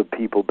like good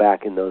people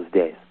back in those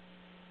days.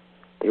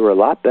 They were a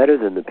lot better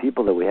than the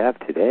people that we have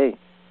today.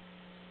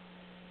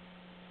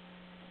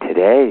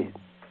 Today,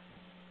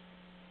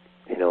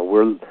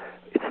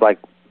 it's like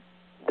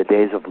the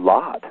days of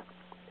Lot.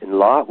 And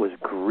Lot was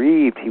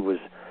grieved.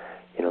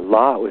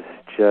 Lot was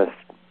just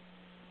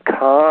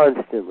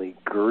constantly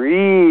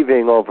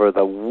grieving over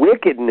the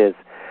wickedness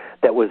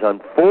that was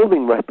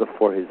unfolding right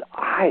before his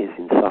eyes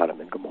in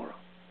Sodom and Gomorrah.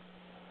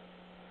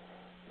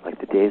 Like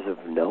the days of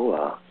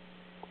Noah,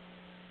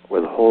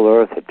 where the whole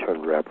earth had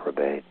turned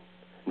reprobate.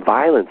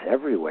 Violence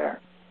everywhere.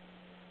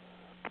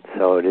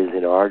 So it is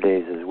in our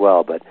days as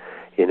well. But,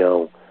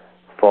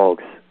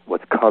 folks,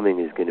 what's coming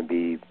is going to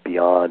be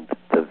beyond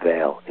the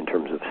veil in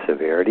terms of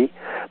severity.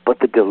 But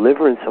the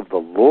deliverance of the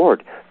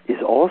Lord is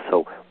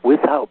also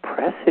without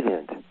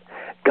precedent.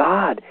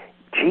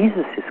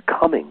 Jesus is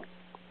coming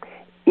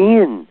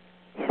in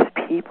his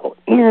people,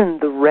 in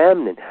the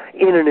remnant,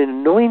 in an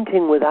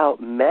anointing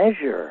without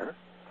measure.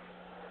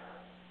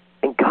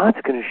 And God's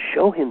going to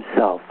show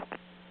himself.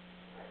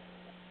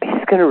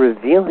 He's going to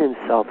reveal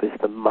himself as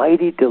the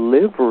mighty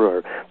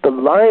deliverer. The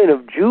Lion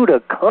of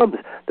Judah comes.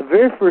 The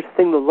very first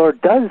thing the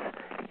Lord does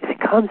is he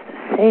comes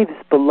to save his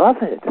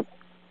beloved.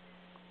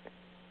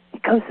 He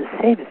comes to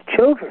save his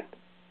children.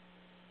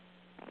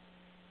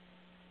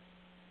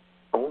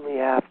 Only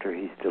after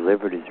he's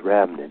delivered his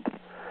remnant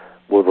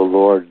will the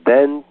Lord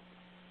then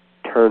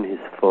turn his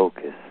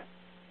focus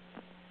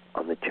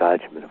on the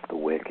judgment of the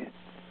wicked.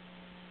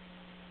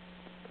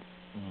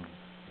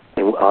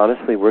 And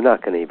honestly, we're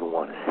not going to even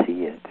want to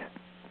see it.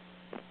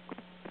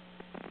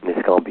 And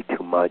it's going to be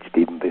too much to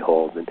even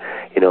behold. And,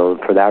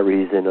 for that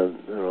reason,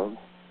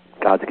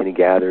 God's going to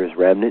gather his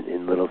remnant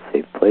in little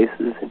safe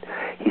places. And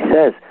he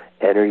says,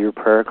 enter your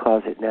prayer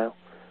closet now,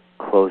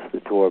 close the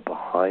door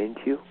behind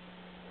you,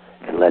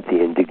 and let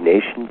the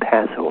indignation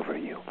pass over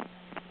you.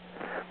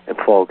 And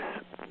folks,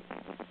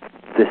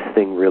 this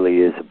thing really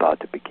is about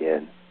to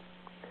begin.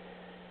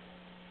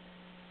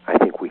 I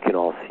think we can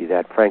all see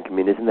that. Frank,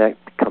 isn't that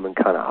becoming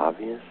kind of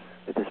obvious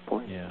at this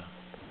point?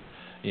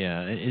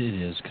 Yeah,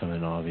 it is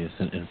coming obvious.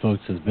 And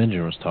folks, as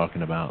Benjamin was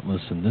talking about,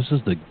 listen, this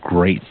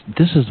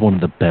is one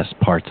of the best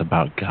parts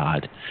about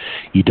God.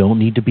 You don't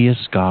need to be a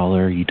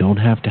scholar. You don't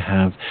have to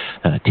have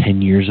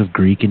 10 years of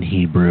Greek and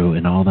Hebrew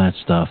and all that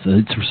stuff.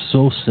 It's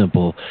so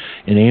simple.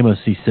 In Amos,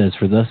 he says,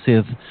 for thus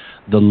saith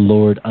the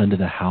Lord unto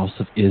the house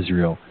of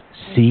Israel,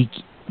 seek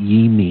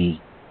ye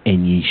me,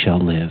 and ye shall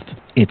live.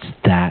 It's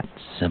that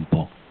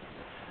simple.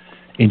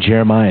 In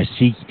Jeremiah,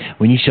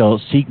 when you shall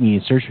seek me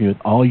and search me with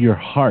all your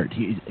heart.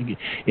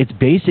 It's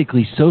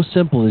basically so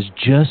simple as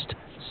just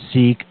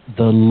seek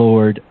the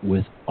Lord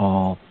with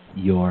all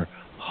your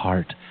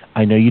heart.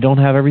 I know you don't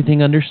have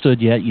everything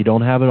understood yet. You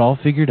don't have it all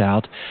figured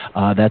out.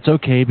 That's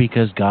okay,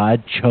 because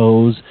God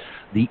chose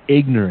the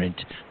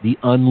ignorant, the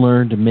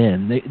unlearned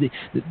men.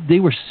 They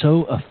were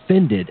so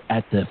offended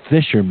at the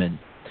fishermen,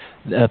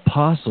 the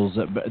apostles,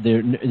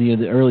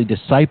 the early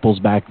disciples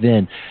back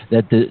then,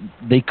 that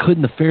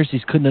the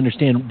Pharisees couldn't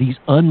understand these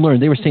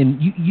unlearned. They were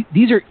saying,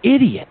 these are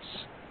idiots.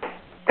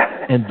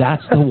 And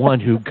that's the one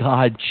who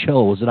God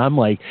chose. And I'm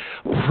like,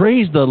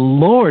 praise the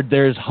Lord,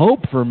 there's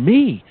hope for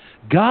me.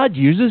 God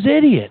uses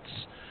idiots.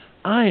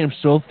 I am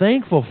so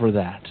thankful for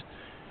that.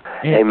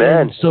 Amen.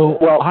 And so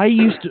I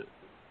used to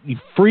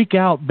freak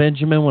out,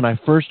 Benjamin, when I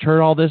first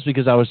heard all this,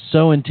 because I was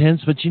so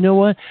intense. But you know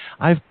what?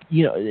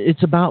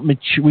 It's about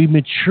we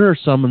mature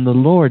some in the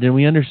Lord, and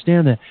we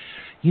understand that.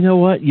 You know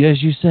what?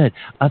 As you said,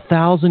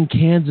 1,000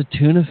 cans of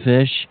tuna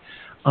fish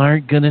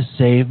aren't going to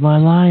save my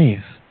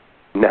life.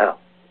 No,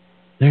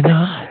 they're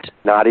not.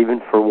 Not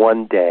even for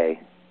one day.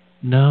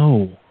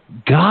 No,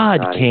 God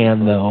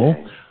can though.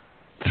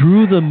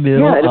 Through the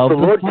middle of the and if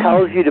the Lord fire.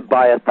 tells you to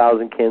buy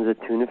 1,000 cans of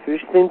tuna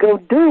fish, then go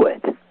do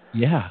it.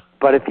 Yeah.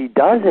 But if he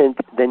doesn't,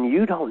 then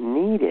you don't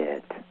need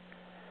it.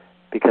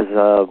 Because,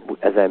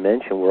 as I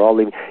mentioned, we're all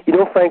leaving.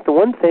 Frank, the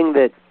one thing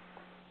that,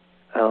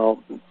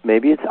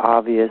 maybe it's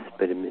obvious,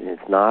 but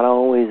it's not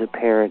always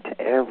apparent to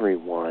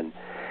everyone,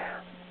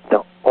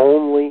 the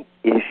only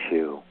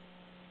issue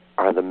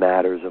are the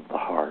matters of the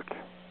heart.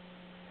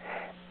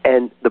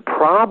 And the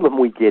problem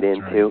we get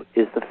into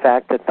is the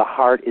fact that the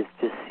heart is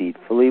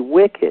deceitfully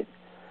wicked.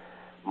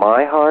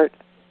 My heart,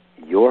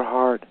 your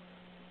heart,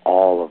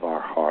 all of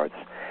our hearts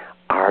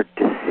are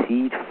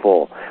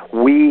deceitful.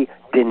 We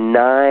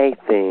deny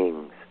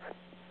things.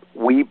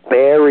 We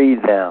bury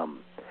them.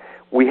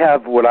 We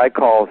have what I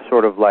call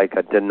sort of like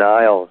a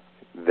denial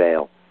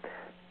veil.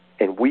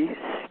 And we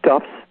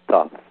stuff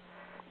stuff.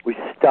 We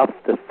stuff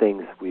the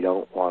things we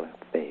don't want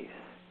to face.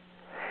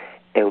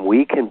 And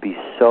we can be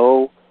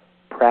so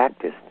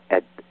practiced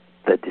at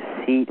the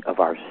deceit of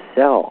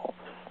ourselves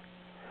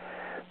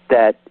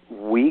that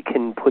we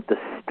can put the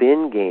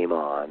spin game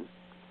on,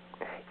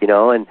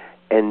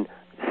 and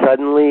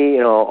suddenly,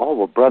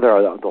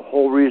 brother, the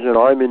whole reason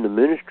I'm in the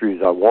ministry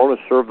is I want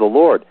to serve the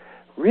Lord.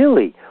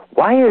 Really?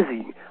 Why is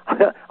he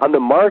on the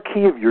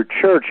marquee of your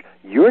church?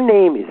 Your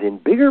name is in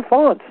bigger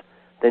fonts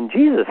than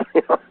Jesus.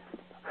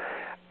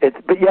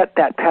 But yet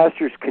that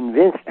pastor's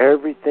convinced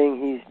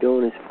everything he's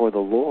doing is for the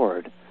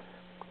Lord.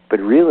 But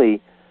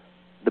really,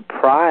 the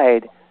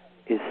pride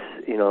is,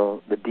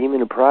 the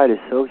demon of pride is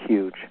so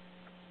huge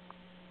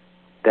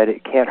that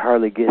it can't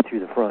hardly get through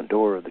the front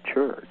door of the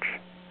church.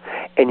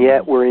 And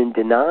yet we're in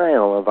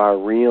denial of our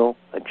real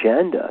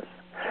agendas.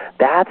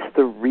 That's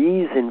the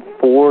reason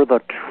for the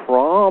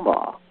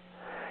trauma.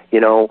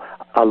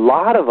 A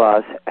lot of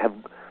us have,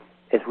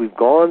 as we've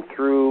gone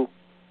through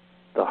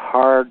the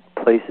hard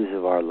places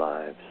of our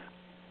lives,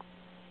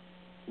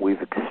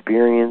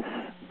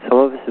 some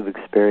of us have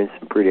experienced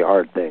some pretty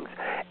hard things.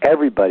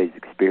 Everybody's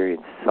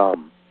experienced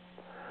some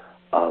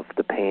of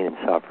the pain and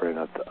suffering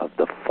of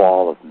the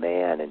fall of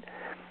man.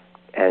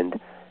 And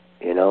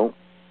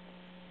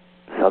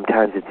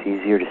sometimes it's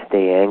easier to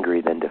stay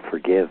angry than to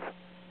forgive.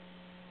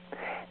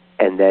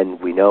 And then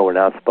we know we're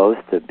not supposed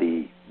to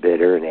be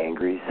bitter and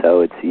angry, so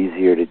it's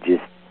easier to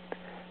just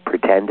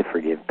pretend to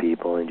forgive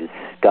people and just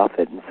stuff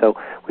it. And so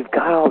we've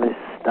got all this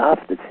stuff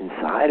that's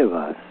inside of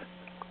us.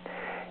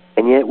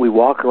 And yet we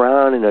walk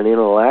around in an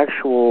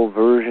intellectual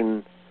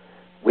version.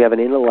 We have an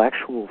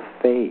intellectual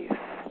faith.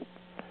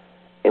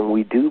 And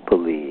we do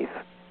believe.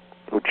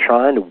 We're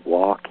trying to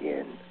walk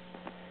in.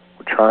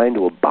 We're trying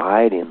to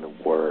abide in the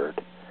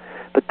Word.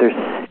 But there's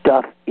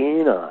stuff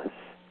in us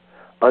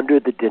under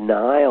the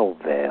denial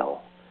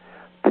veil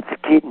that's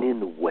getting in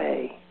the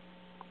way.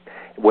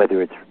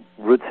 Whether it's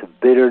roots of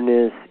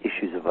bitterness,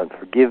 issues of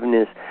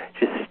unforgiveness,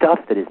 just stuff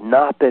that has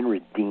not been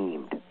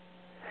redeemed.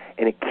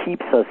 And it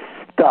keeps us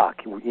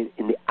stuck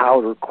in the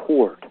outer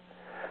court,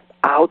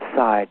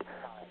 outside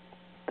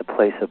the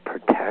place of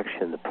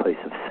protection, the place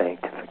of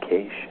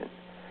sanctification.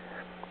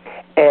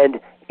 And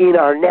in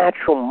our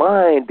natural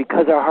mind,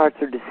 because our hearts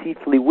are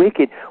deceitfully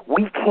wicked,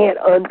 we can't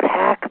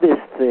unpack this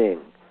thing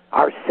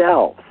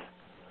ourselves.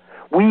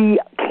 We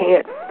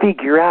can't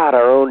figure out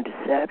our own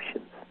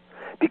deceptions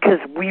because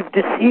we've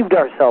deceived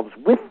ourselves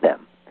with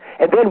them.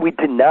 And then we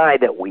deny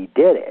that we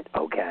did it,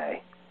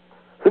 okay?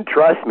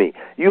 Trust me,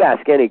 you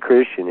ask any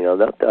Christian, they'll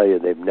tell you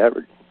they're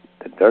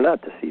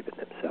not deceiving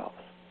themselves.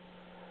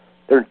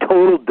 They're in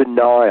total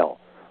denial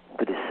of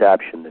the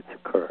deception that's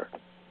occurred.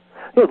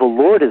 The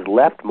Lord has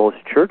left most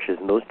churches,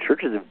 and those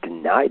churches have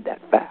denied that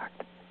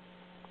fact.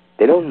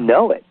 They don't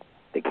know it.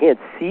 They can't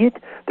see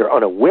it. They're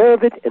unaware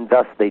of it, and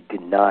thus they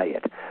deny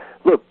it.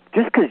 Look,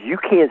 just because you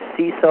can't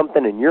see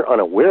something and you're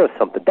unaware of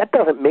something, that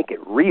doesn't make it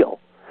real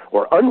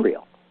or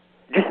unreal.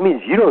 It just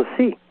means you don't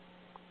see.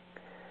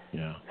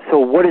 Yeah. So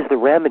what is the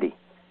remedy?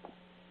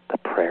 The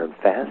prayer and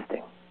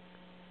fasting.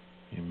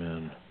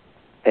 Amen.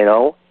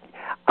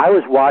 I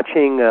was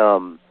watching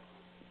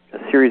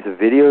a series of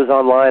videos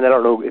online. I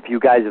don't know if you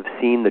guys have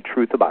seen The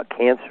Truth About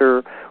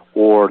Cancer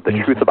or The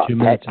Truth About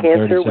Pet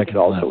Cancer, which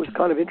also was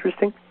kind of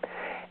interesting.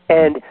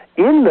 And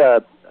in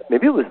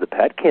maybe it was the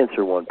pet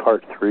cancer one,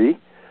 part 3,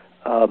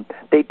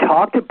 they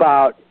talked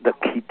about the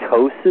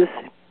ketosis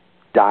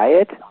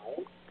diet.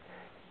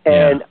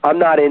 And I'm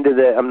not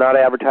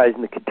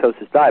advertising the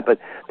ketosis diet, but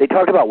they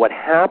talked about what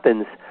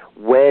happens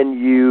when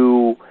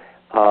you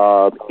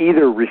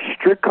either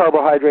restrict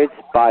carbohydrates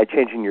by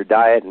changing your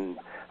diet, and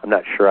I'm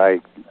not sure I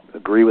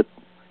agree with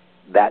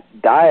that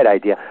diet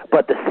idea,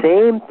 but the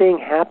same thing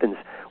happens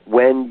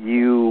when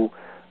you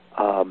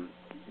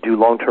do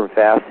long-term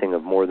fasting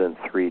of more than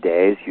 3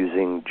 days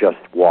using just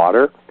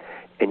water,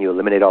 and you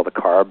eliminate all the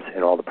carbs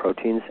and all the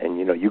proteins, and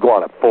you go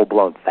on a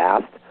full-blown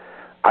fast.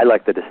 I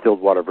like the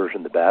distilled water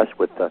version the best,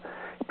 with the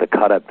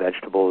cut-up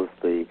vegetables,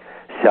 the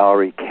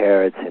celery,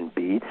 carrots, and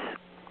beets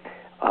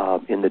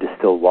in the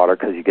distilled water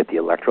because you get the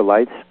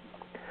electrolytes.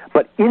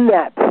 But in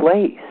that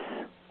place,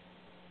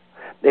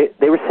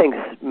 they were saying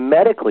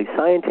medically,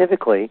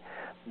 scientifically,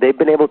 they've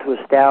been able to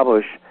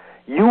establish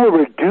you will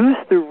reduce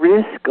the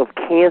risk of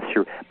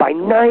cancer by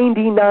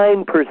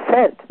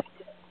 99%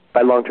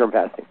 by long-term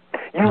fasting.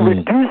 You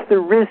reduce the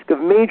risk of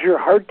major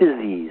heart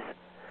disease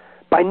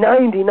by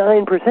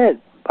 99%.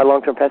 By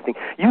long-term fasting.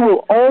 You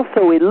will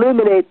also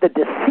eliminate the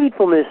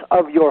deceitfulness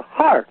of your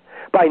heart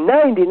by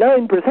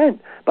 99%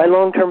 by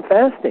long-term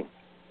fasting.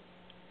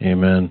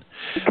 Amen.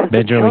 Because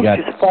Benjamin, we got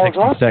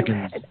 60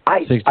 seconds.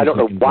 I don't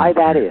know why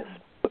that is.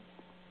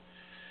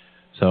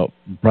 So,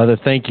 brother,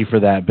 thank you for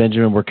that.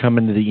 Benjamin, we're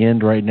coming to the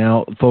end right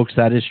now. Folks,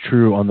 that is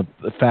true on the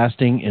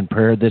fasting and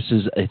prayer.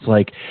 It's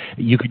like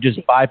you could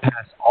just bypass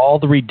all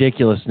the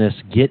ridiculousness,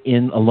 get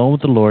in alone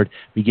with the Lord,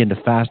 begin to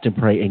fast and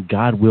pray, and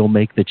God will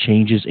make the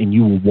changes, and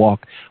you will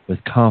walk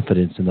with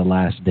confidence in the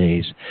last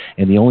days.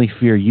 And the only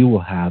fear you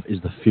will have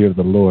is the fear of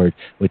the Lord,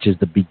 which is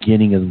the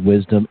beginning of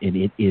wisdom, and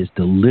it is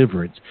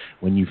deliverance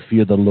when you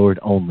fear the Lord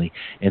only.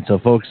 And so,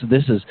 folks,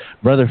 this is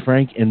Brother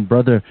Frank and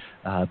Brother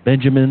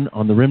Benjamin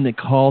on the Remnant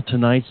Call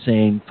tonight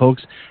saying,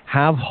 folks,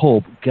 have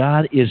hope.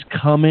 God is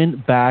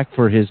coming back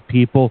for his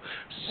people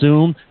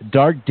soon.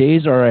 Dark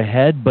days are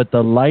ahead, but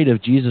the light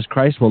of Jesus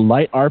Christ will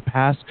light our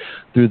paths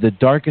through the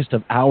darkest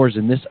of hours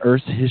in this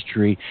earth's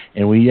history.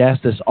 And we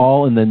ask this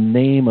all in the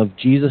name of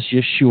Jesus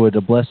Yeshua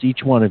to bless each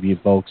one of you,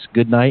 folks.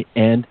 Good night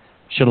and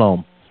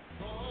shalom.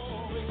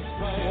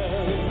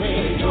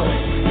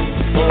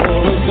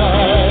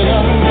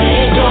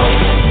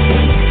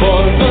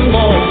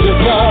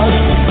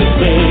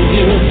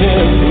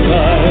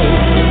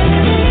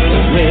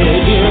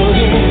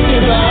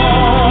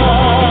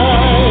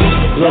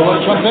 Blow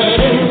a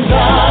trumpet in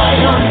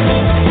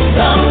Zion,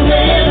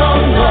 sounding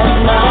on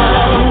the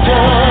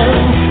mountain.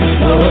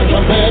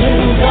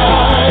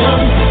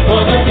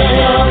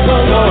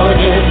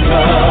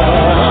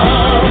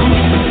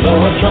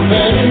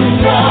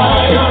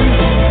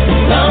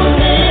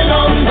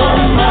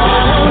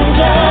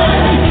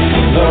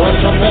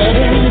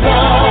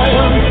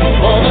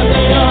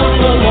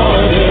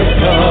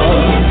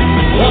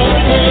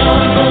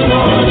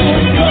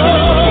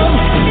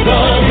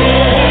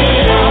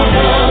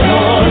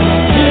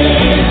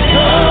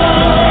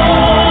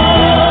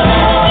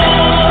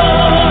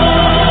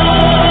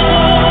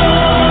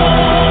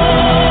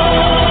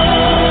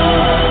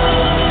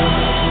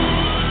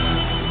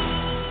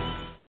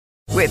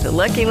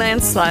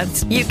 Land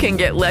Slots, you can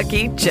get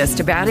lucky just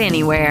about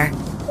anywhere.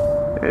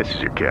 This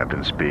is your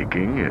captain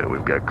speaking.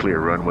 We've got clear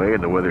runway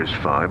and the weather's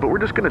fine, but we're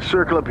just going to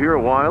circle up here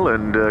a while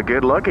and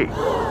get lucky.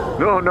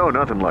 No,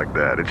 nothing like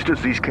that. It's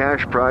just these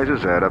cash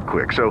prizes add up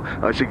quick. So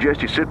I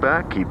suggest you sit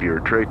back, keep your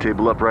tray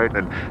table upright,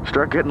 and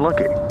start getting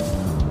lucky.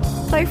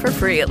 Play for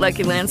free at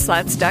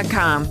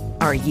LuckyLandSlots.com.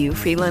 Are you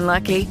feeling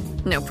lucky?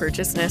 No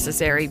purchase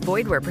necessary.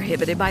 Void where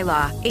prohibited by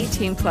law.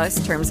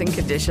 18+ terms and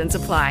conditions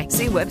apply.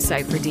 See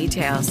website for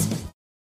details.